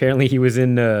 Yeah. Apparently he was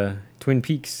in Twin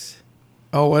Peaks.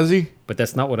 Oh, was he? But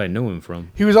that's not what I know him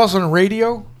from. He was also in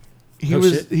Radio. He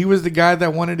shit. He was the guy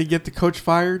that wanted to get the coach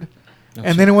fired.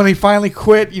 And then when he finally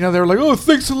quit, you know, they were like, oh,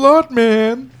 thanks a lot,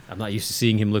 man. I'm not used to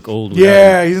seeing him look old.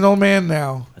 Yeah, he's an old man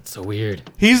now. That's so weird.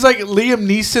 He's like Liam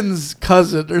Neeson's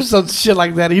cousin or some shit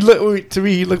like that. To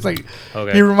me, he looks like...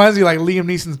 Okay. He reminds me like Liam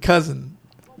Neeson's cousin.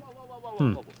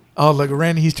 Oh, look,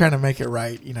 Randy, he's trying to make it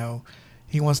right, you know.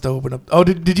 He wants to open up... Oh,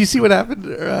 did you see what happened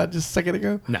just a second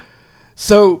ago? No.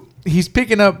 So he's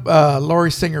picking up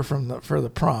Laurie Singer for the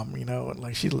prom, you know, and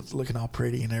like she's looking all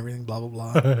pretty and everything, blah, blah,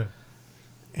 blah.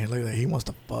 And look at that, he wants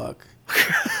to fuck.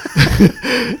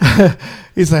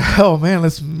 He's like, oh man,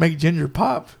 let's make Ginger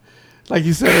pop. Like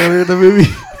you said earlier in the movie.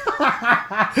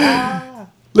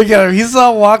 Look at him. He's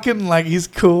all walking like he's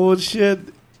cool and shit.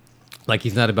 Like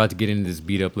he's not about to get into this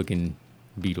beat up looking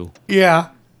beetle. Yeah.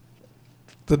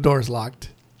 The door's locked.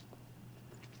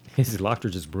 Is it locked or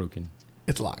just broken?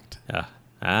 It's locked.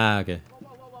 Okay.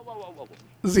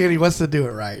 See, he wants to do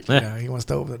it right. You know, he wants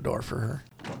to open the door for her.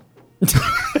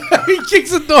 He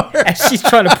kicks the door. As she's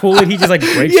trying to pull it, he just like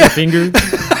breaks her finger.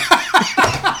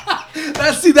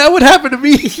 That would happen to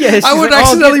me. Yeah, I would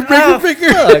accidentally break her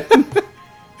finger.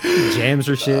 Jams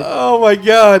her shit. Oh my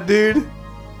god, dude.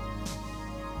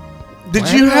 Did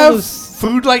Why you are have those-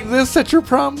 food like this at your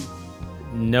prom?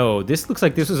 No, this looks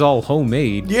like this was all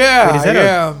homemade. Yeah, is that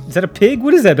yeah. Is that a pig?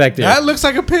 What is that back there? That looks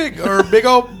like a pig or a big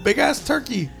ass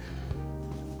turkey.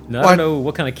 No, I don't know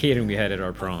what kind of catering we had at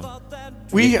our prom.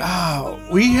 We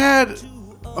had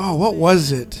what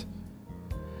was it?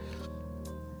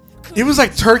 It was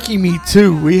like turkey meat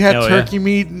too. We had turkey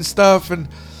meat and stuff, and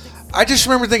I just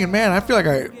remember thinking, man, I feel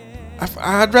like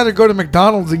I'd rather go to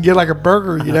McDonald's and get like a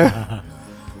burger, you know?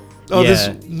 This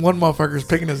one motherfucker's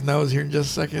picking his nose here in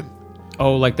just a second.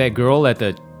 Oh, like that girl at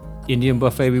the Indian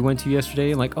buffet we went to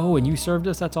yesterday, and like, oh, and you served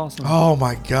us? That's awesome. Oh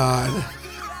my god,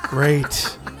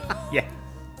 great. Yeah.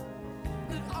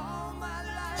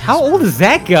 How old is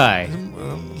that guy?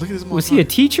 Look at this. Was he a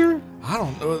teacher? I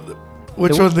don't know.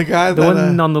 Which one's the guy? The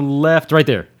one on the left, right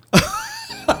there.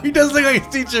 He does look like a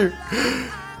teacher.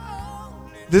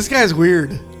 This guy's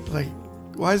weird. Like,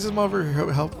 why is this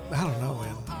motherfucker help? I don't know,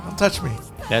 man. Don't touch me.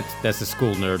 That's a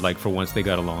school nerd. Like for once they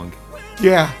got along.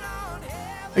 Yeah.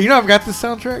 You know I've got this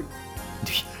soundtrack.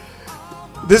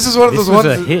 This is one of those ones.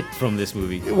 This was a hit from this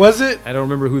movie. Was it? I don't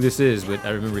remember who this is, but I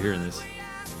remember hearing this.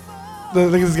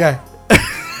 Look at this guy.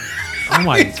 Oh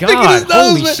my god!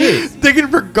 Holy shit! Digging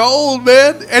for gold,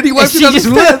 man, and he wiped it on his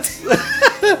pants.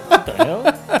 What the hell?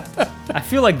 I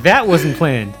feel like that wasn't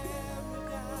planned.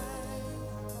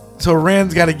 So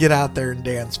Rand's got to get out there and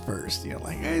dance first. You know,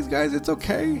 like, hey guys, it's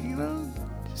okay. You know,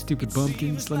 stupid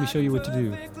bumpkins. Let me show you what to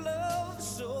do.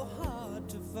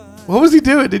 What was he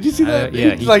doing? Did you see that?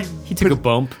 Yeah, he took a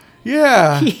bump.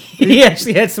 Yeah, he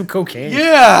actually had some cocaine.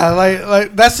 Yeah,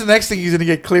 like that's the next thing he's gonna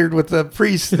get cleared with the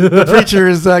priest. The preacher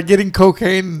is getting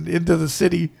cocaine into the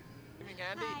city.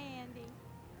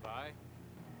 Bye.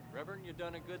 Reverend, you've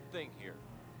done a good thing here.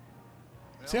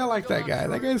 See, I like that guy.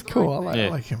 That guy's cool. I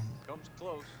like him. Comes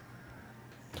close.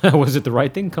 Was it the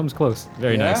right thing? Comes close.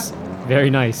 Very nice.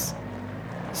 Very nice.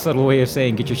 Subtle way of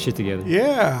saying get your shit together.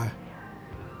 Yeah.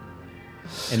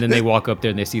 And then they walk up there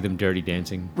and they see them dirty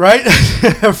dancing. Right?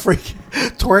 Freaking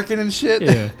twerking and shit.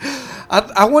 Yeah.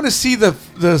 I want to see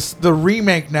the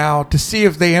remake now to see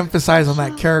if they emphasize on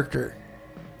that character.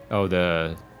 Oh,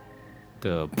 the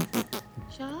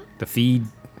feed.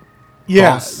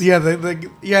 Yeah, boss.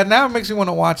 yeah. Now it makes me want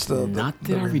to watch the. Not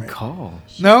that I recall.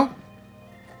 No.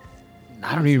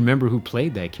 I don't even remember who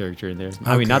played that character in there.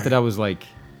 I mean, not that I was like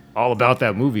all about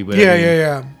that movie, but Yeah, I mean,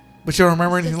 yeah. But you don't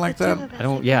remember anything like that? I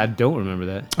don't remember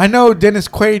that. I know Dennis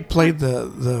Quaid played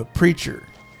the preacher.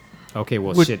 Okay,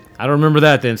 well, shit. I don't remember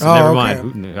that then, so never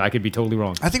mind. I could be totally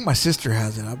wrong. I think my sister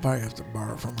has it. I'll probably have to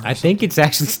borrow it from her. I think it's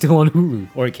actually still on Hulu,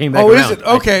 or it came back around. around. Is it?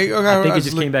 Okay. I think it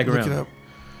just came back look around. It up.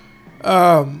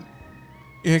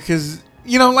 Yeah, because,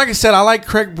 like I said, I like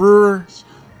Craig Brewer.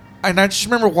 And I just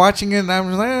remember watching it, and I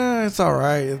was like, it's all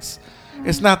right.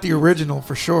 It's not the original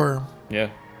for sure.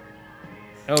 Yeah.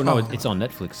 Oh, no, it's on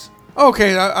Netflix.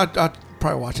 Okay, I'll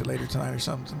probably watch it later tonight or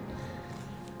something.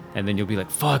 And then you'll be like,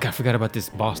 fuck, I forgot about this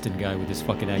Boston guy with this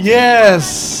fucking accent.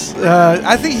 Yes.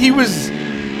 I think he was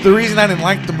the reason I didn't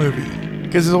like the movie.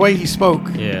 Because of the way he spoke.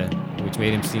 Yeah, which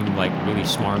made him seem like really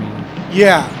smarmy.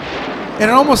 Yeah. And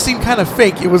it almost seemed kind of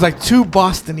fake. It was like too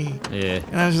Boston-y. Yeah.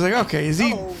 And I was just like, okay, is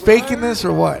he faking this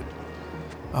or what?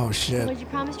 Oh, shit. But you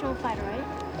promised you won't fight, all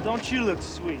right? Don't you look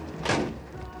sweet?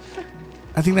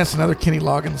 I think that's another Kenny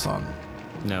Loggins song.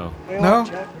 No. No?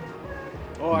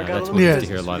 Oh, I got that's a what we little used to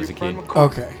hear a lot as a kid.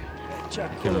 Okay. Chuck,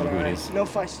 Can't remember who it is. No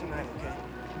fights tonight, okay?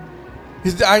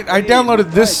 I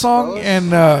downloaded this song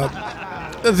and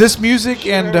this music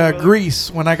and Grease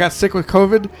when I got sick with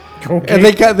COVID. Okay.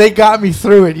 And they got me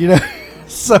through it,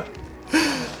 So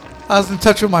I was in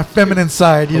touch with my feminine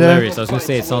side, Hilarious. I was going to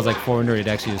say it sounds like Foreigner. It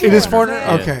actually is It is Foreigner.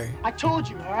 Foreigner? Yeah. Okay. I told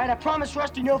you, all right? I promised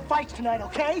Rusty no fights tonight,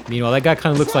 okay? Meanwhile, that guy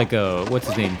kind of looks like, what's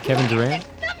his name? Kevin Durant?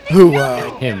 Who?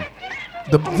 Him.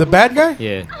 The bad guy?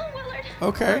 Yeah.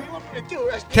 Okay.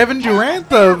 Kevin Durant,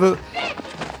 the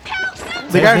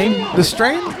guy, name? the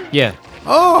Strain? Yeah.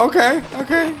 Oh, okay.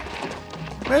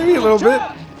 Maybe a little bit.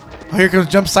 Oh, here comes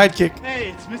Jump Sidekick.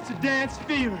 Hey, it's Mr. Dance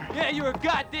Fever. Yeah, you're a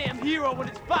goddamn hero when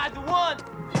it's 5-1.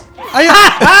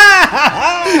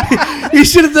 He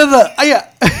should have done the.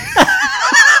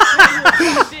 You're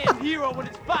a goddamn hero when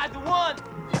it's 5-1.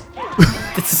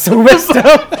 so messed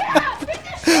up.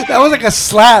 That was like a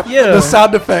slap. Yeah. The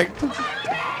sound effect.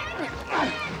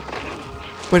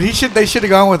 But they should have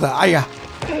gone with a aya.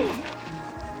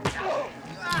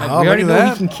 Like, Oh, we already look know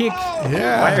at he that. can kick.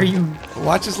 Yeah. Why are you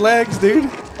Watch his legs, dude.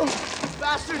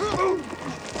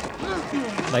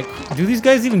 like? Do these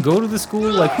guys even go to the school?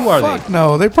 Like, who are Fuck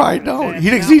no, they probably don't.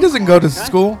 He doesn't go to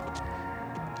school.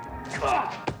 they?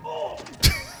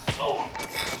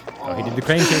 Oh, he did the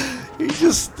crane kick.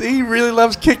 He really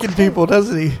loves kicking people,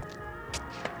 doesn't he?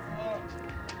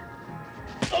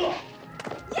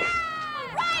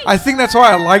 I think that's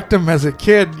why I liked him as a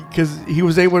kid, because he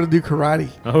was able to do karate.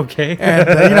 Okay.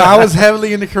 And I was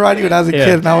heavily into karate when I was a Yeah.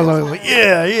 kid, and I was always like,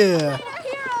 yeah.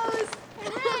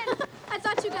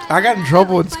 I got in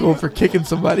trouble in school for kicking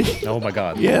somebody. Oh my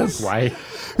God. Yes. Why?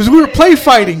 Because we were play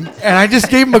fighting, and I just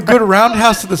gave him a good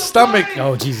roundhouse to the stomach.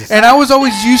 Oh Jesus. And I was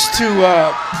always used to,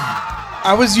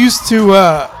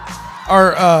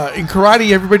 in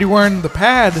karate, everybody wearing the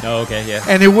pad. Oh, okay, yeah.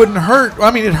 And it wouldn't hurt. I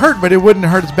mean, it hurt, but it wouldn't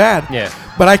hurt as bad. Yeah.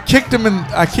 But I kicked him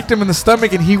in the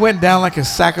stomach, and he went down like a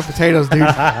sack of potatoes, dude.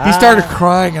 He started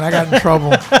crying, and I got in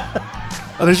trouble.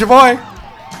 Oh, there's your boy.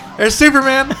 There's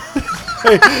Superman.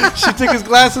 She took his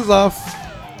glasses off.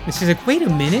 And she's like, wait a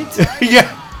minute.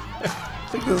 Yeah.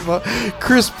 Look at this one.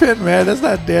 Chris Penn, man, that's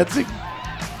not dancing.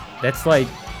 That's like,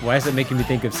 why is it making me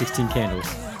think of 16 Candles?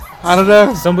 I don't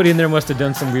know. Somebody in there must have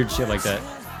done some weird shit like that.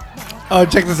 Oh,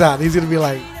 check this out. He's gonna be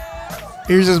like,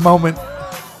 here's his moment.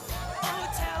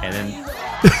 And then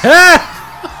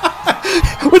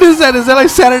What is that? Is that like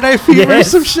Saturday Night Fever or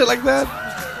Yes. some shit like that?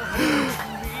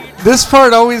 This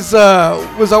part always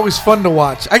was always fun to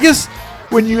watch. I guess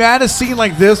when you add a scene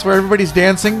like this where everybody's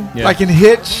dancing, Yeah. like in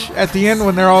Hitch at the end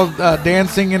when they're all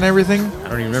dancing and everything, I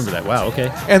don't even remember that. Wow,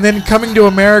 okay. and then Coming to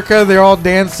America, they're all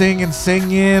dancing and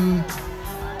singing.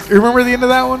 You remember the end of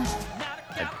that one?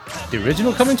 The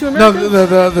original Coming to No,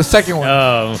 America? the second one.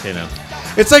 Oh, okay, no.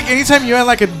 It's like anytime you add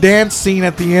like a dance scene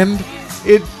at the end,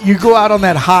 you go out on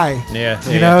that high. Yeah,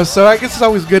 You know, so I guess it's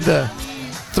always good to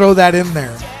throw that in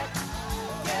there.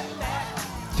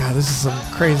 God, this is some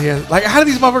crazy ass. Like, how do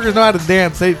these motherfuckers know how to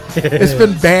dance? It's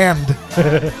been banned.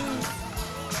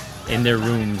 In their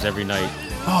rooms every night.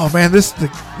 Oh man,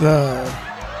 the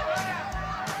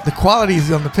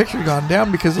qualities on the picture gone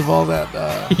down because of all that.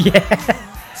 Yeah.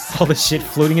 All the shit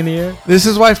floating in the air. This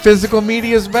is why physical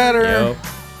media is better. Yep.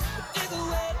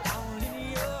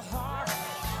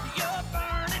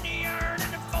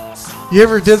 You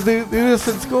ever did do this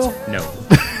in school? No.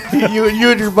 you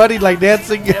and your buddy like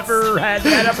dancing? Never had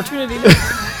that opportunity.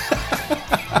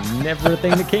 Never a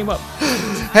thing that came up.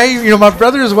 Hey, my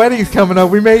brother's wedding's coming up.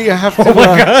 We may have to. Oh my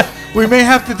God. We may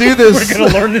have to do this. We're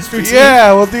gonna learn this routine.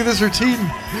 Yeah, we'll do this routine.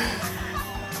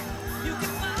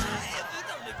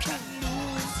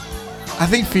 I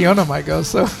think Fiona might go.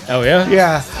 So. Oh yeah.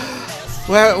 Yeah.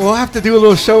 We'll have to do a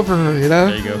little show for her.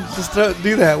 There you go. Just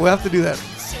do that. We'll have to do that.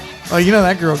 Oh,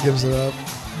 that girl gives it up.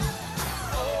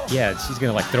 Yeah, she's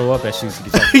gonna like throw up as she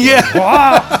gets up. Yeah.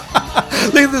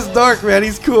 Look at this dork, man.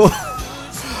 He's cool.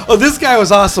 Oh, this guy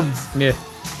was awesome. Yeah.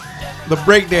 The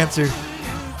break dancer.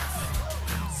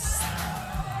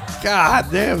 God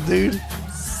damn, dude.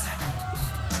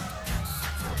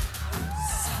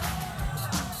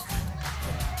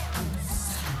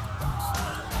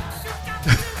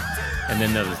 And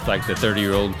then there's like the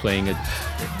 30-year-old playing a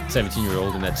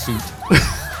 17-year-old in that suit.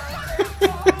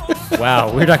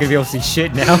 Wow, we're not gonna be able to see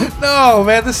shit now. No,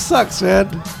 man, this sucks, man.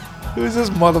 Who's this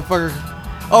motherfucker?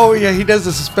 Oh yeah, he does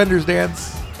the suspenders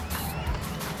dance.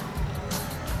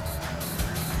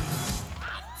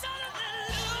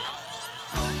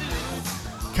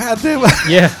 God damn it.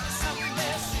 Yeah.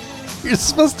 You're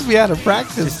supposed to be out of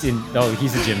practice.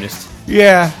 He's a gymnast.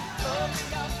 Yeah.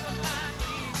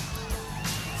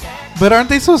 But aren't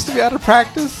they supposed to be out of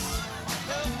practice?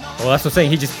 Well, that's what I'm saying.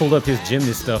 He just pulled up his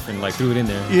gymnast stuff and like threw it in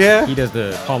there. Yeah. He does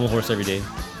the pommel horse every day.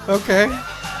 Okay.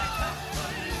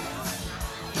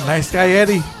 Nice guy,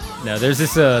 Eddie. Now there's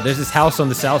this house on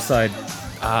the south side.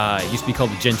 It used to be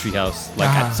called the Gentry House.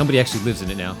 Like somebody actually lives in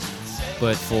it now.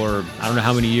 But for I don't know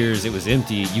how many years it was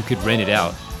empty. You could rent it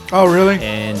out. Oh, really?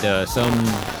 And some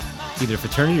either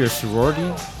fraternity or sorority.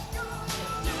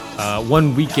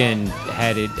 One weekend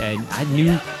had it, and I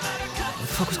knew what the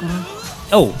fuck was going on.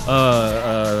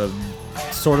 Oh,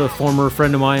 sort of former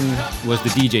friend of mine was the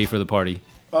DJ for the party.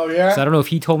 Oh yeah. So I don't know if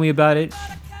he told me about it.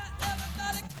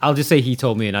 I'll just say he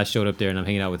told me, and I showed up there, and I'm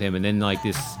hanging out with him. And then like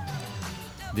this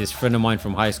this friend of mine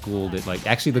from high school that like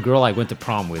actually the girl I went to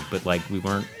prom with, but like we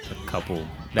weren't a couple.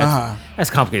 That's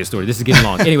a complicated story. This is getting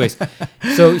long. Anyways,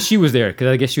 so she was there because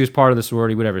I guess she was part of the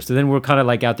sorority, whatever. So then we're kind of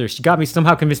like out there. She got me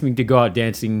somehow convinced me to go out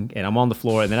dancing, and I'm on the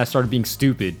floor, and then I started being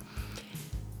stupid,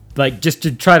 like just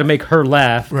to try to make her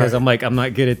laugh because I'm like I'm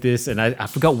not good at this, and I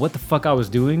forgot what the fuck I was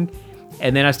doing,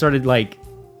 and then I started like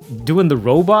doing the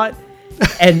robot,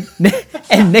 and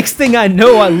next thing I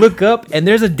know, I look up and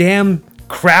there's a damn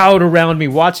crowd around me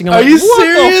watching. I'm Are like, you what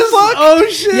serious? the fuck? Oh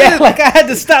shit! Yeah, like I had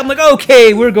to stop. I'm like,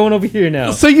 okay, we're going over here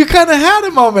now. So you kind of had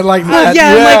a moment like that.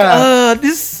 I'm like,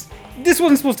 this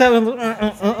wasn't supposed to happen.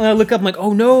 I look up, I'm like,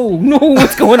 oh no,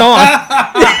 what's going on?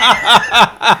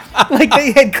 Like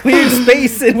they had cleared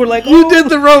space, and we're like, you did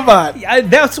the robot.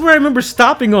 That's where I remember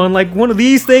stopping on like one of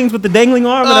these things with the dangling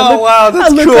arm. And wow,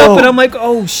 that's I look cool. up and I'm like,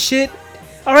 oh shit!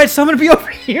 All right, so I'm gonna be over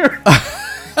here.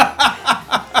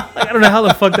 I don't know how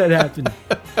the fuck that happened.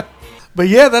 But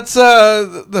yeah, that's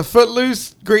the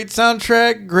Footloose. Great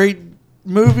soundtrack, great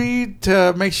movie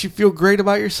to makes you feel great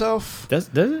about yourself. Does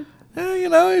it? You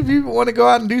know, if you want to go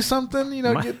out and do something, you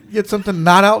know, get something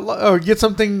not outlawed, or get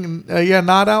something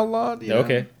not outlawed. You know?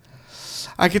 Okay.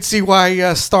 I could see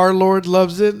why Star-Lord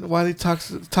loves it. Why he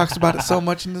talks about it so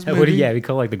much in this movie. We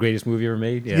call it like the greatest movie ever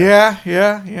made.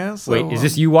 Yeah. So, wait, is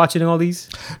this you watching all these?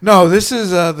 No, this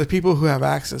is the people who have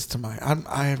access to my.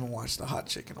 I haven't watched The Hot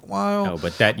Chick in a while. No,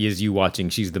 but that is you watching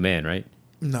She's the Man, right?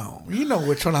 No, you know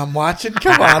which one I'm watching.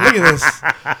 Come on, look at this.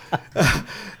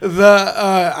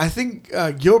 I think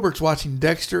Gilbert's watching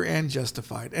Dexter and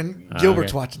Justified, and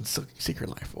Gilbert's watching Secret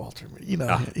Life of Walter. You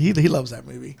know, he loves that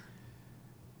movie.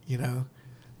 You know,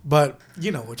 but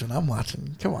you know which one I'm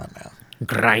watching. Come on now,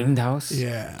 Grindhouse.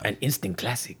 Yeah, an instant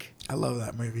classic. I love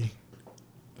that movie.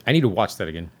 I need to watch that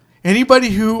again. Anybody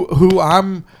who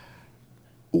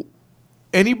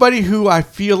I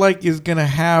feel like is gonna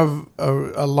have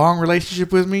a long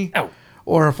relationship with me,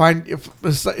 or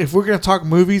if we're gonna talk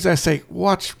movies, I say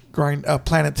watch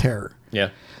Planet Terror.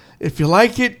 Yeah. If you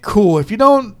like it, cool. If you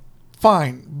don't,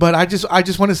 fine. But I just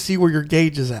want to see where your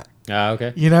gauge is at.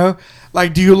 Okay. You know,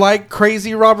 like, do you like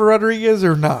crazy Robert Rodriguez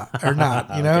or not?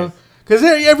 You know, because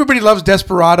everybody loves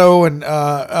Desperado and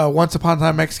Once Upon a Time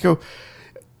in Mexico,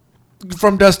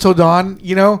 From Dusk Till Dawn.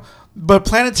 You know. But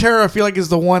Planet Terror, I feel like, is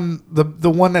the one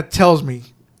that tells me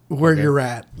where you're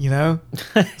at, you know.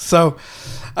 So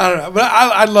I don't know, but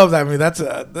I love that movie. That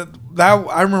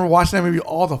I remember watching that movie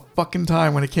all the fucking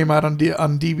time when it came out on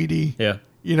DVD. Yeah,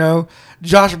 you know,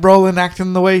 Josh Brolin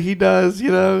acting the way he does.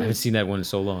 You know, I haven't seen that one in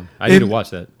so long. I need to watch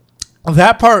that.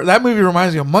 That movie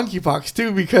reminds me of Monkeypox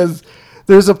too, because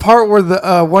there's a part where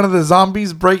the one of the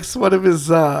zombies breaks one of his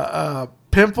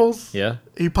pimples. Yeah.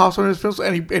 He pops one of his pimples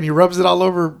and he rubs it all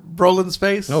over Brolin's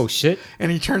face. Oh shit!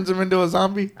 And he turns him into a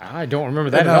zombie. I don't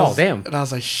remember that at all. Damn. And I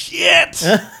was like, shit.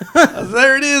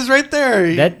 There it is, right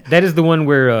there. That is the one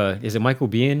where is it Michael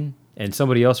Biehn and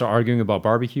somebody else are arguing about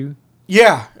barbecue?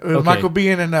 Yeah, Michael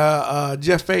Biehn and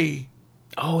Jeff Fahey.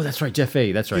 Oh, that's right, Jeff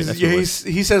Fahey. That's right.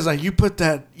 He says like you put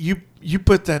that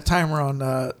timer on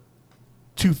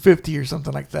 250 or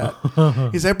something like that.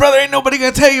 He said, brother, ain't nobody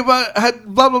gonna tell you about how,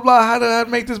 blah blah blah how to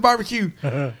make this barbecue.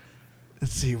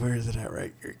 Let's see, where is it at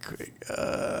right quick.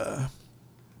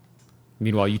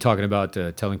 Meanwhile, you talking about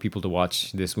telling people to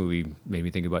watch this movie made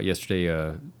me think about yesterday.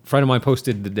 A friend of mine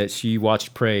posted that she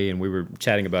watched Prey, and we were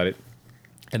chatting about it.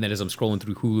 And then as I'm scrolling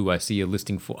through Hulu, I see a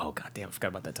listing for... Oh, goddamn, I forgot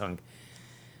about that tongue.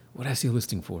 What did I see a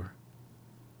listing for?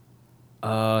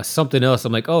 Something else.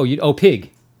 I'm like,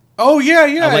 Pig. Oh, yeah.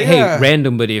 I'm like, hey,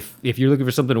 random, but if you're looking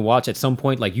for something to watch at some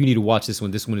point, like, you need to watch this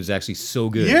one. This one is actually so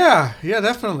good. Yeah,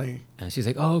 definitely. And she's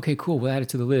like, oh, okay, cool. We'll add it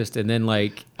to the list. And then,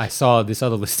 like, I saw this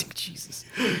other listing. Jesus.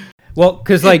 Well,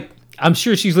 because, like, I'm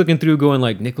sure she's looking through going,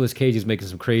 like, Nicolas Cage is making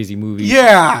some crazy movies.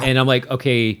 Yeah. And I'm like,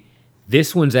 okay,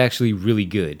 this one's actually really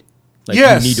good. Like,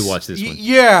 yes. You need to watch this one.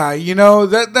 Yeah, you know,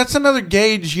 that's another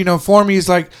gauge, you know, for me is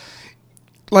like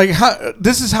how,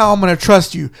 this is how I'm going to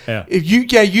trust you. Yeah. If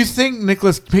you think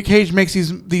Nicolas Cage makes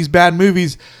these bad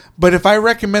movies, but if I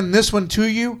recommend this one to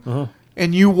you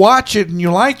and you watch it and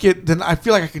you like it, then I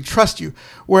feel like I can trust you.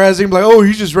 Whereas they'd be like, oh,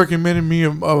 he just recommended me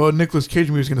a Nicolas Cage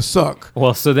movie is going to suck.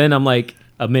 Well, so then I'm like,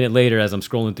 a minute later as I'm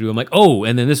scrolling through, I'm like, oh,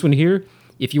 and then this one here,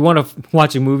 if you want to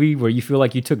watch a movie where you feel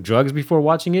like you took drugs before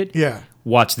watching it,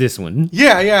 watch this one.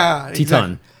 Yeah. Titan.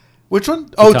 Exactly. Which one?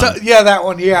 Titan. Oh, that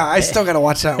one. Yeah, I still got to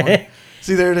watch that one.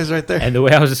 See, there it is right there. And the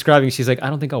way I was describing, she's like, I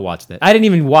don't think I'll watch that. I didn't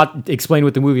even explain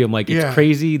what the movie. I'm like, it's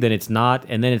crazy, then it's not.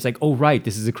 And then it's like, oh, right,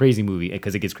 this is a crazy movie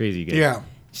because it gets crazy again. Yeah.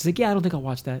 She's like, yeah, I don't think I'll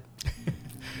watch that.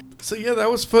 So, yeah, that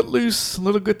was Footloose. A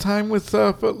little good time with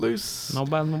Footloose. No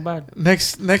bad.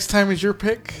 Next time is your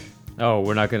pick. Oh,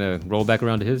 we're not going to roll back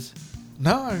around to his?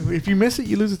 No, if you miss it,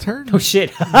 you lose a turn. Oh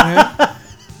shit. Yeah.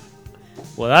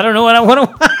 Well, I don't know what I want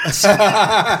to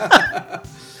watch.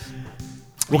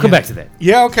 We'll come back to that.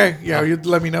 Yeah, okay. Yeah, you'd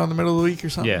let me know in the middle of the week or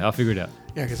something. Yeah, I'll figure it out.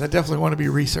 Yeah, because I definitely want to be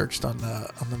researched on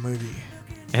the movie.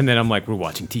 And then I'm like, we're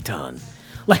watching Titan.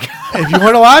 Like, if you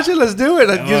want to watch it, let's do it.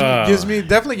 It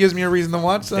definitely gives me a reason to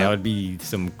watch that. That would be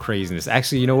some craziness.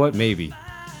 Actually, you know what? Maybe.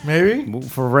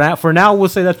 For now, we'll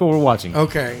say that's what we're watching.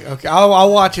 Okay.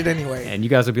 I'll watch it anyway. And you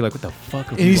guys will be like, what the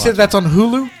fuck are And you said that's on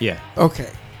Hulu? Yeah. Okay,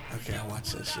 I'll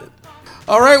watch that shit.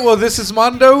 All right, well, this is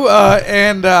Mondo,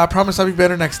 and I promise I'll be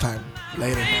better next time.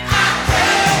 Later.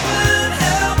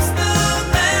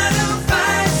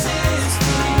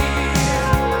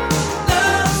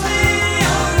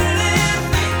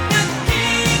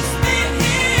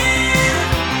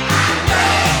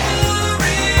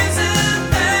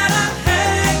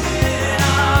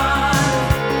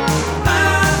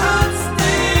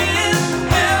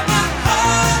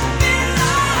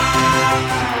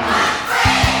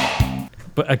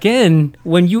 But again,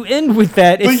 when you end with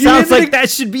that, it sounds like that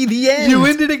should be the end. You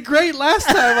ended it great last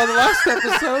time on the last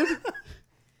episode.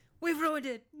 We've ruined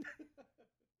it.